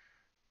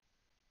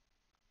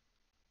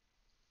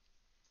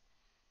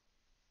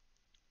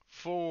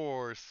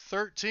 For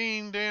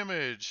 13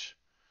 damage,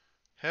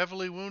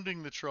 heavily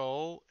wounding the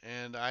troll,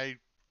 and I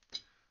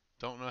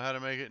don't know how to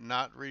make it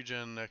not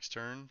regen next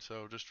turn,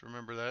 so just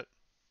remember that.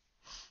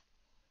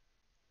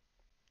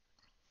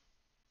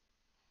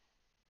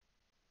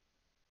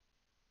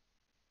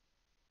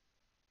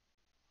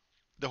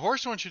 The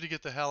horse wants you to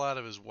get the hell out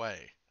of his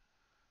way,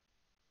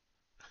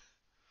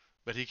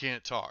 but he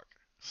can't talk,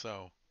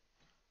 so.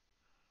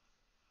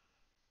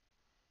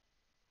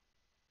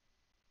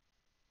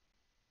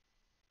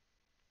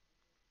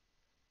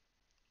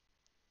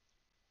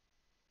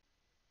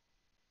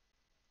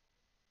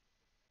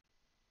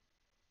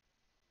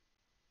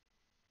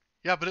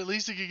 Yeah, but at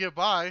least he could get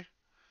by.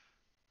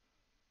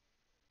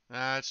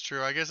 That's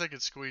true. I guess I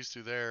could squeeze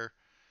through there.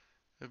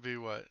 It'd be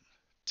what?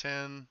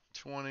 10,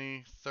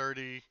 20,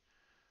 30,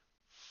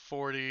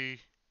 40.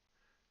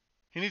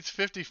 He needs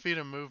 50 feet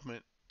of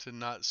movement to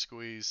not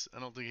squeeze. I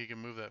don't think he can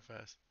move that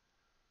fast.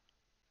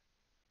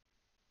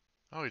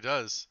 Oh, he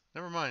does.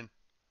 Never mind.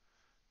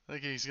 I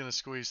think he's going to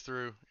squeeze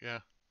through. Yeah.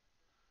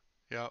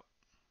 Yep.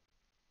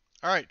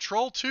 All right.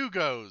 Troll 2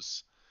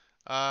 goes.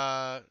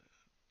 Uh,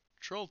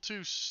 Troll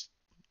 2.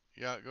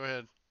 Yeah, go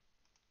ahead.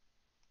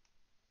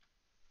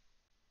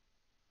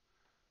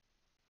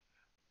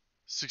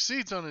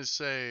 Succeeds on his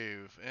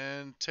save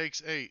and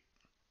takes 8.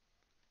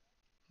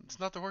 It's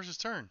not the horse's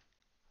turn.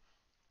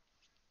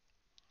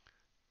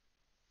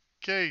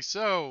 Okay,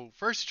 so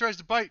first he tries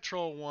to bite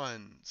Troll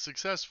 1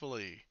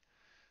 successfully,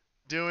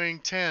 doing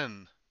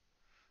 10.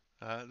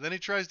 Then he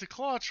tries to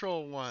claw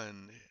Troll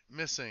 1,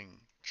 missing.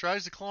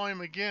 Tries to claw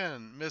him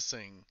again,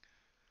 missing.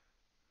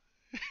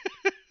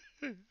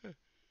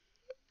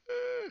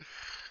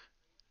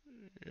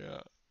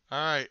 Yeah.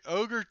 All right,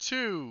 Ogre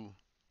 2.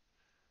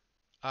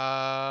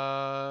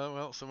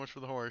 Well, so much for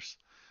the horse.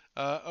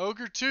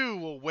 Ogre 2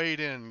 will wade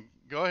in.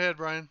 Go ahead,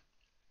 Brian.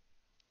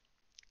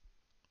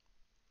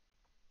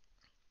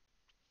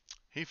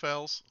 He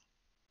fails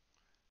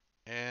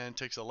and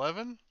takes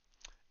 11.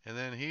 And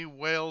then he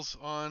wails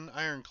on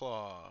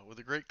Ironclaw with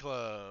a great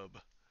club.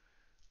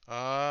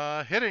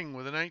 Hitting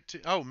with a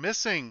 19. Oh,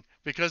 missing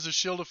because of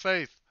Shield of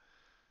Faith.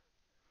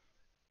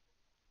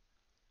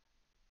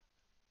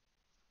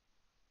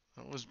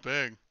 That was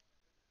big.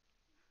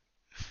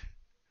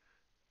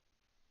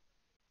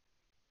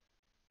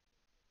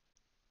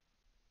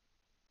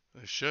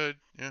 They should,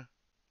 yeah.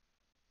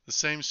 The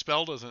same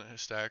spell doesn't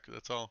stack,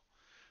 that's all.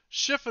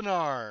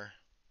 Shiffinar.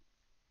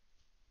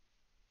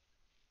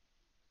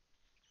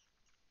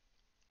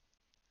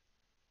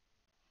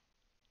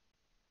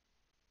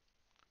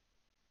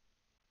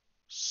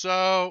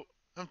 So,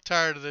 I'm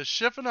tired of this.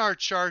 Shiffinar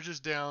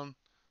charges down,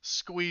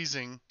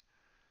 squeezing,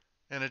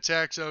 and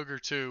attacks Ogre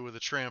 2 with a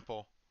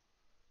trample.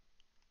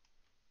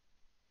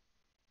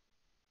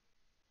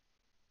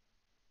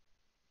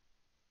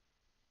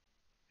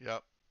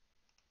 Yep.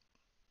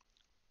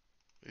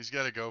 He's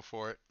got to go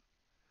for it.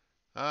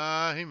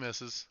 He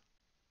misses.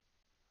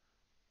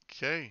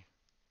 Okay.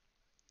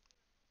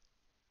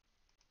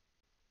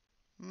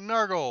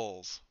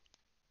 Nargles.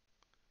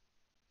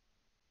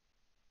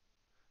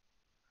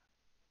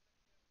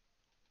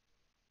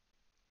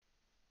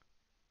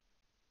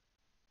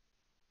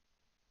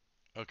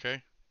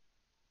 Okay.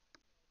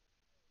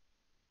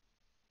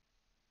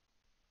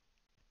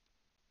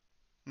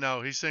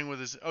 No, he's saying with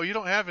his. Oh, you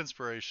don't have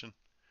inspiration.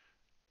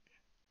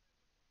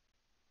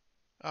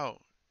 Oh,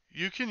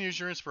 you can use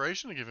your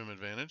inspiration to give him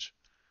advantage.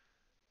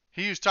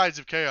 He used Tides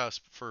of Chaos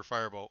for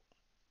Firebolt.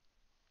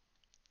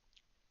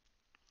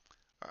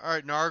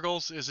 Alright,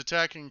 Nargles is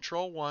attacking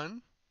Troll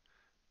 1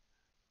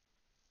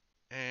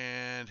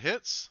 and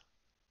hits.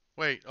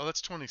 Wait, oh,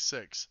 that's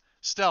 26.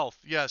 Stealth,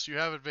 yes, you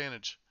have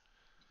advantage.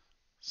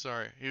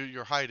 Sorry,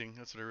 you're hiding.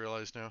 That's what I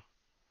realized now.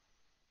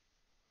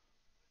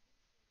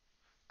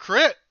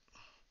 Crit!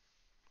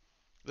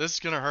 This is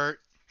going to hurt.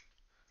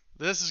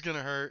 This is going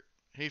to hurt.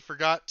 He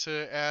forgot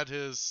to add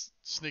his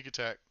sneak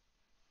attack.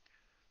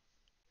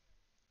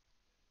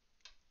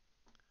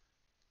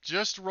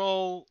 Just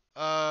roll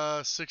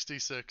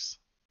 66.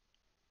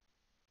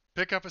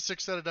 Pick up a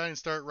 6-sided die and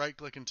start right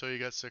click until you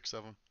got 6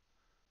 of them.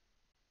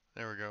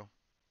 There we go.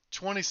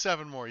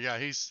 27 more. Yeah,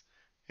 he's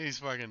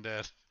fucking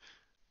dead.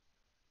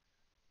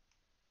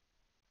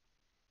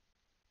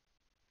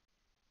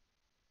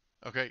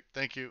 Okay,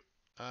 thank you.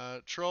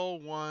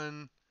 Troll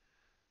 1.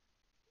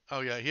 Oh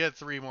yeah, he had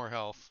 3 more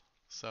health.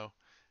 So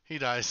he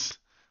dies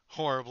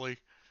horribly.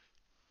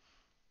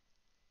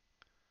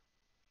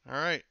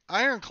 Alright,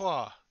 Iron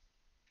Claw.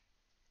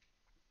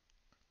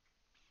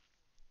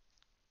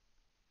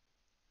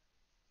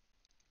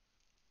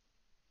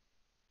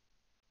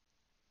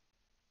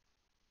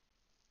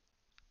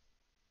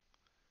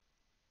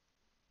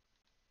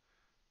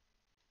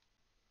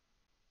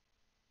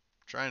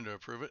 Trying to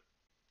approve it.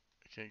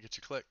 I can't get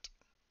you clicked.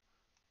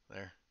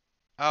 There.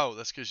 Oh,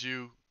 that's because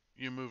you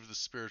moved the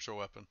spiritual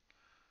weapon.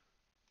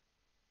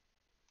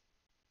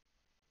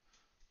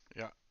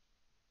 Yeah,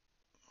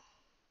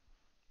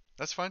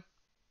 that's fine.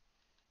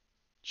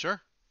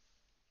 Sure.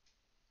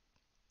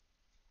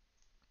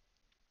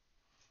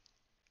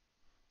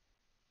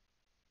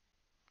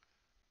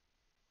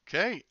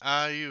 Okay,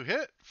 you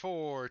hit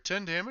for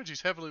 10 damage.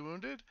 He's heavily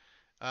wounded.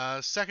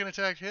 Second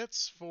attack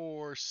hits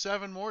for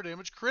 7 more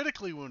damage,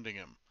 critically wounding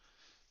him.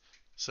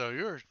 So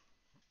you're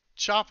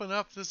chopping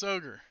up this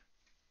ogre.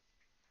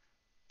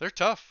 They're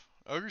tough.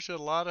 Ogres had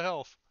a lot of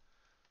health.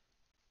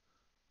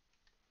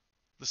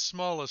 The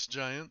smallest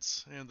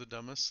giants and the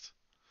dumbest.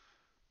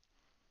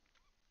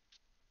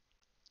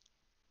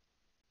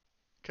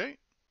 Okay.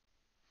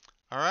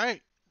 All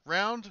right.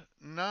 Round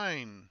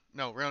 9.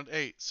 No, round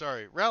 8.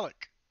 Sorry.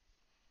 Relic.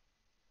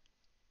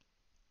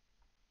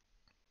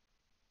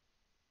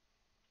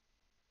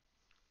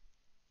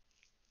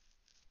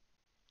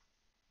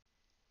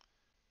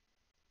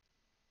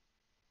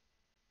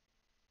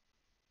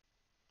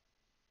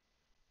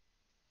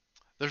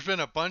 There's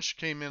been a bunch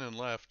came in and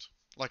left.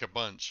 Like a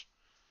bunch.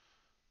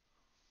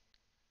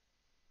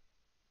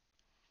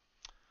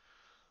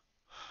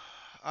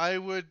 I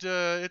would,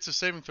 it's a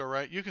saving throw,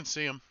 right? You can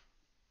see him.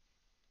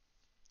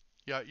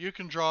 Yeah, you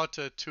can draw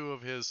to 2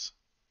 of his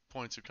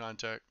points of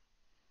contact.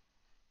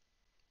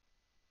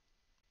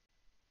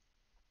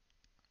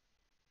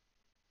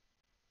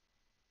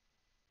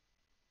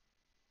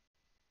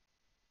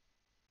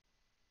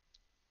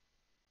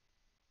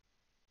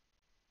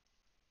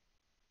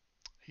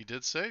 He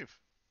did save.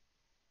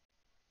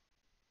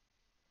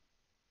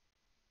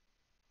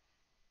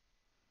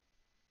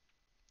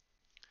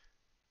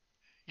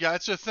 Yeah,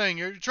 it's a thing.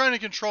 You're trying to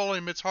control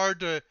him. It's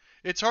hard to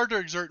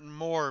exert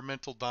more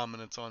mental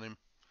dominance on him.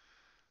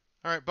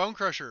 All right, Bone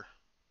Crusher.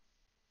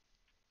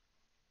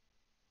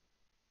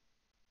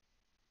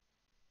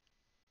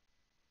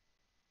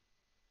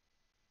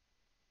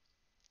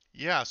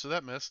 Yeah, so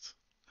that missed.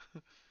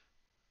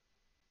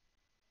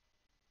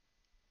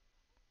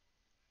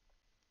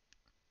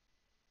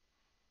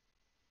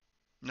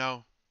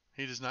 No,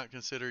 he does not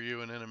consider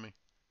you an enemy.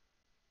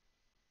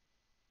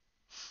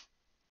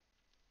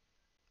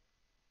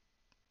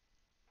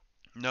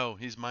 No,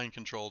 he's mind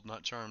controlled,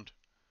 not charmed.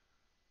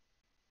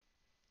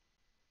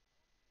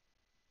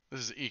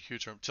 This is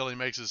EQ term. Till he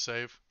makes his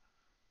save.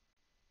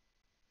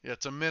 Yeah,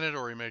 it's a minute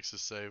or he makes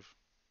his save.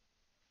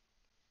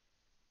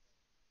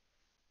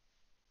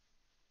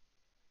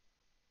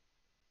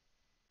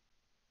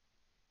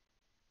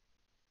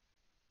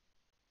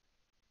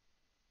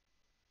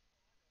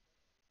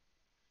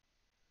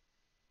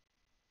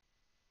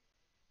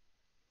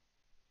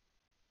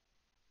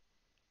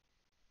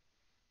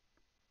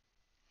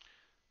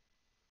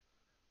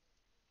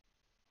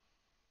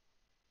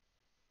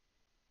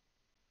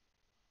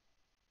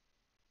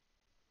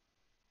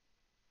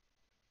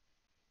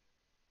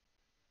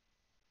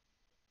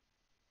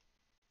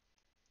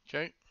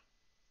 Okay.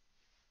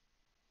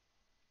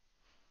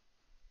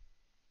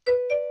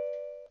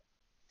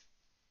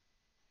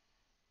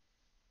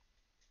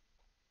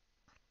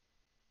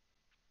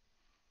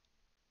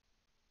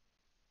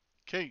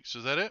 Okay, so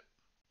is that it?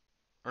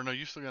 Or no,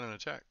 you still got an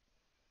attack.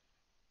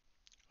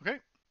 Okay.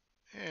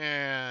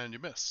 And you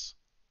miss.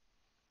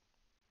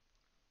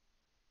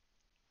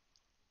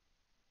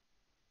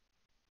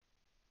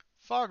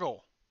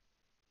 Foggle.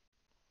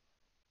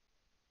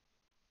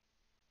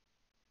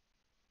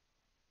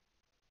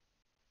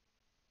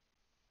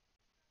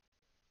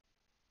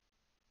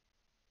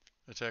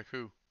 Attack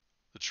who?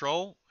 The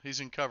troll?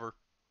 He's in cover.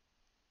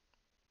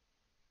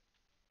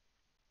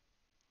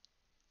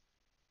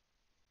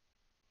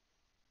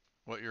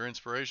 What, your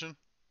inspiration?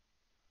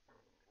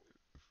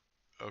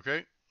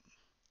 Okay.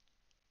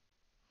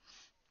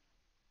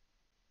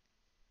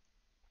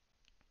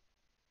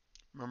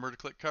 Remember to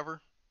click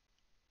cover.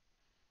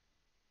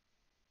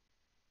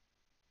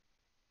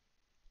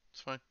 It's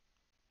fine.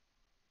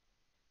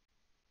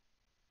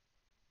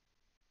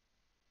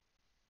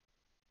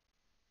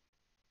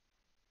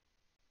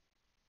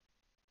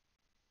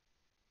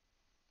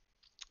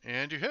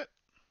 And you hit.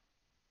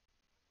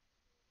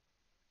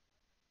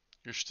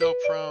 You're still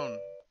prone.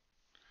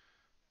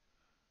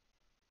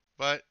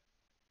 But,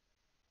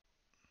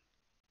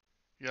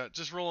 yeah,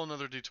 just roll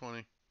another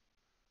d20.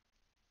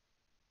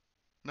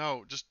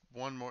 No, just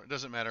one more. It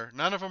doesn't matter.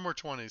 None of them were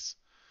 20s.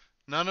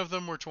 None of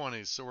them were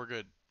 20s, so we're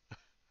good.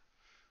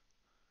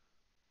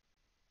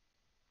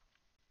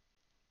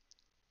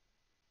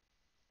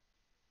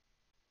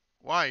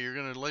 Why? You're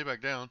going to lay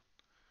back down.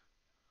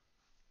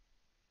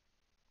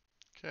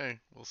 Okay,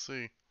 we'll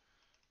see.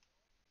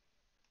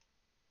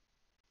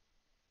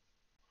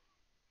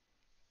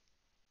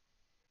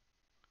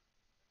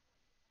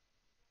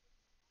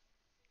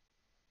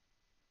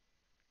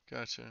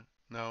 Gotcha.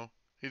 No,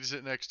 he just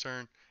hit next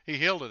turn. He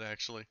healed it,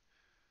 actually.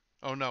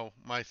 Oh, no,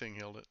 my thing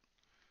healed it.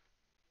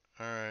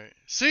 Alright.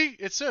 See?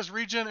 It says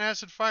regen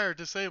acid fire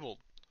disabled.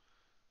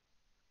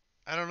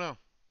 I don't know.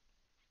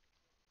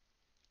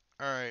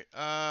 Alright,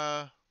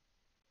 I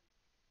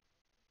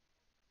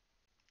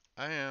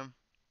am.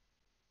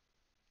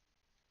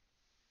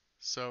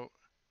 So,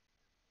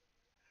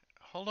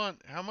 hold on.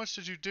 How much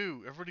did you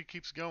do? Everybody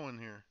keeps going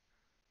here.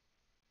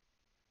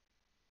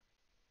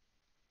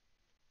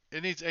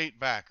 It needs 8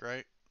 back,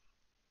 right?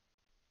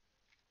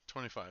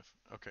 25.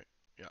 Okay,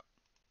 yeah.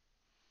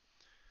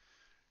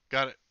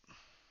 Got it.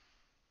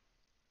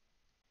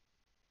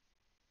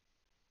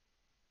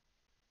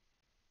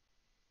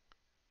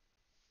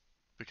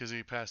 Because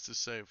he passed his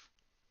save.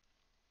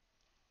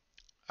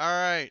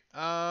 Alright,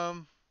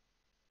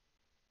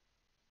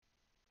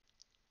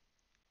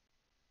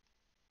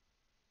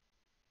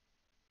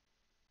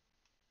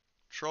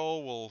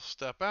 Troll will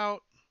step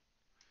out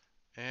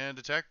and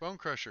attack Bone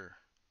Crusher.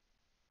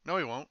 No,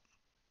 he won't.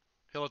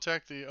 He'll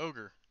attack the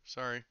ogre.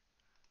 Sorry.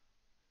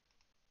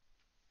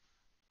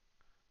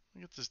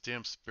 Get this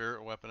damn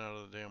spirit weapon out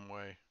of the damn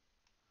way.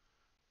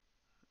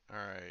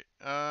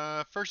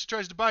 Alright. First he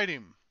tries to bite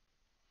him.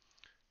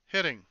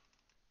 Hitting.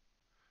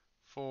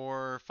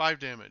 For 5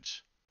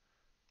 damage.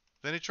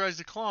 Then he tries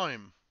to claw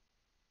him.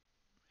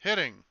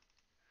 Hitting.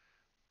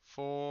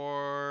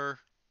 For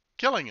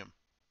killing him.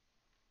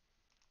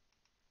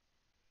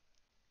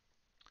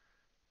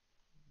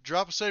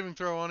 Drop a saving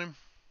throw on him.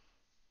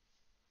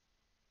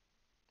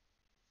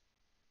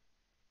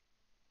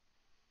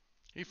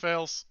 He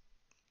fails.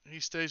 He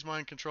stays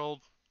mind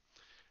controlled.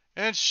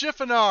 And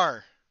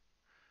Shiffinar!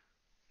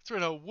 It's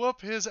gonna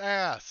whoop his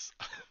ass.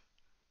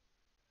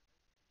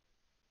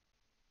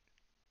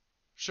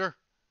 Sure.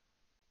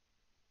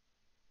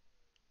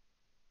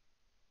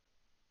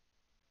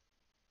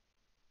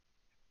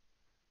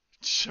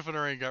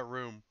 Shiffinar ain't got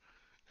room.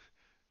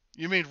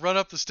 You mean run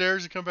up the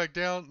stairs and come back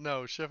down?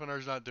 No,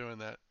 Shiffinar's not doing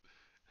that.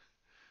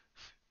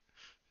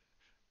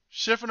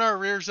 Shiffinar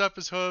rears up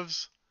his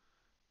hooves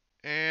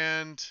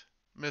and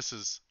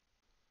misses.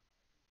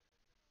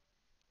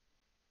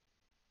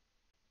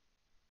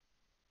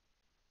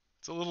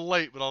 It's a little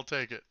late, but I'll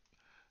take it.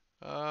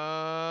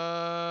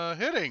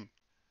 Hitting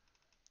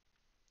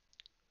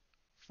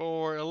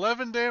for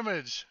 11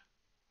 damage.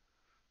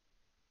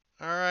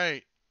 All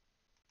right,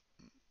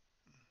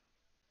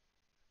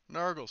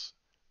 Nargles.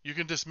 You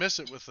can dismiss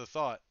it with the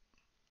thought.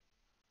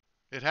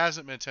 It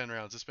hasn't been 10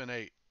 rounds. It's been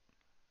 8.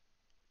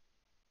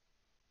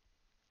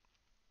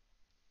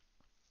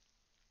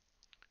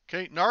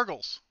 Okay,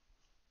 Nargles.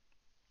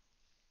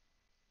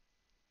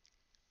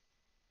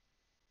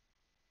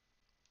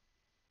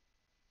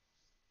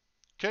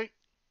 Okay.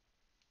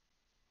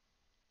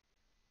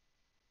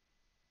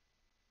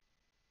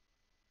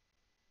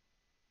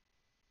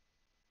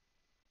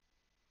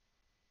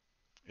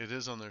 It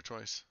is on there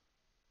twice.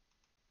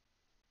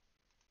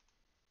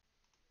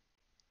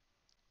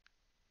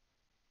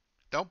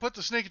 Don't put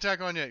the sneak attack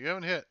on yet. You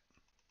haven't hit.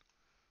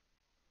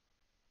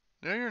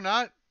 No, you're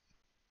not.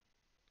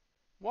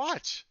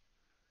 Watch.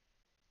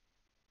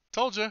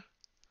 Told you. I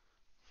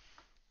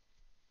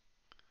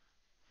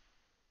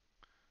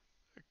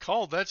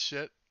called that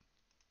shit.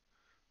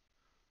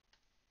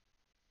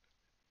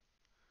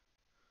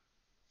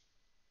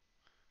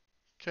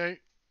 Okay.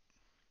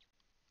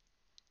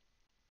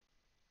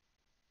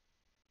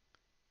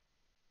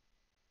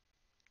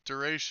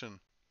 Duration.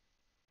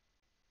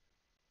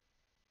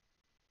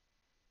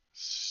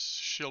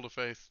 Shield of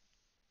Faith.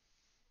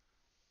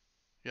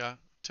 Yeah,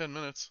 10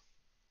 minutes.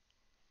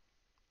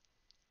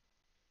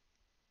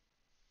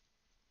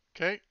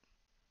 Okay.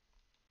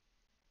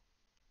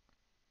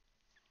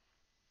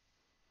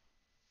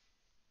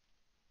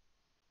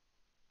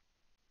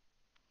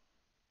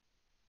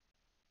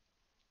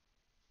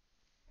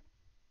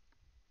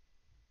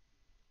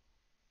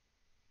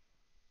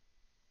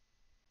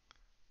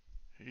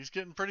 He's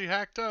getting pretty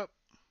hacked up.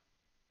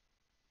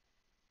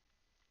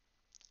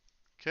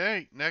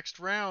 Okay, next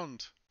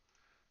round.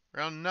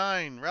 Round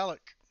 9,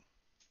 Relic.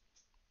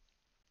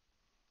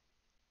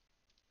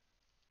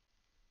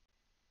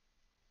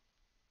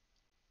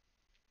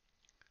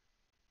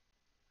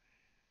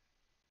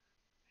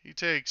 He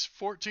takes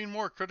 14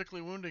 more,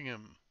 critically wounding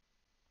him.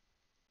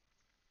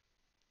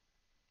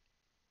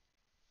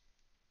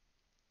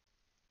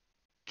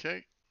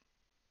 Okay.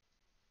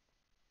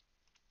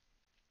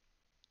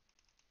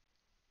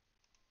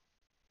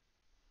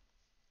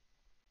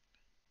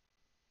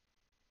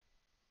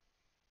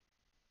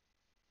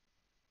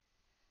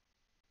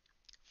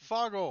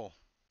 Foggle.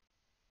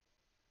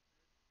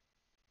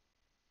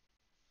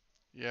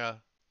 Yeah.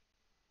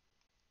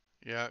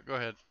 Yeah, go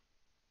ahead.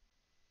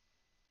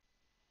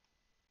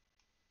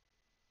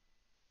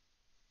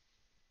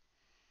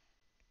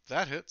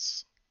 That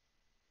hits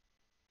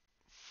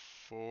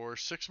for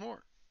 6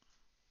 more.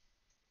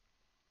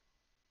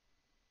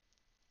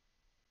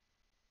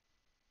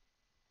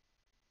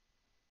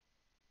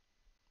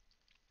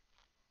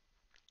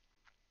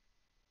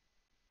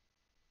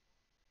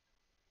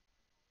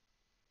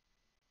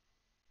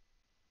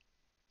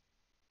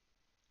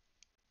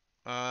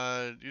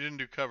 You didn't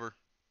do cover.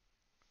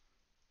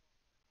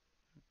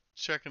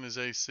 Checking his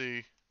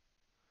AC.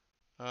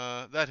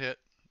 That hit.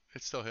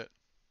 It still hit.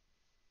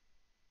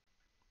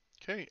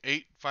 Okay,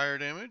 8 fire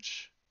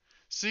damage.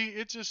 See,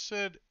 it just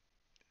said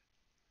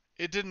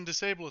it didn't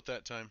disable it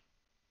that time.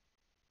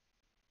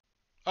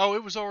 Oh,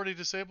 it was already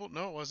disabled?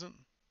 No, it wasn't.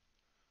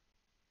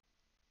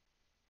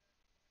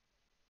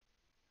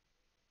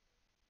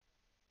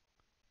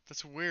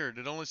 That's weird.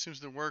 It only seems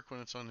to work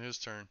when it's on his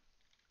turn.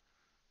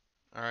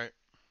 Alright.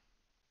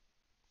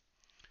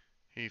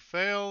 He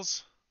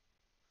fails,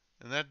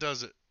 and that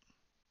does it.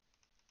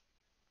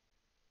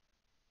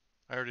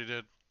 I already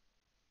did.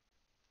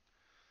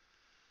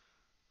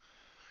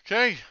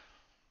 Okay.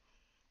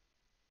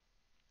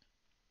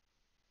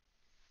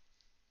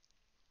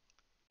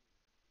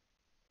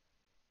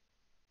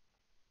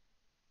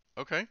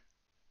 Okay.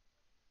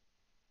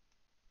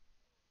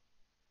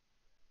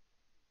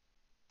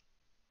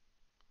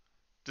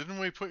 Didn't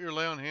we put your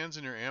lay on hands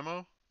in your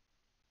ammo?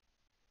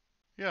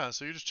 Yeah,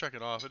 so you just check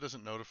it off. It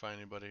doesn't notify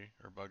anybody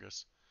or bug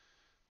us.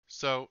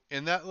 So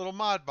in that little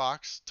mod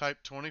box,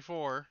 type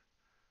 24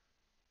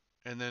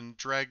 and then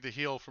drag the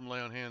heal from lay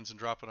on hands and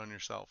drop it on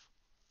yourself.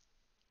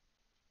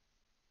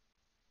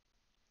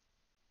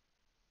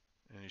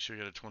 And you should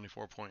get a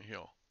 24-point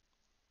heal.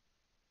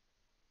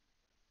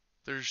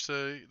 There's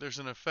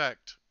an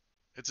effect.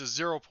 It's a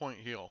 0-point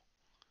heal.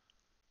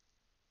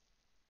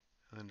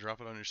 And then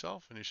drop it on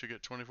yourself and you should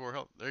get 24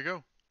 health. There you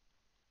go.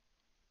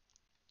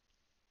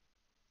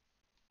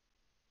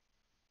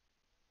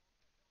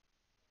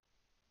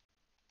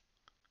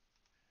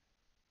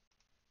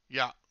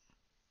 Yeah.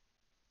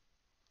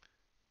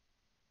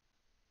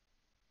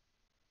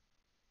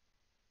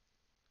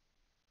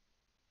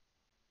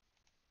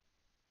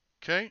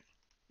 Okay.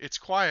 It's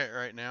quiet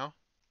right now.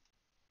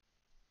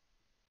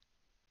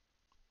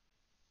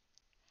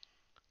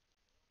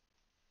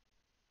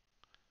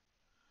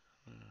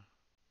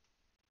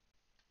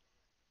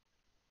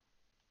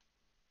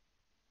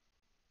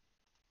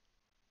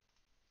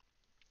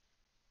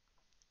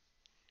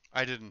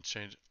 I didn't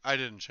change it. I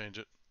didn't change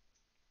it.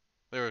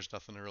 There was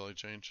nothing to really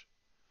change.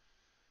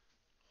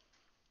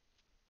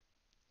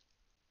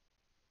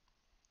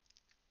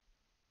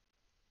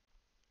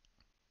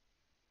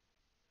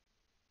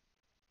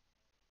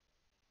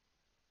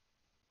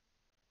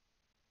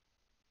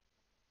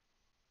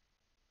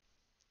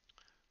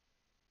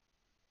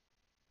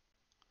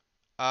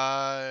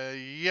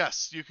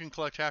 Yes, you can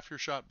collect half your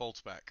shot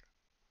bolts back.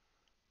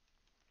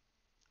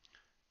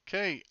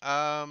 Okay,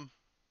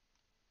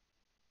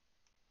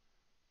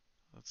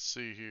 let's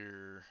see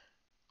here.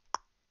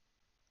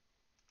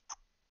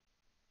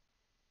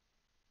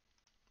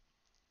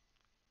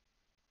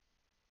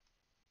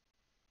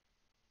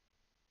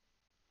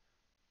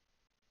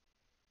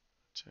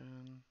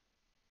 Ten,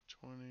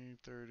 20,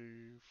 30,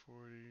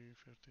 40,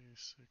 50,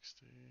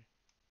 60.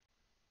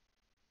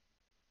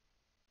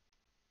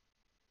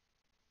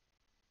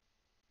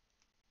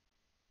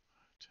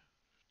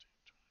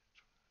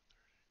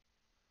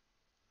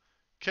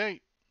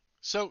 Okay,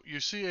 so you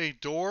see a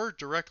door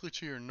directly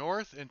to your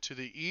north and to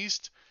the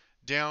east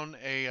down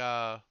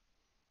a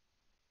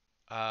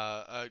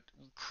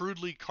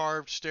crudely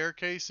carved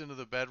staircase into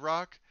the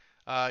bedrock.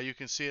 You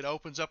can see it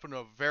opens up into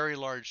a very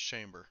large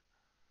chamber.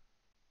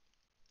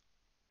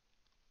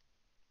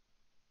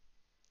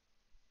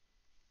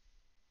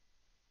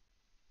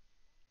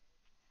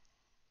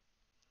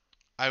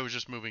 I was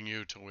just moving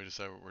you till we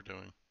decide what we're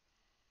doing.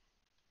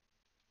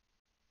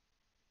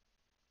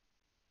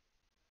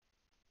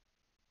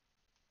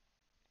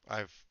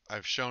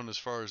 I've shown as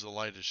far as the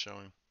light is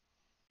showing.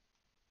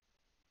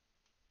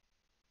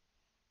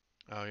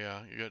 Oh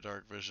yeah, you got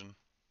dark vision.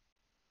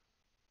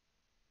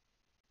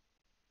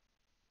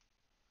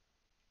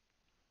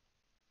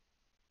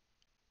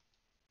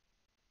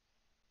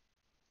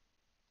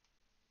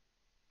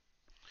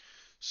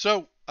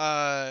 So,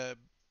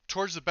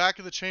 towards the back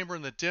of the chamber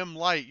in the dim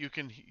light, you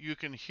can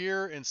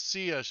hear and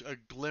see a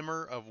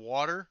glimmer of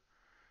water,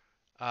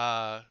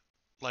 uh,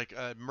 like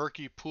a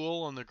murky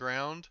pool on the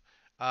ground,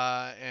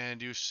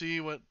 and you see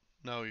what?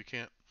 No, you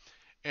can't.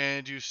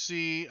 And you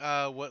see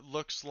what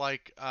looks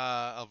like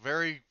a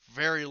very,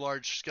 very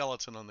large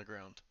skeleton on the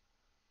ground.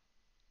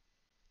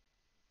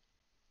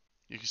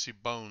 You can see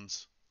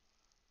bones.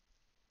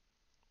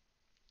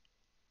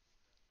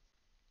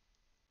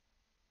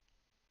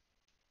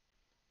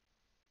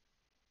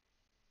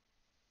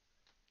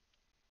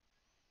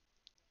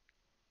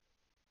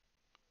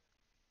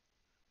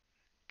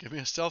 Give me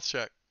a stealth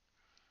check.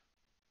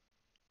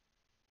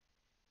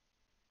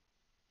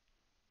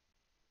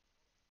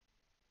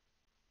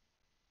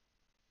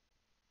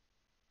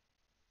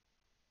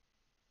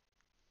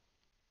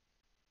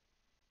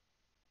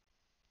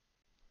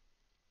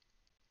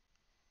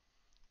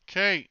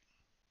 Okay,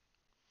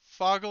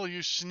 Foggle,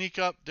 you sneak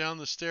up down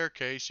the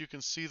staircase. You can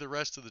see the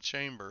rest of the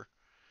chamber.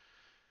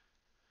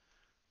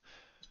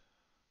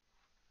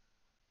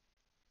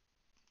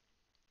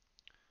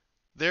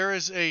 There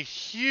is a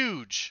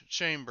huge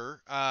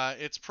chamber.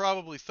 It's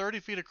probably 30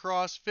 feet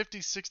across,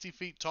 50, 60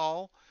 feet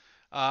tall.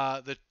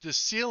 The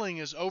ceiling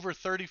is over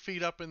 30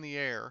 feet up in the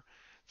air.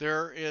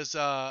 There is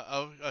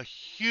a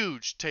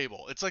huge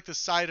table. It's like the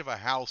side of a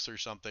house or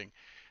something.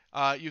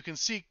 You can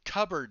see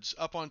cupboards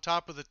up on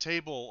top of the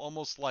table,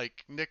 almost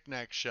like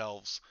knickknack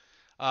shelves.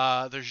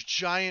 There's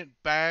giant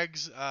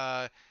bags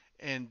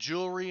and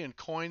jewelry and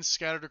coins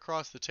scattered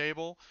across the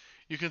table.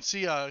 You can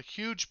see a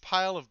huge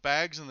pile of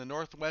bags in the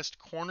northwest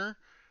corner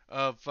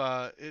of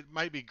it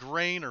might be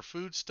grain or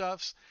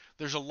foodstuffs.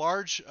 There's a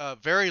large,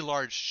 very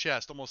large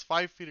chest, almost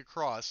 5 feet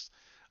across,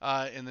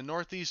 in the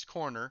northeast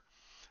corner.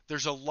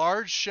 There's a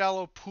large,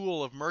 shallow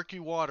pool of murky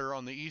water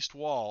on the east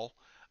wall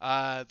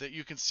that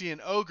you can see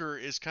an ogre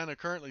is kind of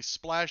currently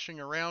splashing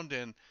around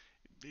in.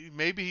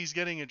 Maybe he's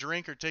getting a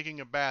drink or taking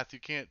a bath. You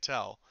can't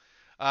tell.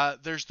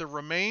 There's the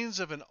remains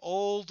of an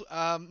old.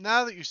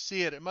 Now that you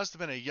see it, it must have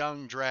been a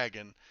young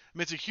dragon. I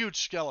mean, it's a huge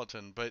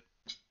skeleton, but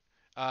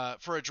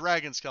for a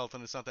dragon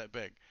skeleton, it's not that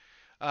big.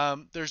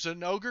 There's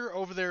an ogre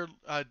over there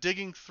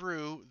digging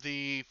through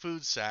the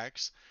food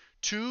sacks.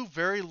 Two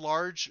very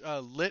large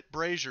lit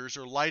braziers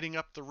are lighting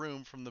up the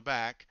room from the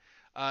back,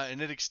 and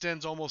it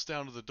extends almost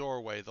down to the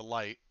doorway, the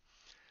light.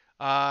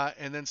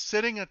 And then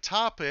sitting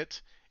atop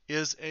it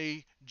is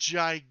a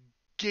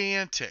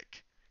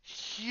gigantic,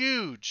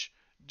 huge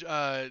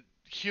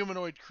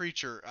humanoid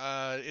creature.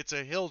 It's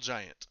a hill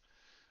giant.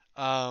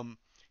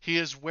 He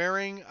is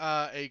wearing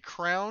a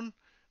crown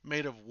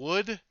made of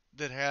wood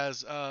that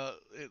has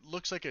it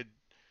looks like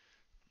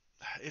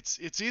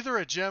it's either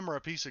a gem or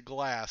a piece of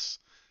glass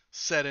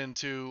set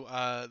into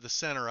the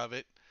center of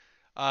it.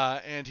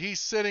 And he's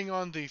sitting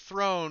on the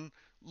throne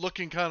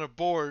looking kind of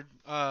bored,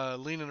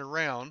 leaning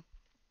around.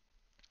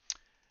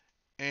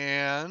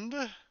 And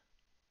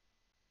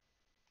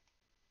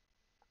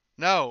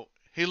no,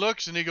 he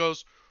looks and he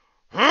goes,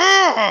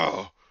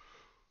 "Ah!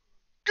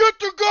 Get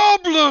the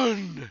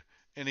goblin!"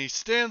 And he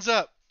stands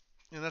up,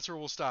 and that's where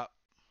we'll stop.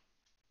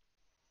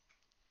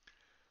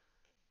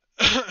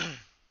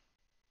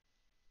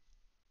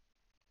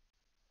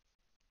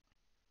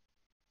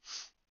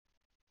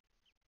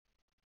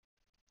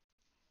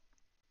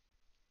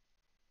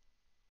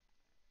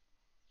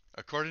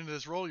 According to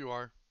this roll, you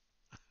are.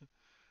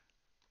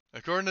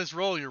 According to this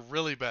roll, you're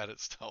really bad at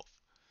stealth.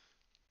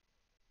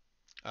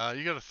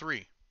 You got a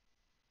 3.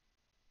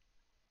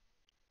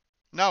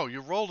 No,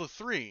 you rolled a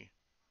 3.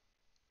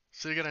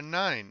 So you got a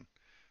 9.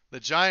 The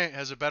giant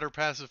has a better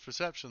passive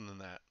perception than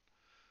that.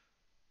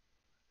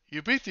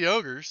 You beat the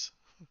ogres.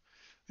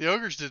 The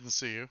ogres didn't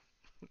see you.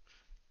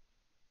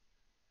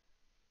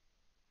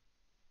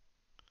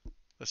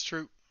 That's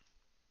true.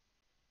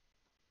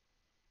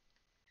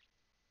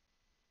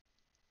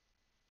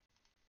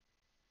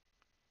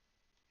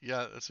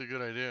 Yeah, that's a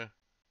good idea.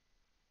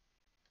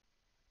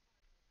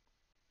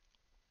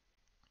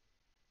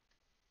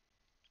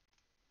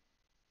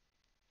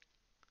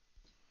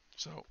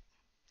 So,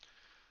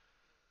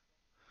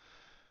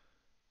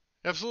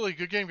 absolutely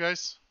good game,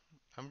 guys.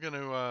 I'm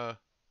gonna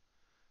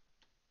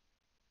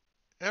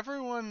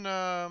everyone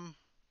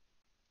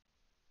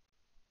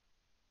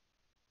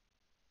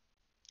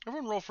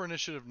everyone roll for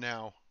initiative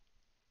now.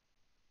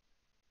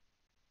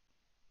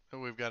 Oh,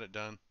 we've got it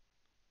done.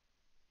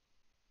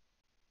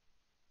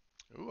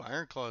 Ooh,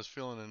 Ironclaw is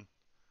feeling in.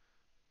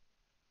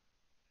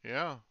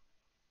 Yeah,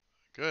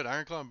 good.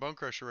 Ironclaw and Bone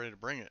Crusher ready to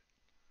bring it.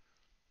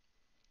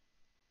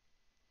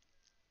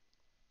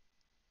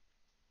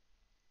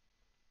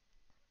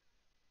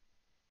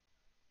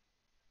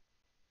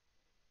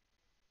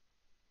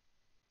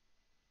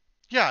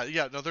 Yeah,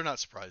 yeah. No, they're not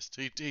surprised.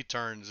 He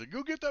turns and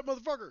go get that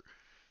motherfucker.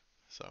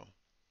 So,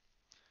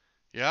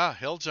 yeah,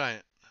 Hill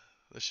Giant.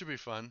 This should be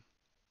fun.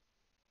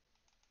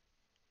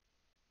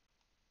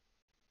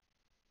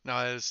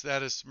 No,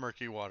 that is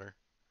murky water.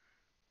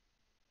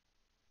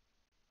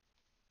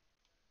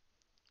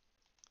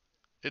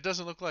 It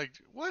doesn't look like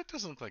what? It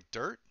doesn't look like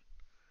dirt.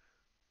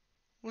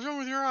 What's wrong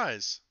with your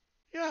eyes?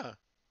 Yeah, it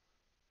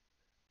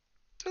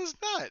does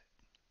not.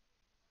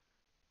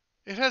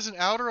 It has an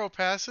outer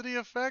opacity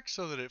effect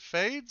so that it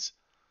fades.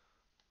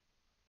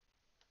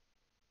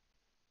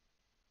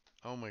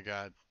 Oh my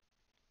god.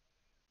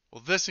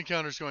 Well, this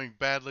encounter's going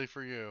badly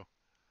for you.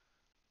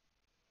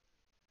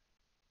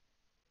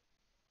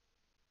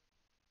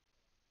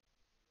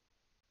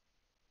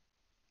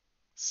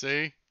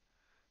 See?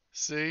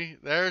 See?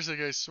 There's a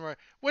guy smart.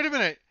 Wait a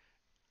minute.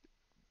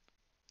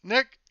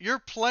 Nick, you're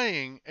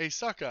playing a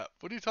suck up.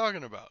 What are you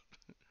talking about?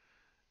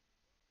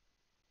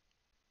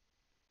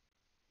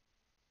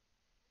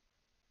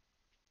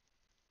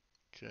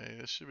 Okay,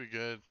 this should be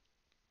good.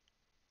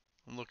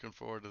 I'm looking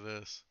forward to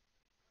this.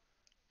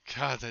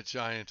 God, that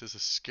giant is a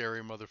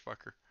scary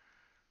motherfucker.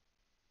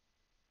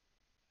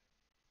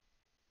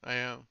 I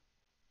am.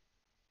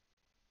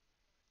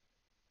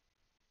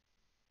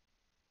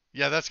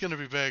 Yeah, that's gonna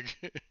be big.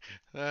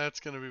 That's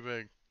gonna be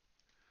big.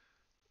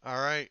 All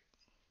right.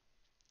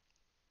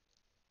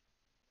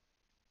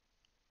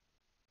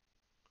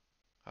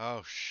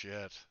 Oh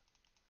shit.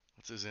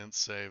 What's his int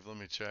save? Let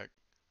me check.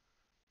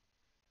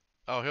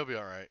 Oh, he'll be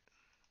all right.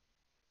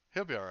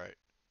 He'll be all right.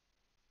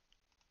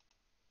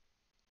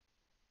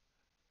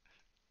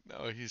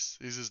 No, he's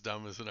as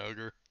dumb as an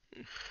ogre.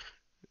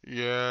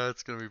 Yeah,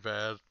 it's gonna be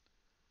bad.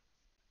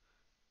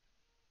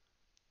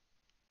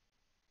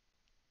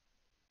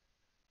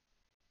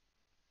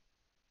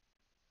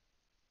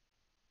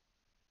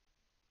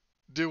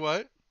 Do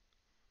what?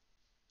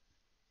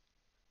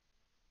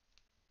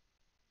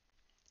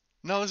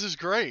 No, this is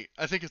great.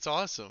 I think it's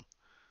awesome.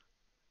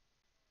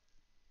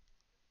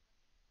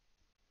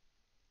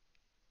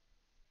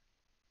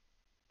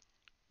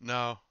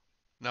 No,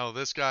 no,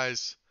 this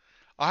guy's.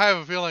 I have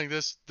a feeling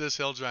this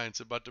hill giant's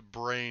about to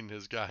brain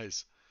his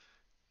guys.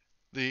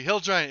 The hill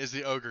giant is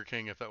the ogre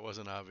king, if that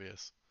wasn't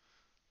obvious.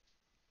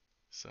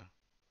 So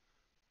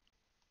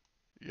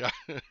yeah,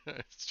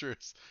 it's true.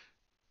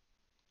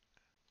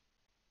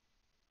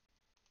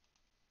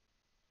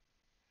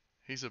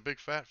 He's a big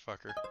fat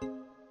fucker.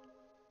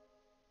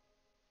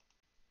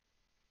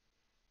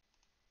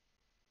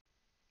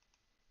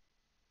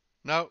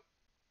 No,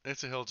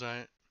 it's a hill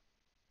giant.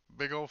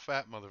 Big old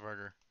fat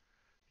motherfucker.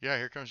 Yeah,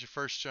 here comes your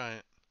first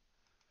giant.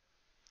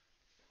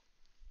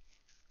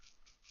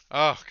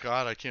 Oh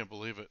God, I can't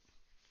believe it.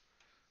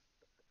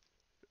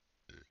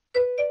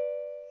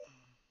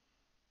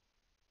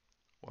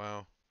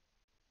 Wow.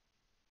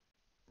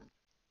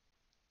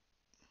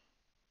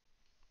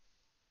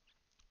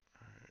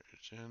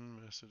 Alright, Jen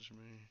messaged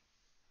me.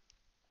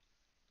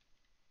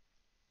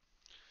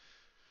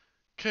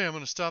 Okay, I'm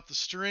gonna stop the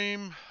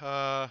stream.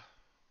 Well,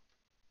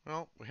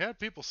 we had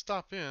people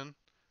stop in.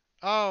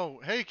 Oh,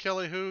 hey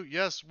Kelly, who?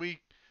 Yes, we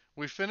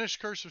finished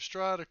Curse of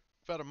Strahd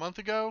about a month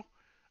ago.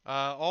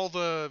 All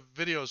the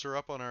videos are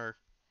up on our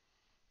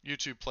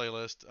YouTube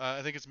playlist.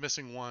 I think it's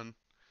missing one.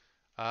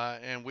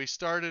 And we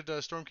started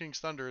Storm King's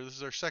Thunder. This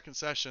is our second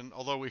session,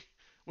 although we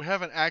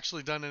haven't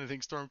actually done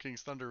anything Storm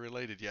King's Thunder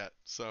related yet.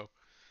 So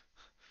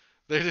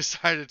they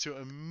decided to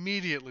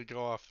immediately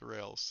go off the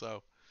rails.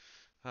 So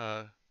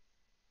uh,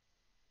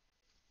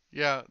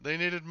 yeah, they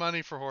needed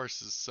money for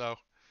horses, so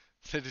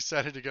they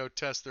decided to go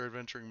test their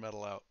adventuring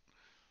metal out.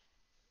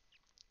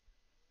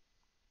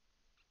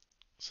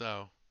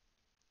 So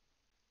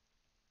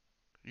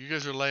you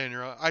guys are laying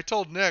your. I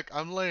told Nick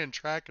I'm laying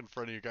track in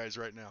front of you guys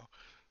right now.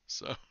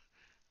 So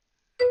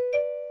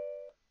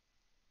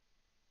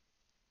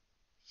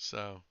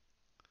so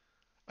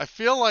I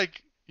feel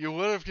like you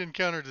would have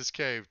encountered this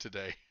cave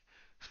today.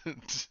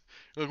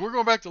 Look, we're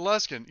going back to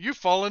Luskin. You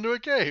fall into a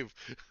cave.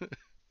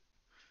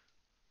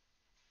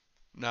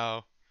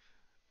 No,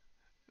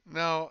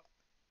 no,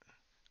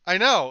 I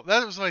know.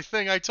 That was my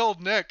thing. I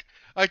told Nick.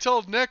 I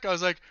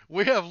was like,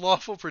 we have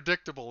lawful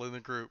predictable in the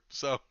group,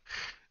 so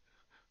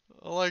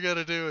all I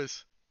gotta do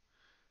is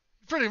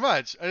pretty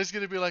much. I just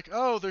gonna be like,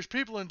 oh, there's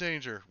people in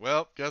danger.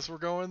 Well, guess we're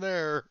going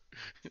there.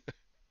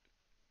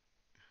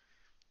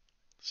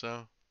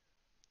 So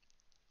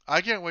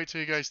I can't wait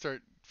till you guys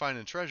start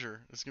finding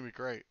treasure. It's gonna be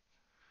great.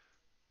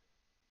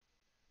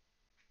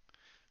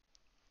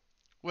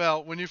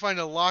 Well, when you find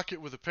a locket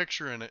with a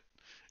picture in it,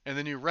 and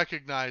then you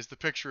recognize the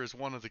picture as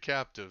one of the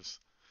captives,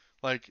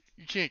 like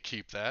you can't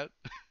keep that.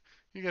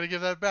 You gotta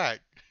give that back.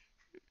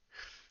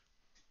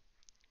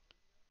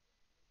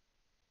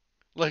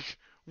 Like,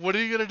 what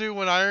are you gonna do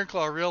when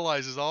Ironclaw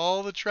realizes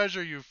all the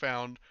treasure you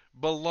found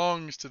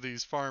belongs to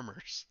these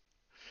farmers?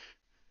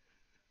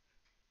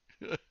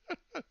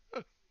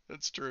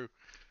 That's true.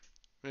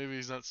 Maybe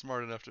he's not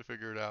smart enough to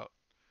figure it out.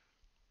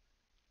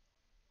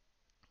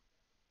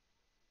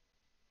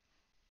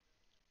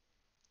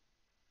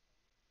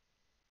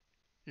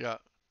 Yeah.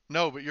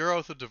 No, but your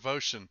oath of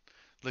devotion,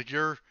 like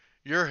your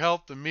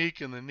help the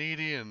meek and the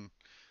needy, and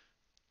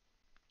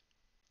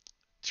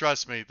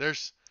trust me,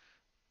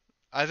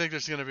 I think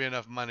there's gonna be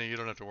enough money. You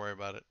don't have to worry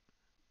about it.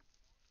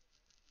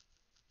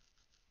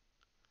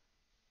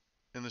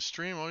 In the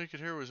stream, all you could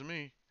hear was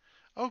me.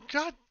 Oh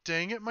god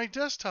dang it, my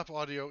desktop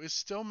audio is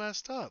still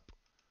messed up.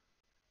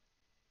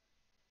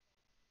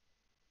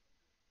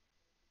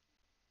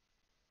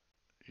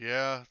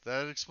 Yeah,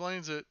 that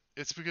explains it.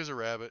 It's because of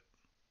Rabbit.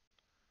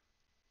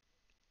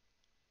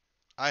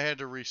 I had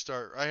to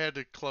restart. I had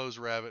to close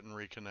Rabbit and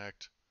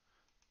reconnect.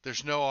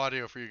 There's no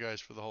audio for you guys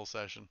for the whole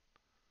session.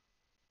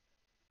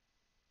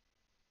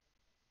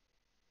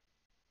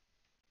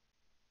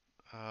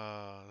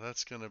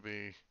 That's gonna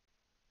be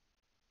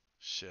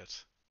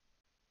shit.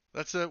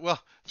 That's it. Well,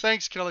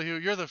 thanks, Kelly Hugh.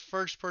 You're the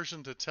first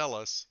person to tell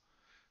us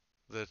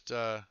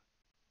that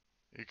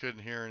you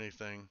couldn't hear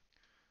anything.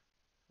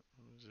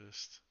 I'm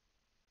just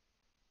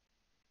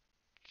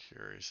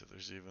curious if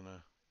there's even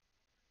a.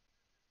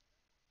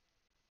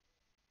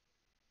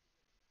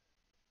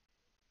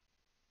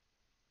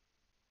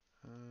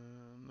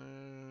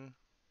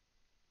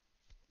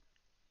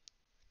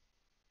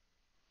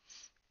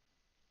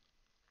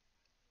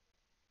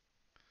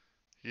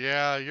 No.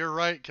 Yeah, you're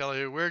right,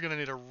 Kelly. We're gonna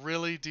need a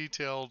really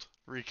detailed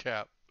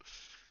recap.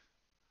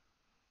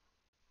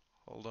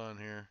 Hold on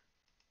here.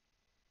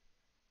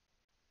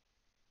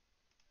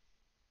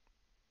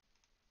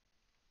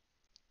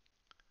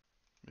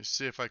 Let me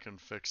see if I can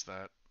fix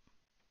that.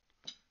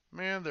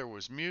 Man, there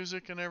was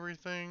music and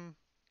everything.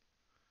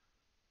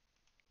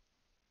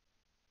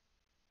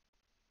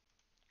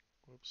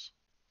 Whoops.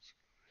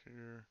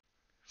 Here.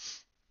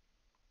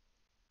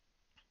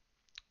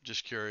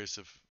 Just curious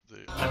if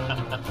the...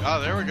 Oh,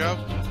 there we go.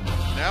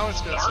 Now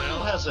it's got Darko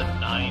sound. has a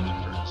 9 in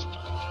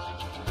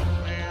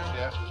charisma. Man.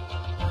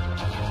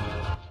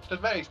 Yeah.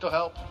 Doesn't matter, he still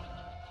help.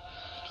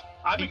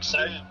 I'm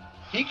excited.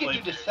 He can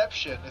do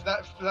deception. It's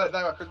not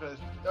about charisma.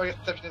 Oh, yeah,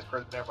 deception is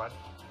charisma. Never mind.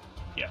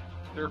 Yeah.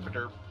 Derp and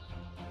derp.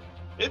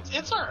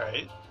 It's all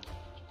right.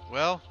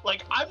 Well,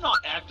 Like, I'm not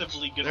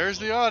actively gonna. there's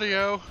the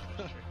audio.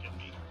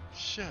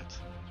 Shit.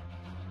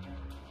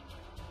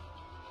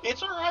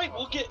 It's all right.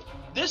 We'll get.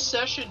 This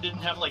session didn't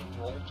have like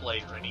role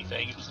play or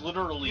anything. It was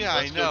literally. Yeah, I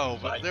let's go know, do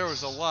but fights. there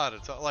was a lot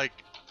of like.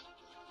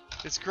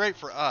 It's great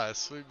for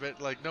us,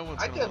 but like no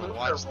one's I did a gonna little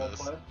want bit to of watch role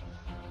this. play.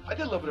 I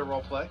did a little bit of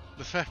role play.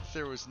 The fact that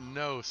there was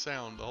no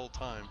sound the whole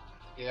time.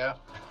 Yeah.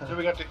 Then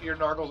we got to hear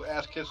Nargle's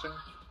ass kissing.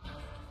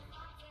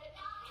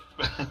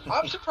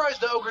 I'm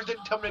surprised the ogres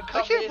didn't tell me to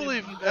come I can't in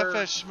believe and be their-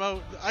 FS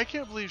Schmo. I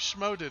can't believe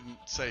Schmo didn't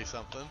say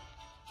something.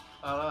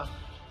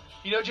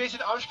 You know, Jason,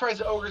 I'm surprised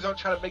the ogres don't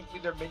try to make me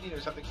their minion or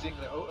something, seeing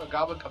a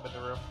goblin come in the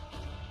room.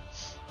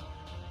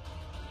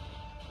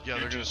 Yeah,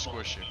 they're gonna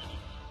squish you.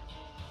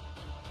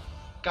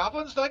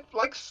 Goblins like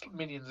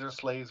minions or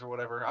slaves or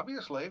whatever. I'll be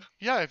your slave.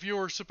 Yeah, if you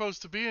were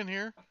supposed to be in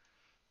here,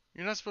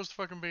 you're not supposed to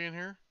fucking be in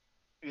here.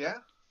 Yeah.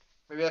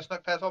 Maybe I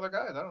snuck past all their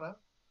guys. I don't know.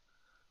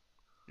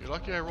 You're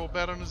lucky I rolled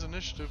bad on his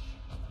initiative.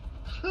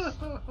 I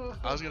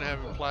was gonna have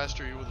him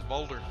plaster you with a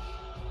boulder.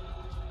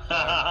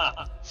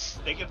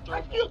 They can throw.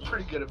 I feel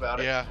pretty good about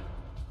it. Yeah,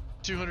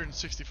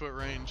 260-foot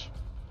range.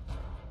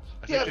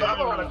 I Yeah, think but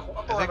I'm around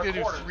I think a they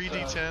do corner.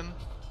 3d10.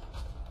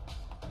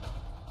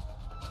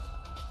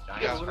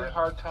 You have a little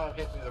hard time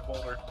hitting me with a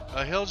boulder.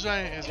 A hill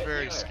giant is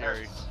very It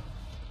scary. hurts.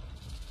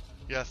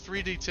 Yeah,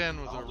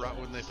 3d10 with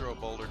when they throw a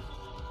boulder.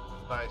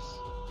 Nice.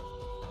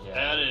 Yeah,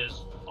 That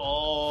is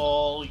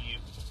all you.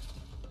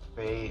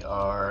 they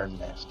are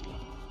nasty.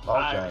 All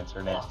giants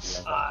are nasty.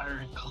 I think.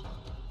 Iron Claw.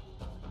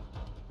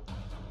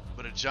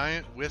 But a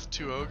giant with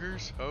 2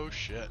 ogres? Oh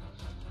shit.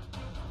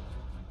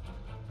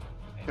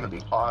 It's gonna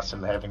be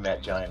awesome having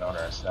that giant on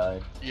our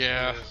side.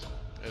 Yeah, It is.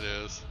 it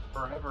is.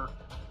 Forever.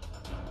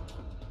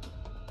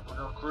 We're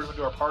gonna recruit him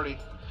into our party.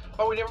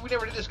 Oh, we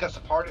never did discuss the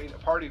party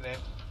name.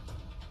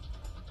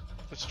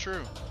 That's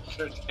true.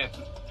 Sure did.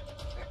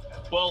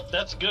 Well,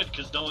 that's good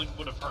because no one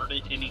would have heard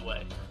it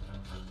anyway.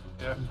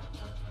 Yeah.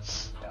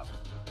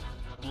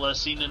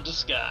 Blessing in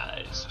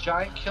disguise.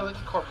 Giant Killing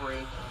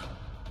Incorporated.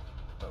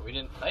 But we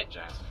didn't fight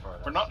giants before.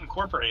 We're not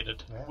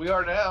incorporated. Yeah. We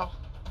are now.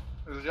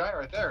 There's a giant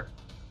right there.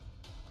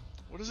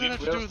 What does that have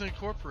to do with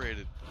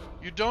incorporated?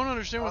 You don't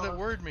understand what that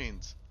word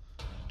means.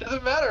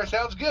 Doesn't matter. It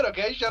sounds good.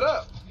 Okay, shut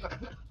up.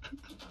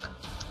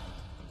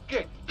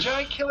 Okay,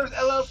 Giant Killers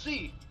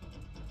LLC.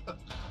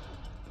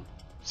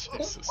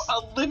 Jesus. A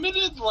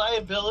limited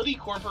liability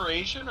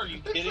corporation? Are you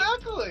kidding?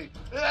 Exactly.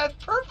 That's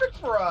perfect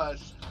for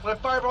us. When I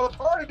fire all the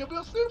party, nobody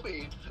will sue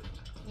me.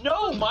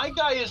 No, my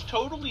guy is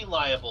totally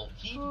liable.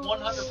 He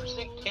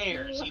 100%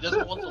 cares. He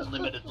doesn't want the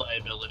limited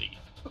liability.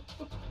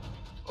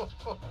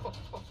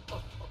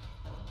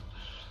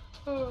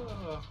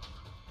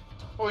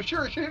 Oh,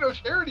 sure, no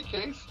charity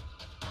case.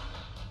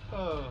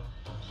 Oh.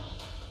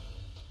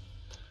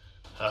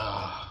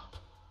 Ah.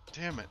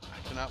 Damn it.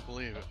 I cannot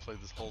believe it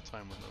played this whole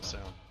time with no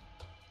sound.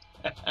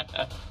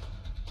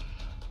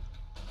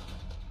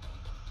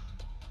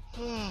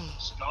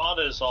 Scott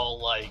is all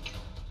like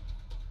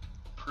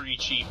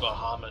preachy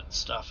Bahamut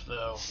stuff,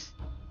 though.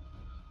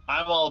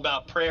 I'm all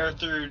about prayer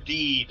through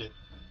deed.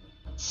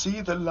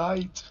 See the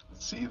light.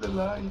 See the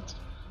light.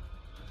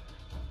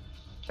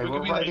 Hey, We we're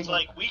could be like- riding. It's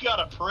like, we got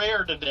a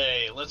prayer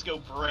today. Let's go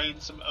brain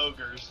some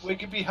ogres. We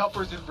can be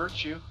helpers in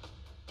virtue.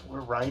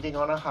 We're riding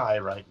on a high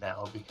right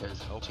now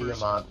because Helpers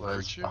Tiamat in was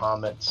virtue?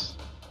 Bahamut's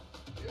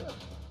Yeah.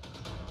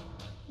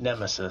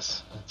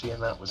 nemesis. And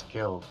Tiamat was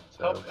killed.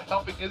 So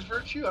Helping is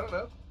virtue? I don't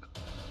know.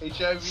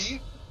 HIV?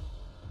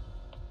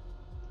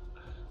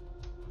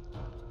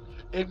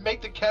 It'd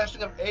make the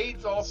casting of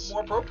AIDS all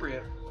more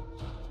appropriate.